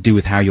nothing to do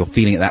with how you're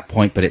feeling at that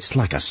point, but it's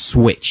like a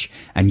switch,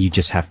 and you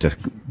just have to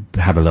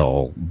have a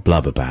little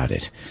blub about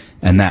it.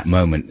 And that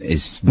moment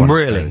is one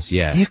of those,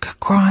 yeah. You could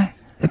cry.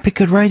 It'd be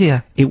good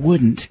radio. It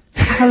wouldn't.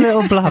 A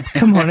little blub.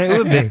 Come on, it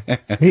would be.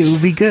 It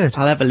would be good.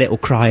 I'll have a little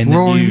cry in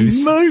the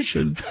news.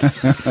 Emotion.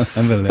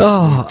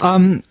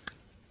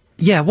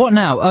 Yeah, what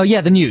now? Oh,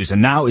 yeah, the news.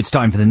 And now it's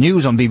time for the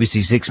news on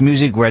BBC Six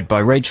Music, read by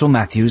Rachel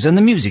Matthews, and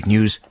the music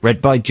news,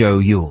 read by Joe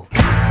Yule.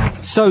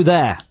 So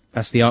there.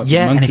 That's the Arctic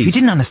Monkeys. Monkeys. And if you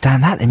didn't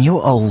understand that, then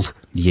you're old.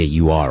 Yeah,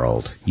 you are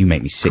old. You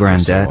make me sick.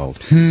 Granddad. You're so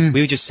old.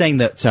 We were just saying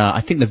that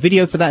I think the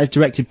video for that is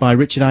directed by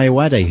Richard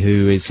Ayoade,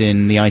 who is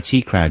in the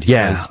IT Crowd. He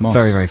Yeah, plays Moss.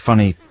 very, very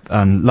funny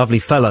and lovely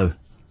fellow.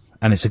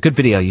 And it's a good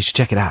video. You should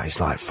check it out.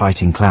 It's like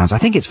fighting clowns. I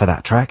think it's for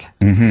that track.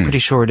 Pretty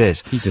sure it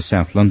is. He's a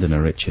South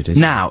Londoner, Richard,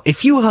 isn't Now,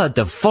 if you heard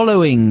the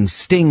following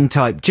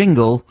Sting-type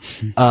jingle,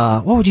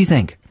 what would you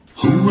think?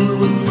 Who will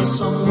win the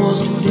song wars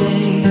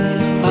today?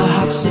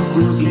 Perhaps it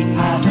will be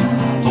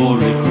Adam,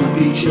 or it could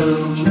be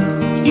Joe.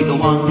 Either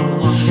one,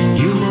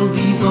 you will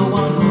be the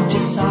one who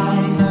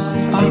decides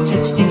by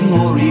texting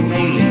or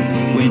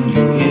emailing when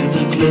you hear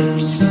the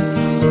clips.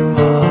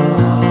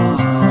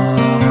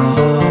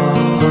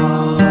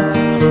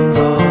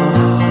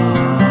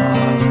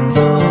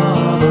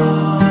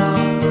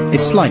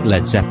 It's like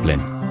Led Zeppelin.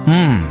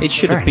 It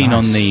should have been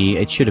on the.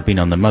 It should have been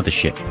on the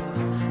mothership.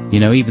 You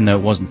know, even though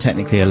it wasn't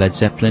technically a Led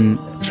Zeppelin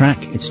track,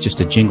 it's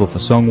just a jingle for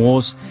Song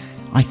Wars.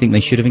 I think they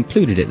should have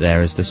included it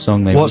there as the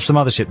song they... What's the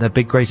mothership? Their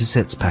big greatest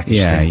hits package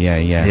thing.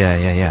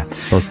 Yeah.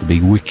 Supposed to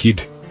be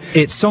wicked.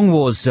 It's Song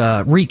Wars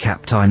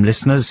recap time,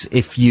 listeners.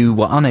 If you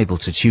were unable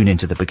to tune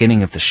into the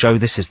beginning of the show,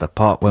 this is the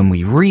part when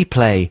we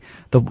replay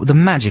the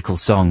magical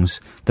songs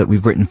that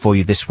we've written for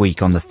you this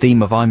week on the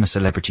theme of I'm a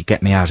Celebrity,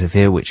 Get Me Out of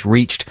Here, which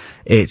reached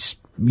its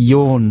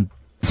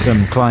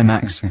some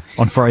climax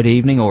on Friday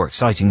evening, or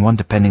exciting one,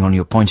 depending on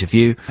your point of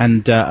view.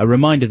 And a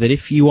reminder that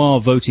if you are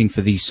voting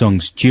for these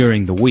songs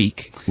during the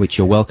week, which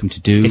you're welcome to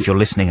do... If you're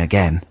listening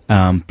again.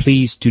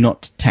 Please do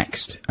not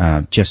text.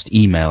 Just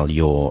email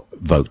your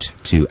vote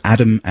to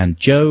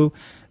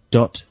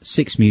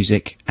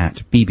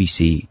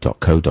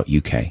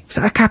adamandjoe.sixmusic@bbc.co.uk. Is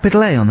that a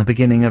capital A on the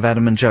beginning of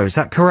Adam and Joe? Is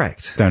that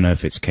correct? Don't know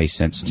if it's case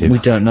sensitive. We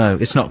don't know.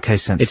 It's not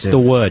case sensitive. It's the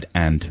word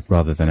and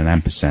rather than an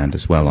ampersand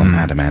as well on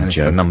Adam and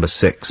Joe. It's the number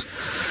 6.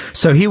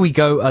 So here we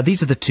go.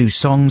 These are the 2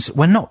 songs.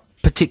 We're not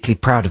particularly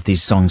proud of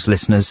these songs,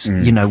 listeners.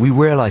 You know, we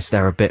realise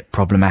they're a bit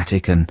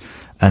problematic and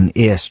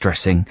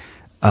ear-stressing.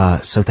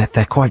 So that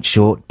they're quite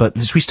short. But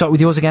should we start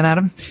with yours again,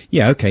 Adam?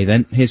 Yeah, okay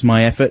then. Here's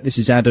my effort. This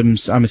is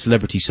Adam's I'm a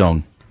Celebrity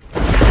song.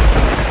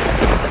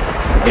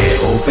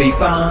 It'll be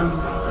fun.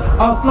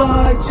 I'll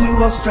fly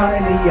to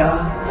Australia,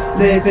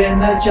 live in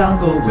the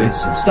jungle with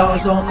some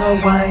stars on the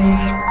way.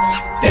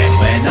 Then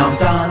when I'm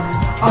done,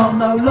 I'll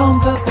no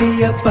longer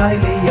be a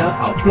failure.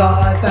 I'll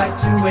fly back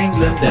to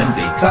England and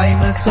be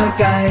famous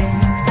again.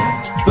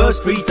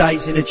 First 3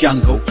 days in the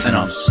jungle, and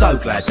I'm so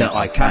glad that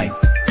I came.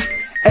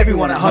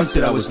 Everyone at home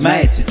said I was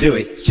mad to do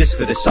it, just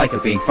for the sake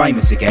of being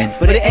famous again.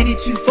 But it ended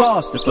too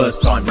fast the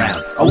first time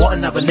round. I want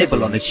another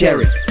nibble on the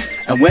cherry.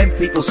 And when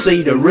people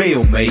see the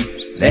real me,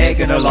 they're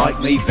gonna like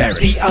me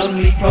very. The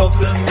only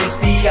problem is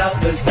the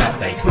others that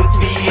they put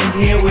me in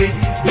here with.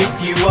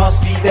 If you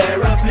ask me,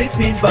 they're a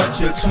flipping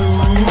bunch of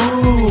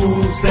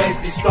tools. There's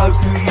this bloke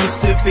who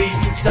used to be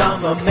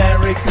some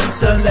American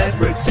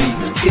celebrity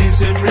who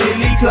isn't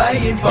really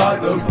playing by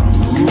the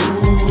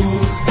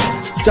rules.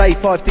 Day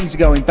 5 things are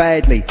going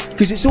badly,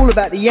 cause it's all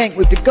about the yank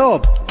with the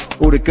gob.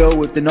 Or the girl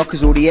with the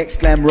knockers, or the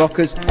ex-glam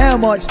rockers. How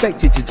am I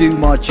expected to do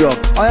my job?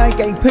 I ain't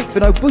getting picked for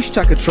no bush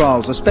tucker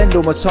trials. I spend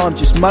all my time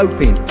just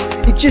moping.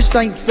 It just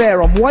ain't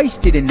fair, I'm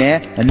wasted in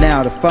there. And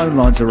now the phone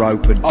lines are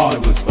open. I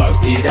was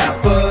voted out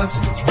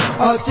first.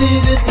 I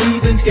didn't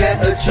even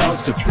get a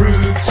chance to prove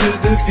to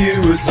the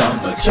viewers I'm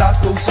a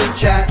chuckles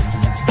chat.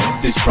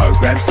 This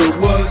program's the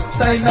worst.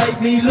 They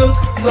make me look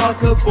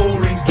like a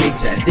boring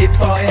git. And if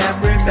I am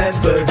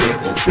remembered,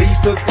 it will be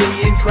for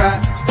being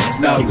crap.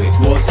 No, it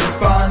wasn't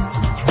fun.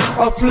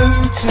 I flew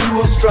to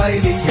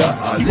Australia,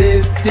 I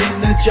lived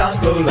in the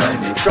jungle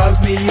and it drove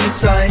me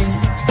insane.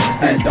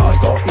 And I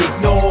got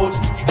ignored,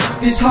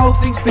 this whole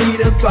thing's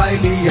been a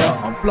failure.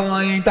 I'm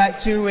flying back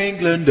to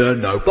England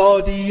and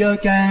nobody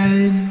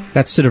again.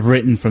 That's sort of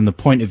written from the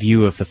point of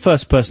view of the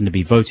first person to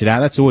be voted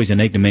out. That's always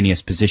an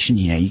ignominious position.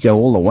 You know, you go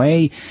all the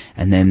way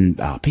and then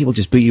people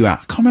just boot you out.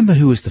 I can't remember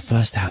who was the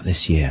first out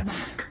this year.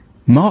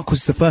 Mark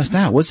was the first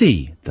out, was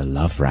he? The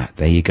love rat.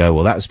 There you go.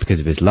 Well, that was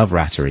because of his love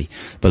rattery.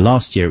 But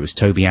last year it was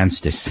Toby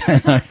Anstis.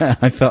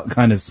 I felt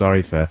kind of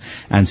sorry for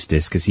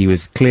Anstis because he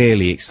was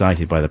clearly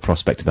excited by the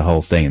prospect of the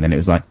whole thing. And then it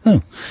was like,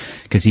 oh,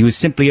 because he was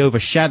simply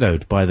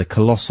overshadowed by the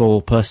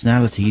colossal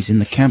personalities in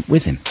the camp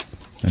with him.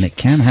 And it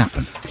can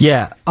happen.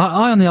 Yeah.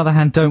 I on the other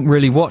hand, don't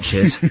really watch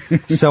it.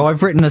 So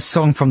I've written a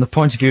song from the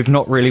point of view of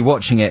not really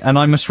watching it. And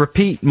I must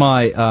repeat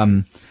my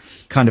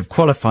kind of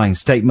qualifying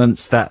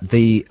statements that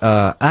the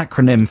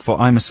acronym for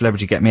I'm a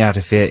Celebrity, Get Me Out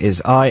of Here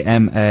is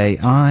I'm a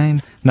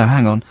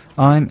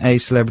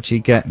Celebrity,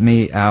 Get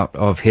Me Out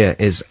of Here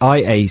is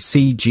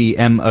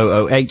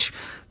IACGMOOH.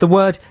 The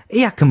word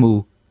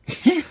Iakamu.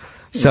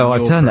 So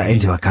I've turned that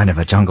into a kind of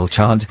a jungle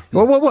chant.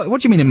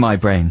 What do you mean in my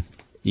brain?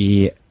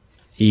 Iakamu.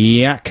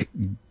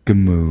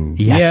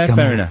 Yeah,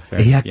 fair enough.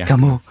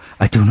 Iakamu.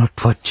 I do not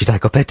watch it. I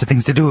got better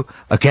things to do.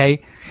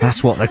 Okay?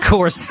 That's what the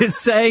chorus is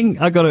saying.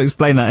 I got to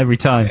explain that every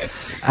time.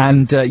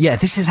 And, yeah,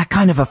 this is a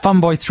kind of a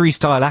Funboy 3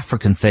 style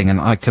African thing,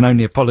 and I can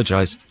only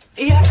apologise.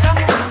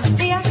 Iakamu,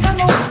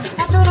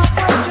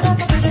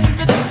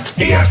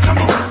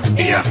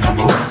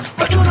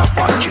 I do not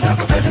want you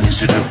like a better things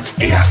to do.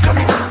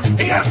 Iakamu,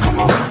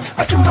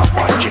 I do not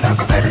want you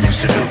like a better things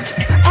to do.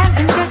 I've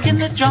been stuck in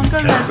the jungle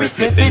every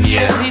flipping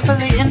year.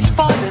 People eating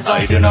spiders,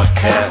 I do not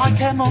care. I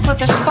care more for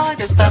the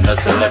spiders than the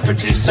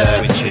celebrities there.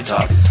 Switch it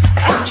off.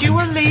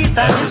 Actually,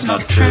 that is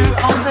not true.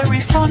 I'm very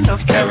fond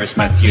of Karis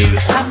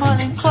Matthews. I'm all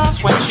in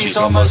class when she's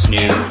almost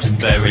nude.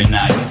 Very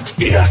nice.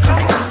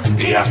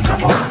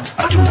 Iakamu,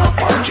 I do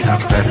not want you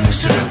like a better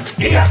things to do.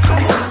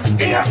 Iakamu,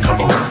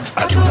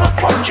 I do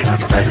not want you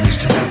like a better things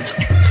to do.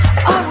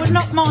 I would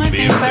not mind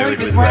being buried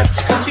with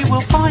rats, cause you will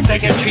find they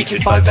get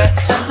treated by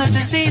vets. There's no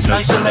disease no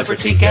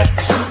celebrity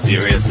gets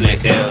seriously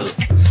ill.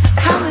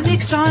 How many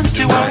times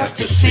do I have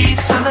to see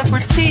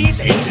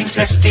celebrities eating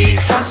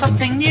testes? Try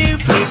something new,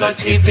 please,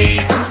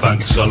 ITV.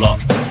 Thanks a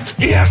lot.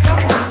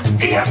 Iakamu,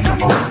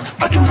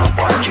 I do not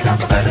want you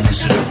like a better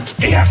things to do.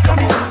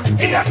 Iakamu,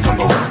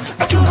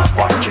 I do not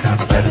want you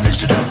like a better things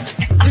to do.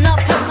 I'm not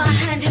putting my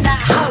hand in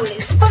that hole.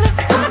 It's full of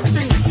bugs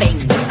and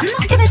things. I'm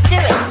not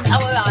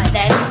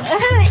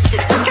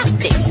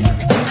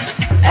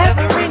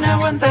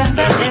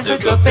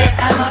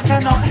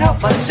cannot help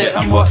but sit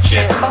and watch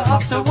it, but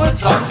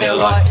afterwards I feel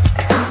like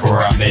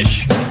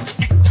rubbish.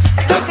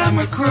 The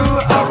camera crew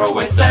are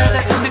always there.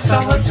 There's a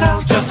 6-star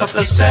hotel just off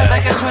the stair.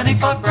 They get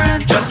 25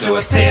 grand just to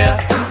appear,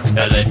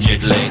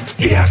 allegedly.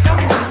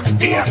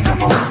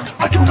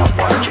 I do not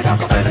watch it, I'll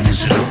go better than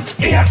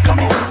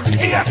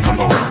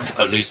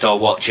At least I'll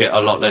watch it a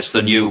lot less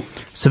than you.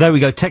 So there we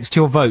go. Text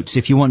your votes.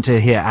 If you want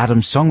to hear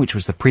Adam's song, which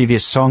was the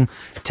previous song,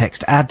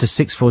 text add to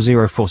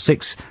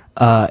 64046.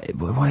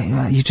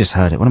 You just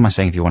heard it. What am I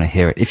saying? If you want to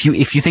hear it, if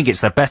you think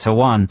it's the better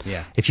one,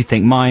 if you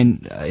think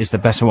mine is the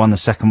better one, the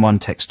second one,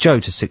 text Joe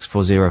to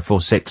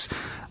 64046.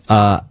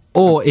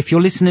 Or if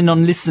you're listening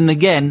on Listen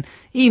Again,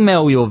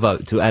 email your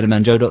vote to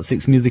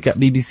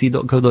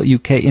adamandjoe.6music@bbc.co.uk.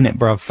 Innit,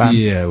 bruv, fam?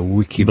 Yeah,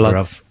 wicked,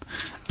 bruv.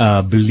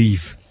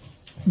 Believe.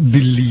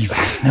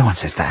 No one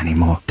says that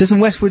anymore. Doesn't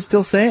Westwood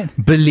still say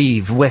it?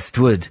 Believe,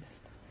 Westwood.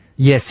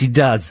 Yes, he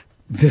does.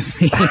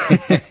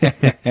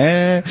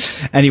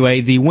 Anyway,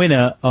 the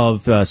winner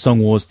of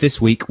Song Wars this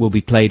week will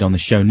be played on the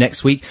show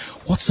next week.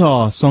 What's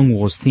our Song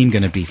Wars theme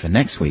going to be for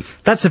next week?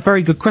 That's a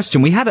very good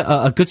question. We had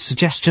a good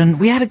suggestion.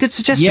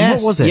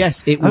 Yes, what was it?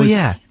 Yes, it was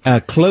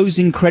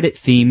closing credit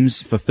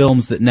themes for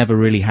films that never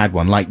really had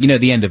one. Like, you know,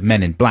 the end of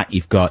Men in Black,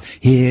 you've got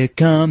Here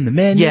Come the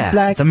Men in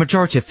Black. The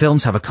majority of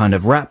films have a kind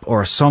of rap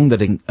or a song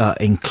that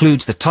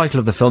includes the title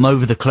of the film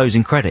over the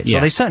closing credits. Yeah.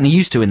 So they certainly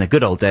used to in the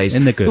good old days.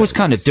 It was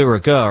kind of de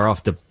rigueur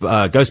after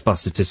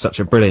Ghostbusters did such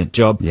a brilliant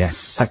job.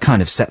 Yes. That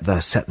kind of set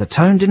the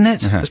tone, didn't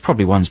it? There's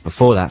probably ones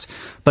before that.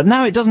 But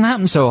now it doesn't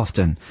happen so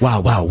often. Wow,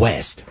 wow,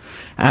 West.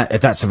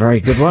 That's a very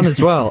good one as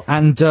well.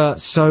 And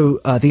so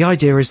the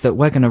idea is that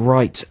we're going to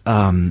write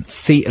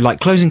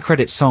like closing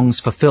credit songs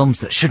for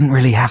films that shouldn't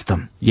really have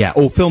them. Yeah,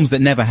 or films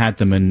that never had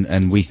them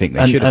and we think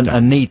they should have done.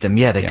 And need them,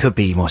 yeah. They could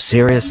be more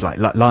serious, like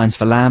Lions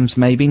for Lambs,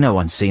 maybe. No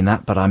one's seen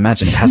that, but I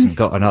imagine it hasn't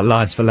got a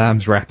Lions for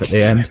Lambs rap at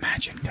the end. Can you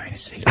imagine going to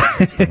see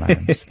Lions for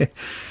Lambs?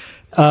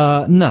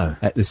 No.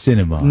 At the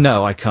cinema?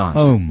 No, I can't.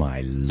 Oh, my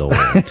Lord.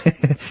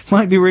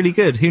 Might be really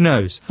good. Who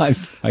knows? I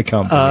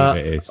can't believe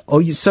it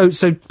is.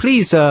 So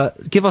please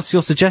give us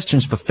your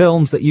suggestions for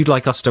films that you'd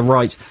like us to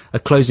write a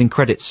closing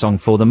credits song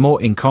for. The more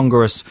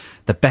incongruous,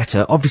 the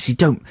better. Obviously,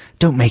 don't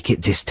make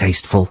it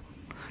distasteful.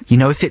 You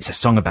know, if it's a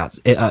song about,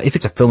 if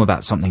it's a film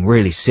about something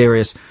really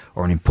serious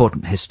or an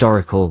important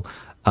historical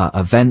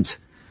event,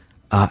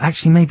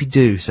 actually, maybe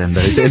do send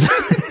those in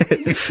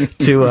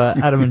to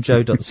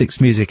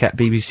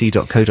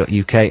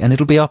adamandjoe.6music@bbc.co.uk, and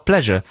it'll be our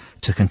pleasure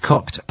to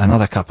concoct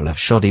another couple of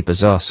shoddy,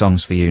 bizarre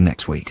songs for you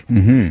next week.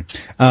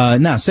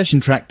 Now,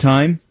 session track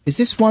time. Is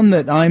this one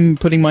that I'm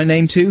putting my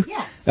name to?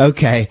 Yes.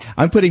 Okay,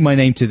 I'm putting my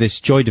name to this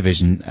Joy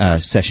Division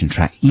session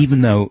track,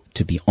 even though,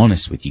 to be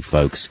honest with you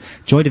folks,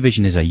 Joy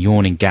Division is a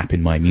yawning gap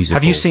in my musical...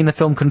 Have you seen the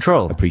film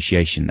Control?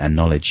 ...appreciation and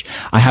knowledge.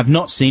 I have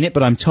not seen it,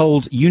 but I'm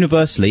told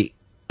universally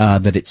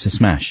that it's a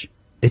smash.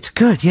 It's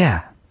good,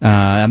 yeah.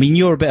 I mean,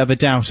 you're a bit of a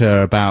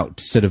doubter about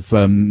sort of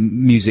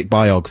music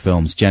biog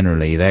films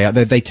generally.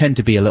 They tend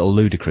to be a little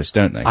ludicrous,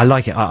 don't they? I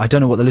like it. I don't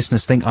know what the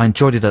listeners think. I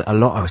enjoyed it a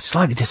lot. I was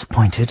slightly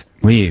disappointed.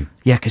 Were you?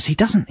 Yeah, because he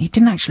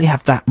didn't actually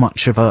have that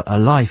much of a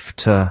life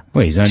to...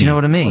 Well, he's only... Do you know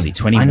what I mean? Was he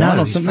 21 I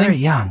know, or something? He's very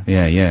young.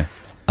 Yeah, yeah.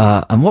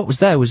 And what was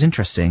there was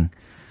interesting.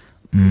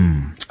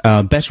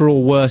 Better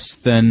or worse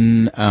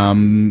than,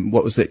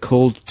 what was it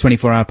called?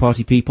 24-Hour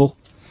Party People?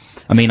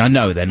 I mean, I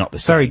know they're not the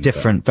same. Very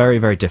different, very,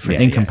 very different.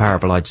 Yeah,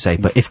 Incomparable, I'd say.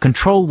 But if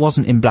Control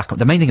wasn't in black...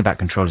 The main thing about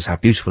Control is how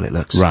beautiful it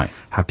looks. Right.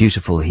 How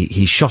beautiful.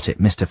 He shot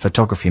it, Mr.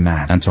 Photography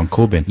Man. Anton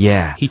Corbijn.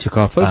 Yeah. He took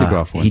our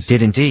photograph once. He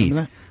did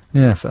indeed.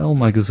 Yeah, for Elle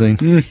magazine.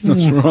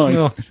 That's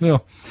right. Yeah.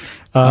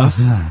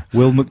 Us,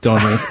 Will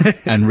McDonald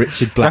and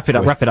Richard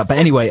Blackwood. Wrap it up. But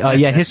anyway,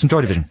 here's some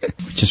Joy Division.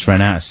 Just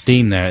ran out of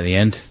steam there at the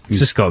end.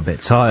 Just got a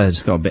bit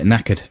tired. Got a bit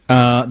knackered.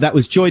 That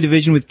was Joy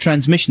Division with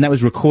Transmission. That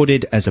was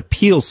recorded as a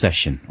Peel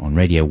session on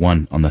Radio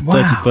 1 on the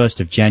 31st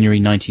of January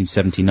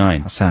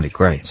 1979. That sounded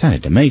great. It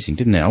sounded amazing,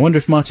 didn't it? I wonder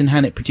if Martin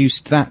Hannett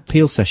produced that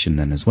Peel session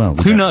then as well.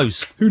 Who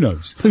knows? Who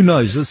knows?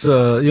 That's,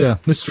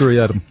 mystery,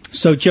 Adam.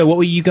 So, Joe, what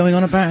were you going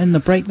on about in the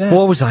break there?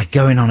 What was I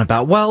going on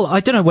about? Well, I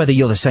don't know whether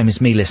you're the same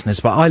as me, listeners,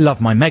 but I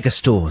love my mega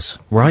stores,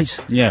 right?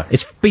 Yeah.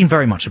 It's been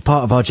very much a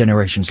part of our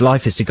generation's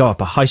life is to go up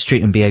a high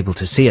street and be able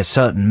to see a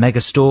certain mega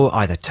store,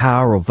 either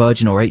Tower or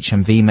Virgin or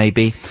HMV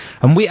maybe.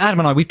 And Adam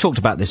and I, we've talked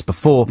about this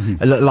before,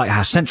 like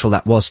how central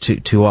that was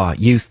to our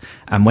youth.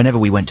 And whenever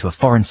we went to a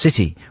foreign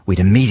city, we'd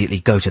immediately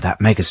go to that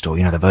mega store,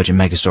 you know, the Virgin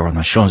mega store on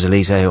the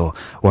Champs-Elysees or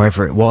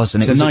wherever it was.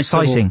 And it's it was a nice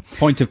exciting.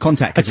 Point of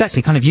contact.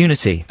 Exactly, kind of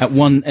unity. At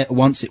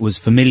once it was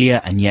familiar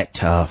and yet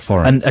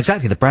foreign. And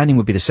exactly, the branding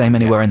would be the same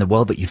anywhere in the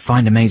world, but you'd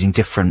find amazing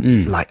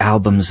different, like,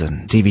 albums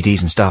and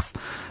DVDs and stuff.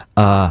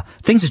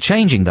 Things are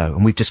changing, though,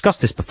 and we've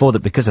discussed this before, that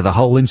because of the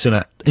whole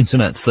internet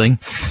thing,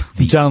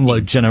 the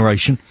download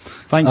generation.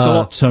 Thanks a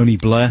lot, Tony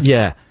Blair.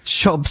 Yeah.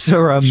 Shops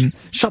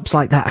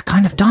like that are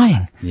kind of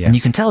dying. Yeah. And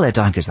you can tell they're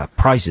dying because the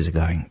prices are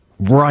going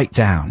right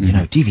down. You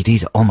know,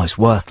 DVDs are almost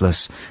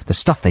worthless. The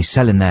stuff they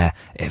sell in there,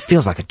 it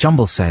feels like a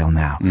jumble sale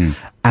now.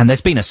 And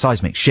there's been a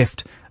seismic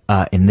shift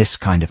in this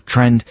kind of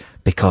trend.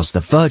 because the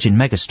Virgin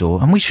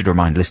Megastore, and we should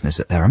remind listeners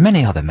that there are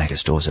many other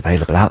megastores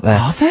available out there.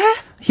 Are there?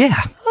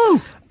 Yeah.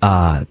 Oh.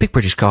 The Big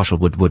British Castle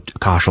the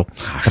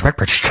Big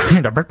British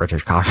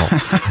Castle.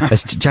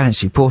 As Janet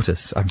Street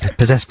Porter's, I'm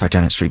possessed by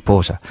Janet Street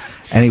Porter.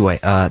 Anyway,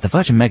 the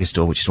Virgin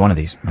Megastore, which is one of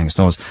these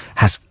megastores,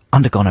 has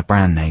undergone a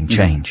brand name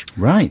change.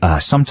 Right.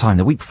 Sometime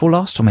the week before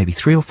last, or maybe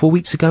 3 or 4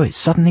 weeks ago, it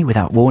suddenly,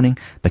 without warning,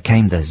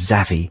 became the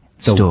Zavvi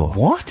store.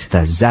 What? The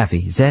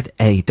Zavvi.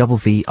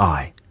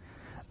 Z-A-V-V-I.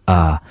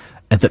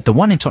 The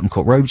one in Tottenham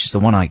Court Road, which is the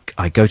one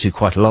I go to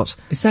quite a lot.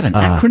 Is that an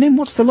acronym?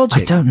 What's the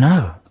logic? I don't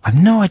know. I've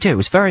no idea. It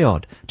was very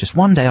odd. Just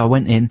one day I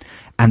went in,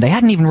 and they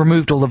hadn't even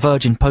removed all the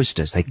Virgin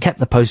posters. They kept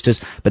the posters,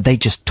 but they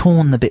just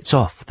torn the bits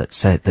off that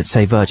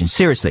say Virgin.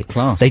 Seriously.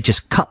 Class. They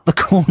just cut the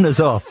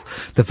corners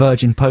off the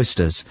Virgin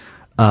posters,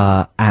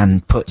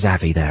 and put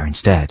Zavvi there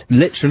instead.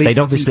 Literally. They'd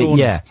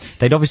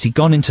obviously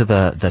gone into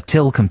the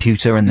till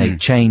computer and they'd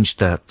changed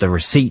the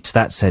receipt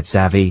that said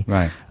Zavvi.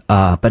 Right.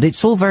 But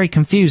it's all very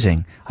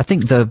confusing. I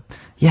think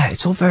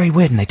it's all very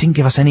weird, and they didn't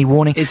give us any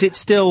warning. Is it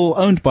still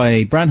owned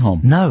by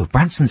Branholm? No,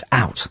 Branson's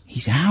out.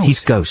 He's out. He's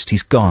ghost.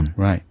 He's gone.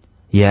 Right.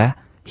 Yeah.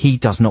 He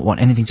does not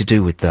want anything to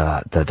do with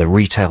the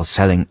retail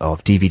selling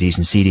of DVDs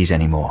and CDs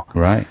anymore.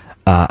 Right.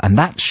 And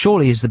that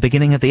surely is the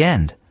beginning of the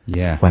end.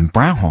 Yeah. When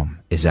Branholm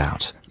is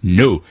out.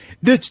 No,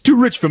 that's too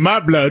rich for my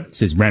blood,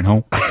 says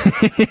Branholm.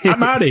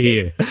 I'm out of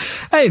here.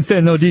 I ain't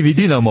selling no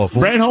DVD no more,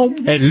 fool.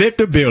 Branholm had left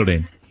the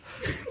building.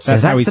 So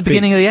that's the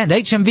beginning of the end.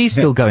 HMV's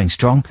still going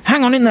strong.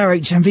 Hang on in there,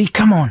 HMV.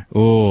 Come on.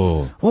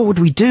 Oh. What would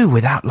we do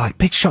without, like,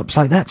 big shops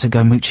like that to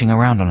go mooching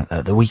around on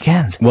at the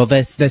weekend? Well,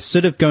 they're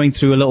sort of going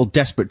through a little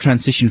desperate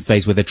transition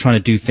phase where they're trying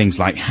to do things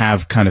like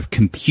have kind of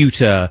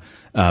computer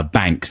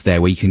banks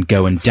there where you can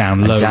go and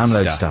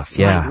download stuff.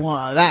 Yeah. Like,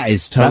 wow, that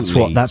is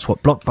totally... That's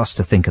what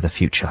Blockbuster think of the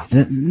future.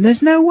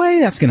 There's no way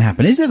that's going to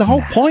happen, is there? The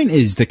whole point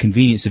is the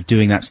convenience of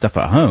doing that stuff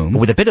at home.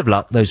 With a bit of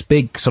luck, those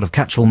big sort of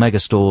catch-all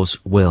megastores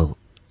will...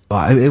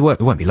 Well, it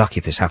won't be lucky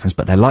if this happens,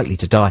 but they're likely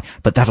to die.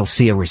 But that'll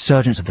see a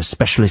resurgence of the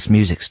specialist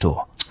music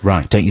store.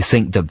 Right. Don't you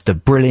think? The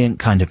brilliant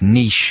kind of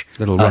niche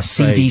little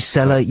CD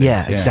seller?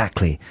 Yeah,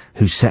 exactly.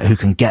 Who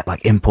can get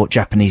like import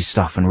Japanese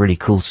stuff and really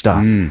cool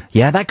stuff.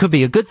 Yeah, that could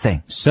be a good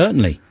thing.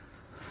 Certainly.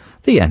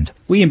 The end.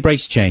 We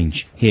embrace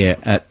change here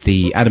at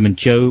the Adam and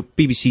Joe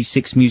BBC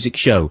Six Music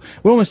Show.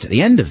 We're almost at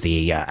the end of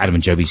the Adam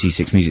and Joe BBC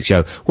Six Music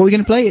Show. What are we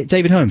going to play?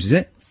 David Holmes, is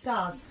it?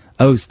 Stars.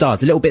 Oh,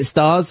 Stars. A little bit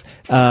Stars.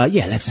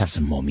 Yeah, let's have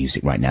some more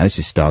music right now. This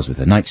is Stars with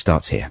The Night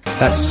Starts Here.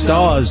 That's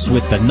Stars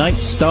with The Night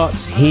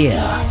Starts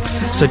Here.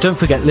 So don't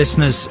forget,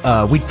 listeners,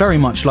 we'd very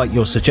much like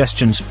your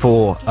suggestions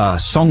for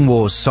Song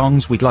Wars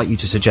songs. We'd like you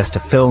to suggest a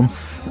film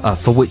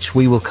for which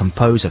we will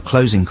compose a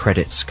closing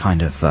credits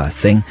kind of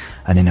thing,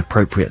 an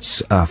inappropriate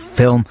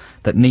film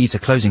that needs a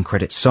closing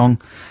credits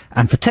song.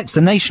 And for Text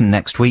the Nation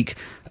next week,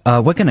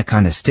 we're going to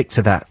kind of stick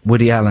to that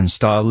Woody Allen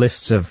style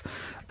lists of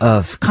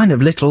kind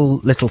of little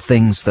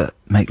things that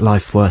make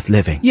life worth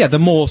living. Yeah, the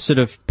more sort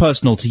of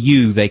personal to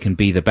you they can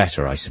be, the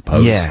better, I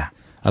suppose. Yeah.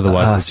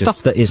 Otherwise,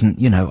 stuff that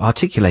isn't,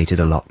 articulated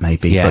a lot,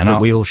 maybe, yeah, but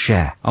that we all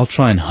share. I'll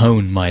try and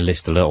hone my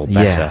list a little better.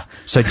 Yeah.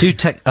 So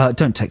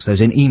don't text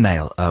those in.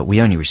 Email. We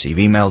only receive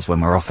emails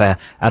when we're off air.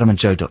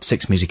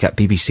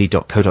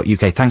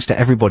 adamandjoe.sixmusic@bbc.co.uk. Thanks to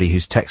everybody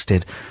who's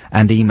texted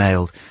and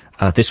emailed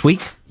this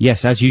week.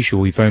 Yes, as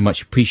usual, we very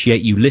much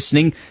appreciate you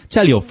listening.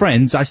 Tell your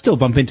friends. I still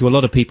bump into a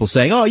lot of people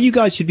saying, oh, you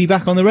guys should be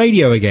back on the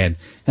radio again.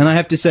 And I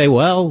have to say,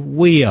 well,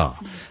 we are.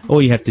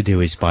 All you have to do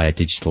is buy a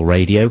digital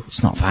radio.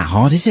 It's not that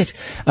hard, is it?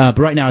 But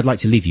right now, I'd like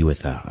to leave you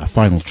with a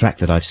final track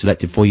that I've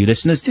selected for you,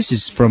 listeners. This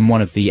is from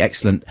one of the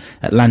excellent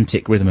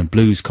Atlantic Rhythm and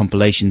Blues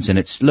compilations, and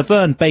it's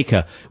Laverne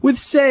Baker with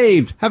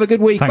Saved. Have a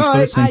good week. Thanks Bye. for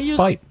listening.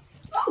 Bye.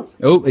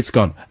 Oh, it's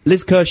gone.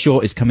 Liz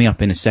Kershaw is coming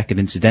up in a second,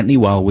 incidentally,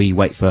 while we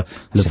wait for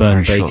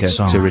Laverne Baker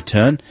to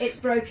return. It's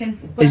broken.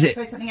 Is it?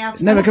 Something else.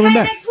 It's never coming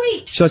back. Next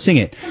week. Shall I sing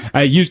it?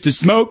 I used to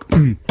smoke.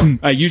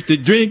 I used to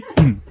drink.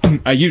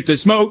 I used to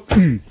smoke.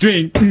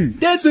 Drink.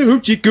 That's a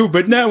hoochie coo,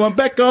 but now I'm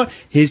back on.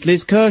 Here's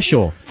Liz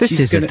Kershaw. This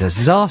is a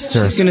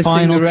disastrous final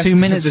final 2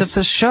 minutes of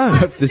the show.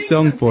 Of the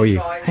song for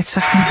you. It's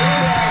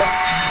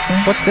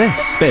What's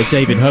this? Bit of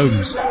David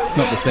Holmes.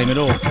 Not the same at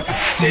all.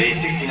 City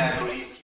 69.